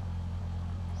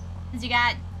 Since you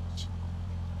got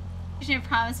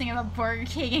promising about Burger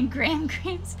King and Graham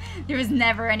Grams, there was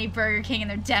never any Burger King,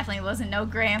 and there definitely wasn't no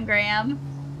Graham Graham.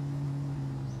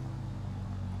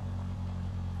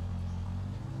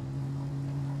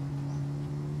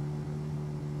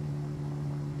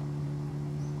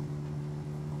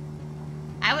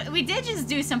 We did just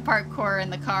do some parkour in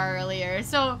the car earlier,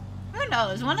 so who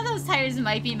knows? One of those tires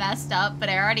might be messed up, but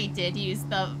I already did use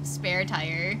the spare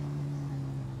tire.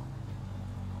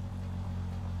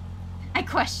 I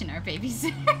question our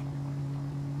babysitter.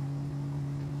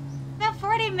 About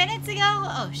 40 minutes ago?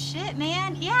 Oh shit,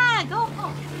 man. Yeah, go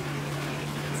home.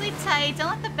 Sleep tight, don't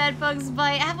let the bed bugs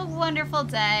bite. Have a wonderful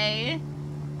day.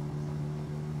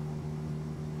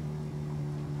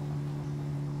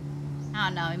 I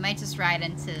don't know, we might just ride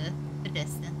into the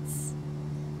distance.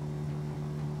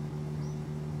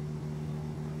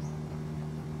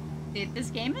 Dude, this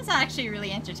game is actually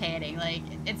really entertaining. Like,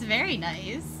 it's very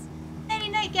nice. Nighty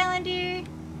night, Galandir.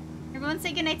 Everyone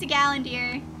say goodnight to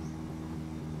Galandir.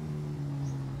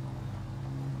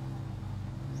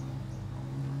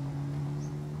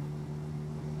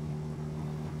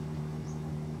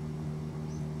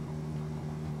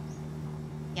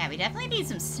 Yeah, we definitely need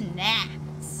some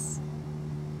snacks.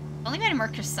 Only made more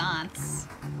croissants.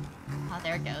 Oh,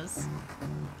 there it goes.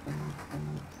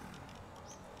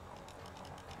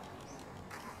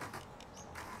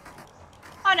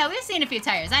 Oh no, we've seen a few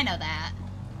tires. I know that.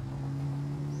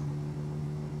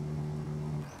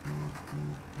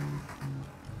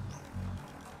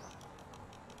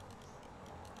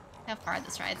 How far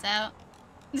this ride's out.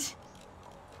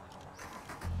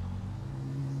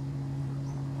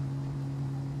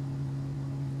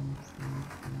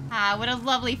 Ah, what a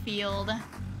lovely field.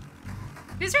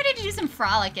 Who's ready to do some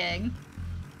frolicking?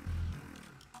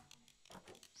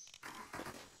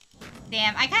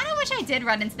 Damn, I kind of wish I did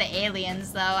run into the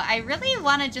aliens, though. I really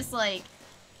want to just, like,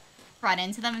 run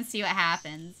into them and see what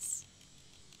happens.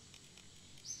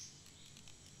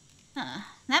 Huh.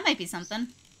 That might be something.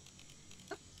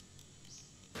 Oop.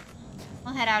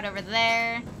 We'll head out over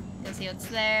there. Go see what's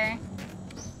there.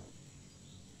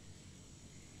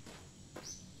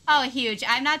 Oh, huge.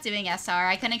 I'm not doing SR.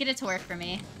 I couldn't get it to work for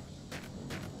me.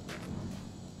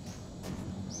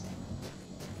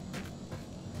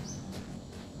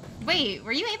 Wait,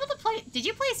 were you able to play? Did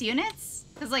you place units?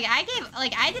 Because, like, I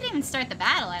didn't even start the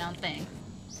battle, I don't think.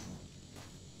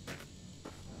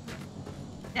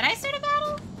 Did I start a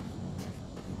battle?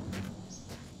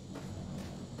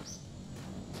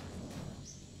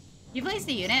 You placed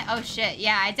a unit? Oh, shit.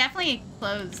 Yeah, I definitely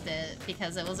closed it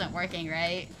because it wasn't working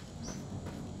right.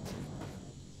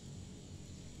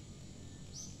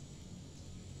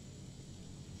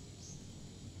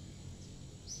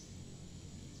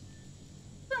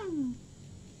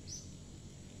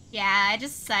 Yeah, I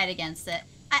just decided against it.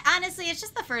 Honestly, it's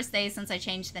just the first day since I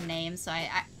changed the name, so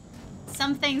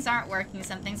some things aren't working,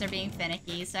 some things are being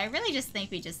finicky, so I really just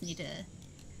think we just need to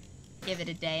give it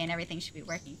a day and everything should be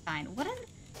working fine. What is...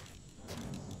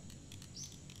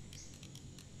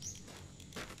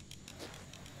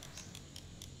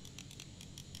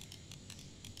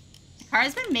 The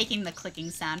car's been making the clicking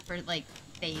sound for, like,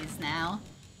 days now.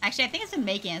 Actually, I think it's been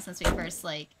making it since we first,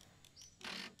 like...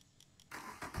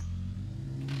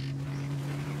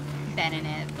 been in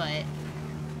it, but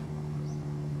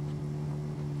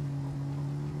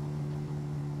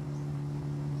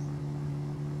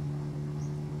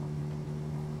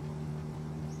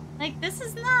like, this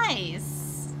is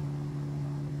nice.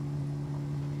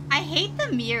 I hate the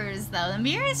mirrors though. The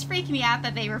mirrors freak me out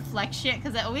that they reflect shit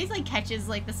because it always like catches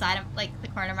like the side of like the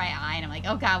corner of my eye and I'm like,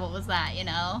 oh god, what was that, you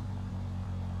know?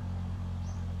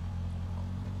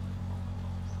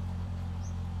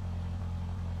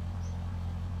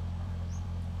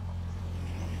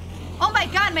 Oh my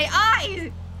god, my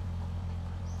eyes!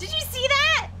 Did you see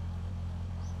that?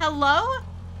 Hello?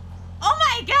 Oh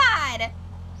my god!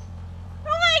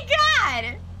 Oh my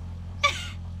god!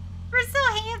 We're so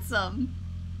handsome.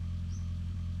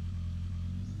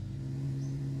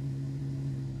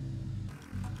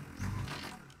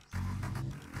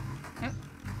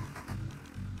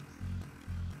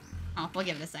 Oh, we'll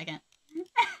give it a second.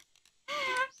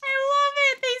 I love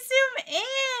it! They zoom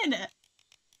in!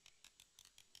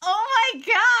 Oh my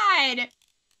god!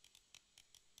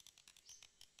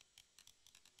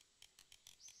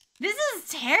 This is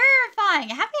terrifying!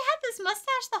 Have they had this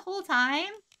mustache the whole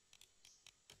time?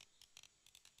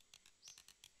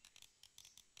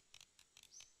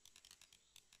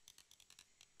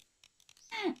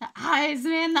 The eyes,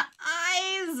 man, the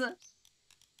eyes!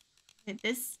 Wait,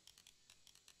 this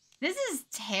is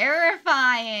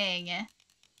terrifying!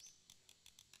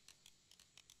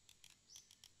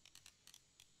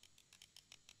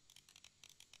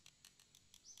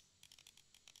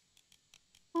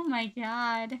 Oh my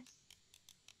god.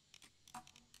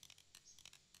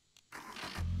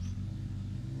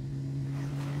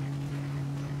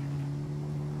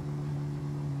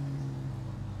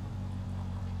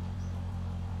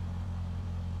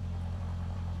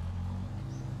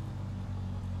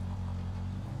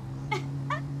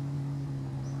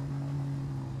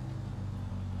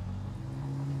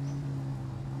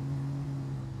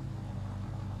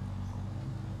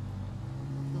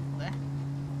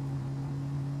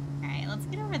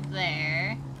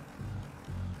 There.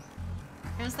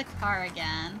 It was the car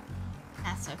again.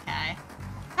 That's okay.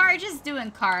 Car just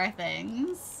doing car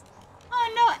things.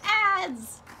 Oh, no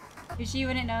ads! You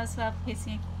wouldn't notice without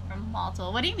pacing from Malta.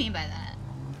 What do you mean by that?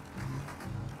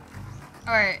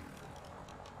 Or...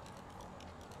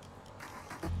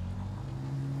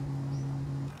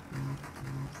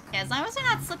 yeah, as long as they're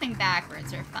not slipping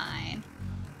backwards, we're fine.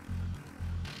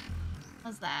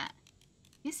 What's that?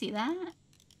 You see that?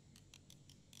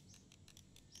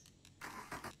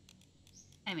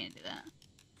 I mean to do that.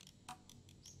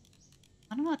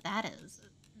 I don't know what that is.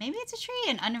 Maybe it's a tree,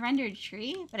 an unrendered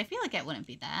tree, but I feel like it wouldn't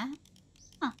be that.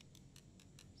 Huh.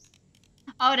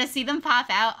 Oh, to see them pop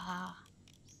out? Oh.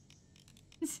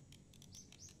 It's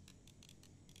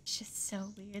just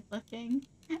so weird looking.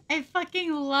 I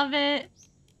fucking love it.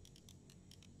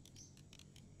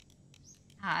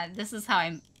 This is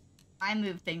how I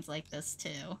move things like this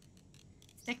too.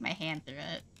 Stick my hand through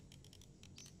it.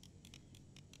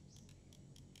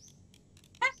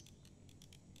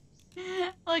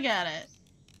 Look at it.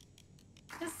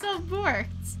 It's so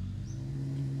borked.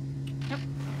 Nope.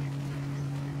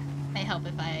 May help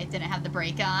if I didn't have the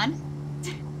brake on.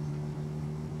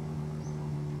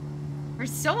 We're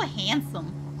so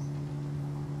handsome.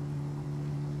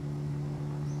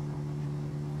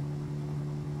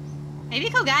 Maybe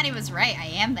Kogani was right. I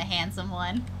am the handsome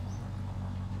one.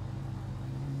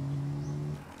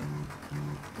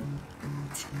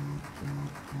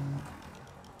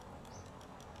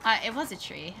 It was a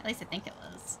tree. At least I think it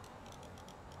was.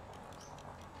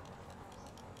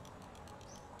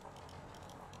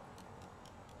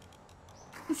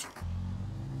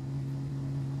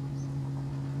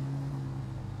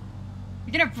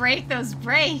 You're gonna break those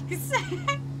brakes.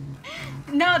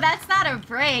 No, that's not a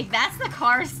brake. That's the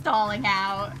car stalling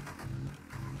out.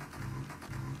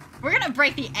 We're gonna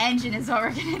break the engine is what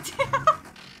we're gonna do.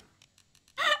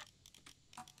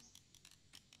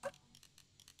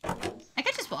 I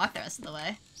could just walk the rest of the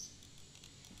way.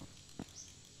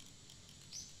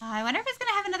 I wonder if it's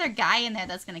gonna have another guy in there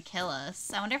that's gonna kill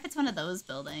us. I wonder if it's one of those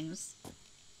buildings.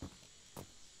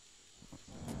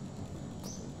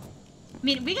 I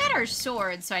mean, we got our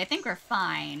sword, so I think we're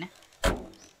fine.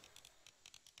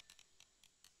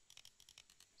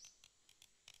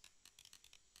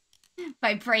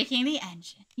 By breaking the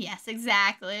engine. Yes,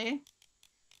 exactly.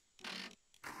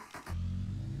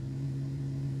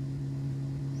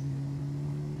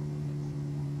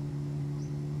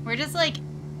 We're just like,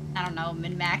 I don't know,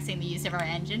 min-maxing the use of our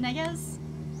engine, I guess?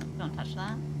 Don't touch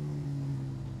that.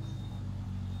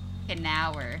 Okay,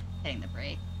 now we're hitting the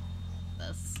brake.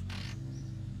 This.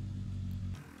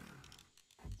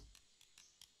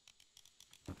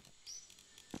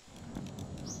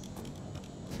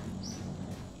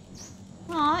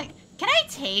 Aw, can I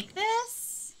take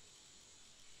this?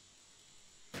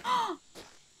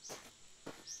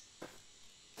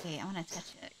 Wait, I want to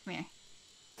touch it. Come here.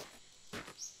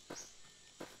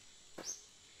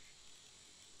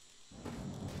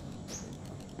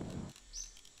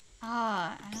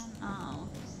 I don't know.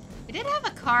 We did have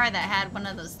a car that had one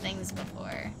of those things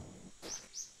before.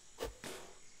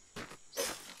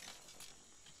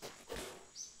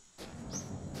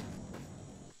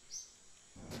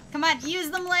 Come on, use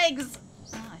them legs!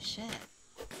 Oh, shit.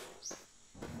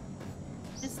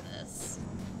 What is this?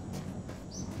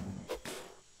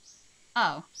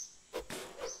 Oh.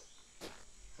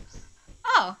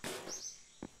 Oh!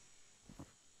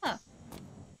 Oh.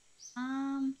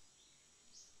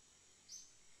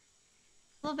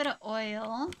 A little bit of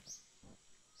oil.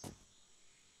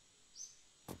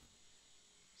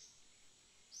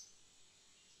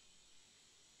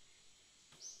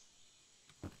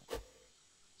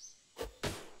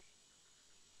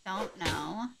 Don't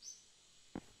know.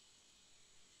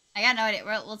 I got no idea.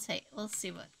 We'll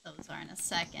see what those are in a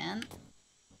second.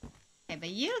 Okay, but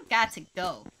you got to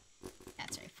go.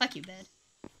 That's right. Fuck you, bed.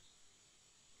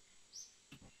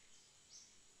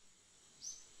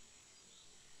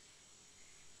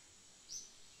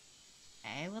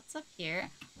 Okay, what's up here?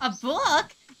 A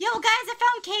book? Yo, guys, I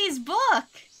found Kay's book!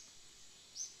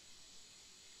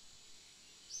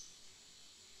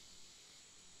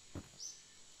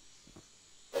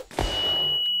 The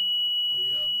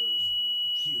others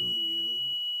will kill you.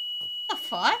 What the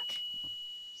fuck?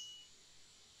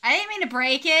 I didn't mean to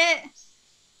break it.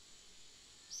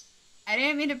 I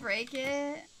didn't mean to break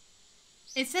it.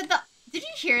 It said the... Did you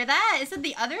hear that? It said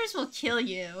the others will kill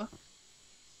you.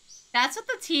 That's what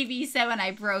the TV said when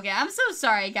I broke it. I'm so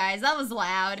sorry, guys. That was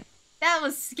loud. That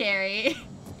was scary.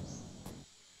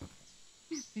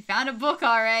 We found a book,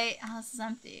 alright. Oh, this is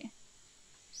empty.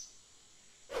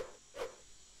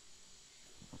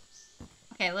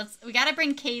 Okay, we gotta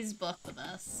bring Kay's book with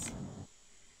us.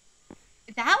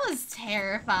 That was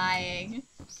terrifying.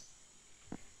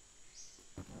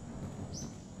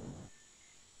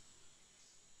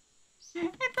 I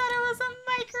thought it was a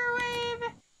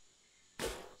microwave.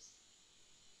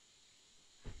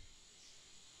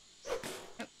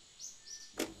 Oh.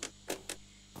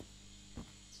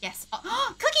 Yes.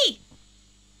 Oh, cookie!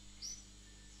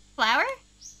 Flour?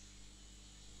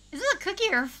 Is this a cookie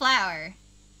or a flour?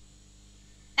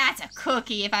 That's a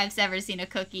cookie if I've ever seen a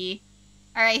cookie.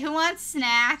 Alright, who wants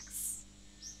snacks?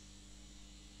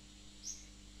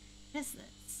 What is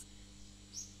this?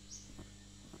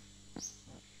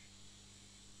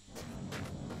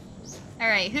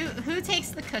 Alright, who takes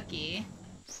the cookie?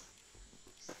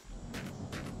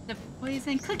 The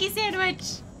poison cookie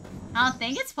sandwich! I don't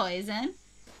think it's poison.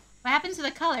 What happened to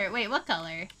the color? Wait, what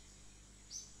color?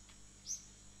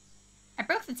 I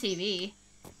broke the TV.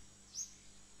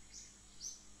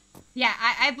 Yeah,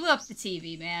 I blew up the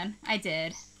TV, man. I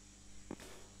did.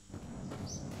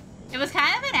 It was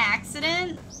kind of an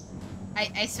accident.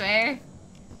 I swear.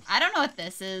 I don't know what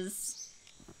this is.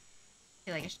 I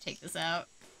feel like I should take this out.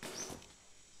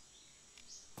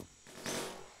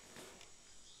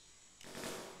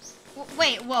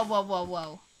 Wait, whoa, whoa, whoa,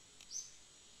 whoa.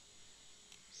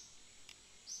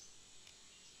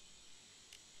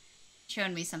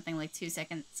 Showing me something like 2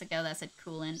 seconds ago that said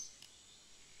coolant.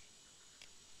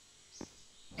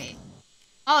 Wait.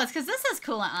 Oh, it's because this has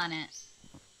coolant on it.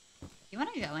 You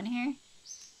want to go in here?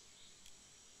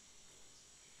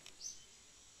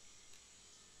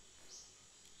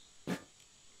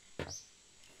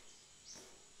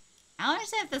 I don't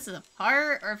understand if this is a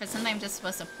part or if it's something I'm just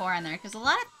supposed to pour in there, because a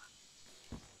lot of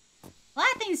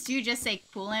things do just say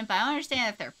coolant, but I don't understand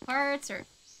if they're parts or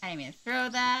I didn't mean to throw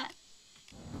that.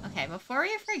 Okay, before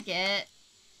we forget,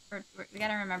 we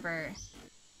gotta remember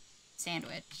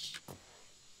sandwich.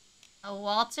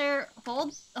 Walter,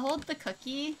 hold the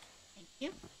cookie. Thank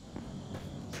you.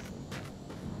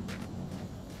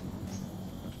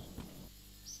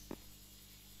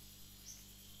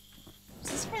 Is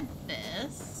this for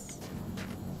this?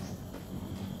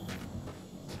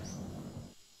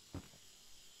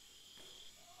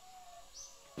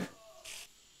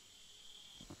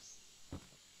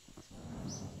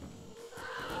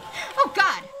 Oh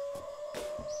God!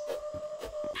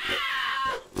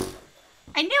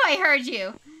 I knew I heard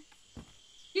you.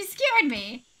 You scared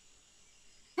me.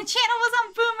 The channel was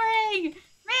on Boomerang.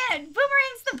 Man,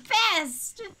 Boomerang's the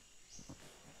best.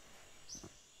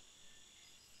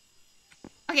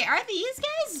 Okay, are these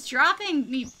guys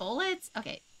dropping me bullets?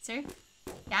 Okay, sir,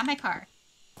 get out of my car.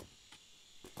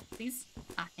 Please.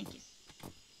 Ah, thank you.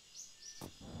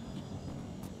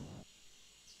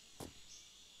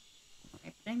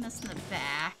 Okay, putting this in the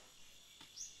back.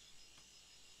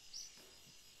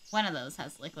 One of those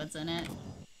has liquids in it.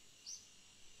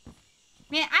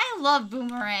 Man, I love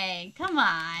Boomerang. Come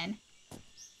on.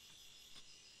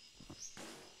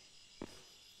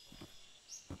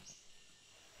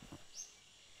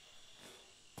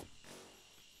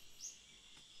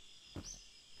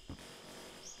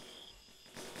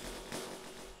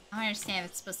 I don't understand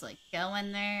if it's supposed to like go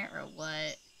in there or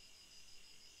what.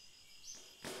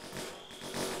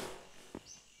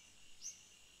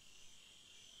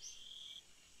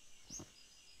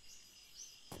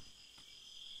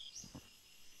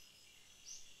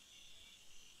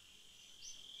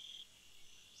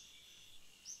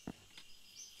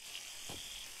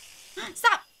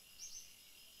 Stop!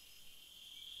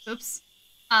 Oops.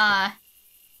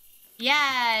 Yeah,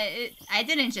 I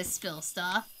didn't just spill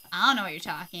stuff. I don't know what you're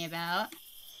talking about.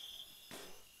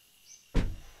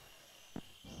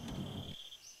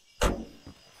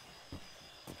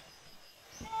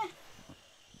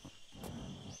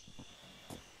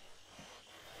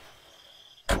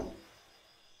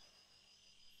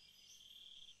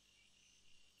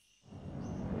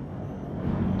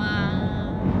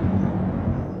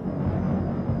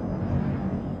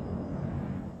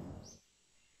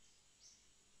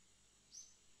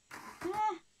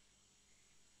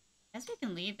 guess we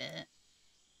can leave it.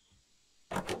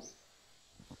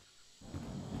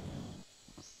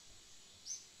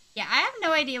 Yeah, I have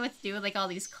no idea what to do with, like, all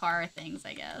these car things,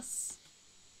 I guess.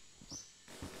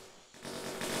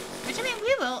 Which, I mean,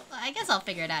 we will. I guess I'll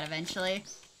figure it out eventually.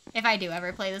 If I do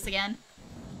ever play this again.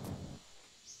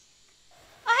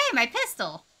 Oh, hey, my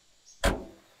pistol!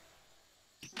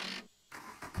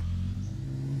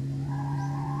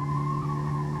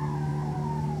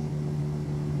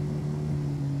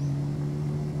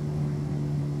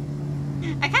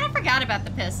 I kind of forgot about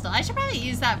the pistol. I should probably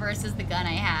use that versus the gun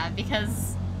I have,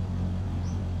 because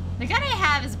the gun I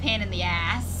have is a pain in the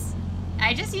ass.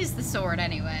 I just used the sword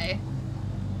anyway.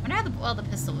 I wonder how the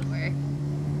pistol would work.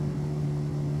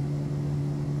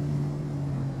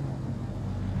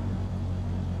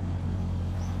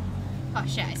 Oh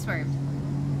shit, I swerved.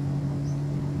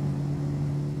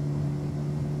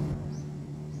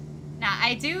 Now,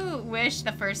 I do wish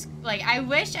the first, like, I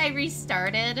wish I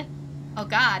restarted. Oh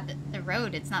god, the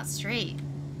road, it's not straight.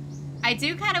 I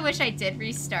do kind of wish I did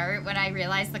restart when I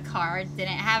realized the car didn't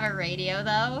have a radio,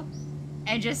 though.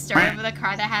 And just started with a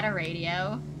car that had a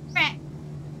radio.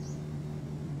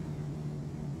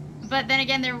 But then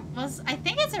again, there was, I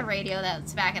think it's a radio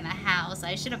that's back in the house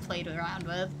I should have played around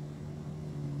with.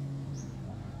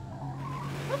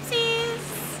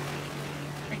 Whoopsies!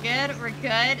 We're good, we're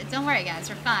good. Don't worry, guys,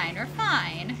 we're fine, we're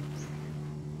fine.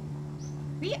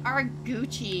 We are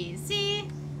Gucci, see?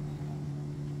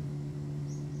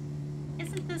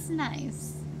 Isn't this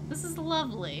nice? This is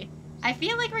lovely. I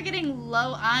feel like we're getting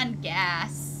low on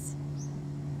gas.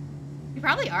 We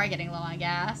probably are getting low on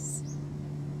gas.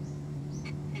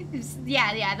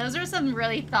 Yeah, those are some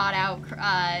really thought out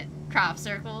crop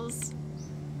circles.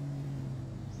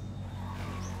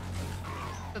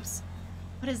 Oops.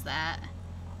 What is that?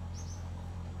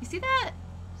 You see that?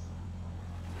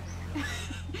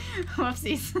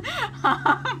 Whoopsies.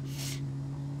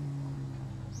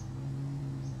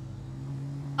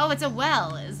 Oh, it's a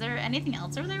well. Is there anything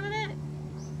else over there with it?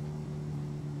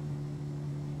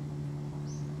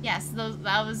 Yes,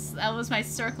 that was my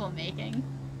circle making.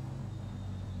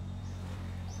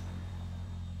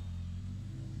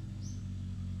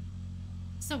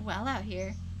 It's a well out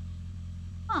here.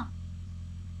 Huh.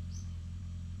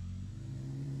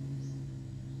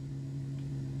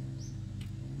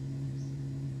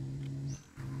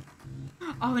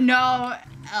 Oh no!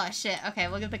 Oh shit. Okay,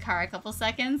 we'll give the car a couple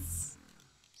seconds.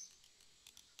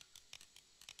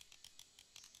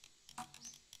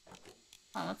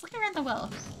 Oh, let's look around the well.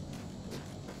 I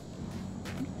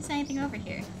wonder if there's anything over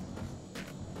here.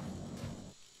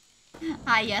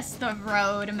 Ah yes, the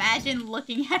road. Imagine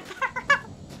looking at the road.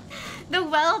 The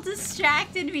well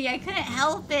distracted me. I couldn't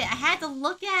help it. I had to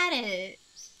look at it.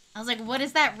 I was like, what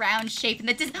is that round shape in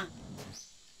the distance?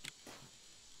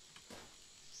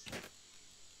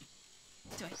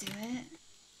 Do I do it?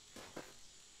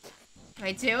 Do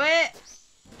I do it?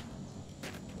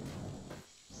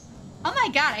 Oh my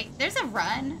god, there's a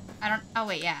run. Oh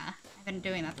wait, yeah. I've been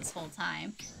doing that this whole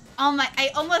time. Oh my, I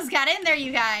almost got in there,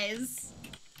 you guys.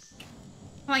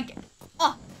 Oh my,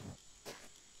 oh.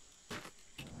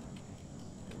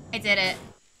 I did it.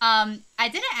 I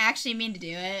didn't actually mean to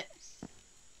do it.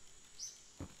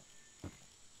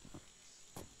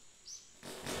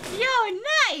 Yo,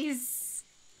 nice!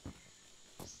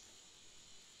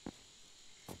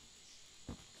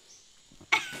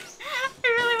 I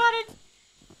really wanted...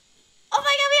 Oh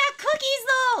my god, we have cookies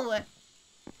though!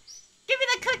 Give me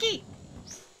the cookie!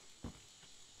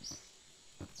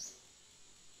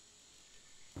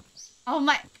 Oh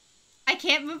my... I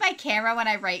can't move my camera when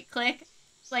I right click.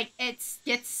 Like, it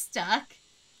gets stuck.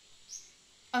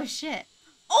 Oh shit.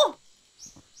 Oh!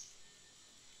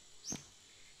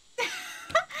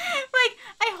 Like,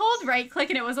 I hold right click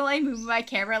and it wasn't like moving my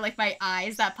camera, like my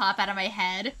eyes that pop out of my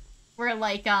head were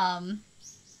like,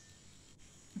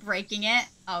 breaking it.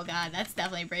 Oh god, that's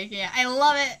definitely breaking it. I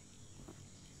love it!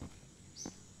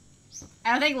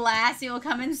 I don't think Lassie will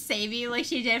come and save you like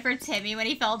she did for Timmy when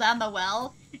he fell down the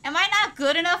well. Am I not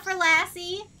good enough for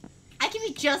Lassie? I can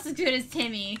be just as good as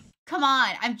Timmy. Come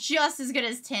on, I'm just as good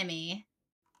as Timmy.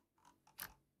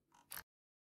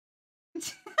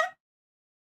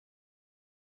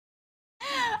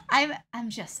 I'm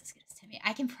just as good as Timmy.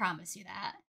 I can promise you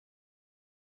that.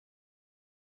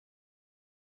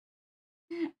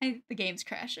 The game's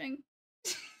crashing.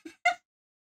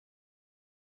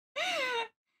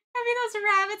 Having those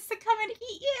rabbits to come and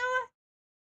eat you.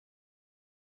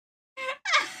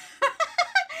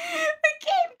 The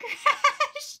game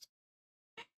crashed.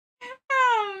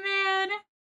 Oh man.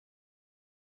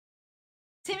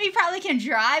 Timmy probably can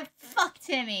drive. Fuck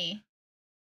Timmy.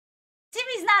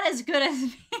 Timmy's not as good as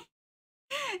me.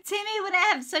 Timmy would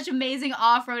have such amazing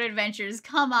off-road adventures.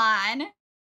 Come on.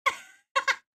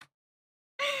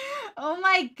 Oh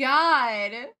my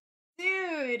god.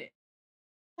 Dude.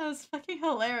 That was fucking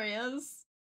hilarious.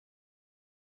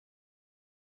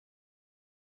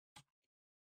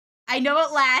 I know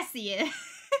what Lassie is.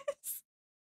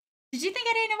 Did you think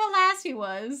I didn't know what Lassie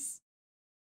was?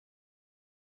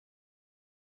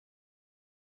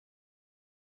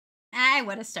 I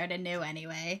would have started new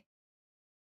anyway.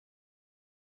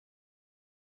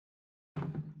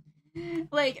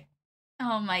 Like,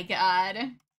 oh my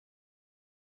god.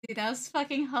 Dude, that was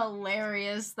fucking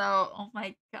hilarious, though. Oh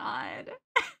my god.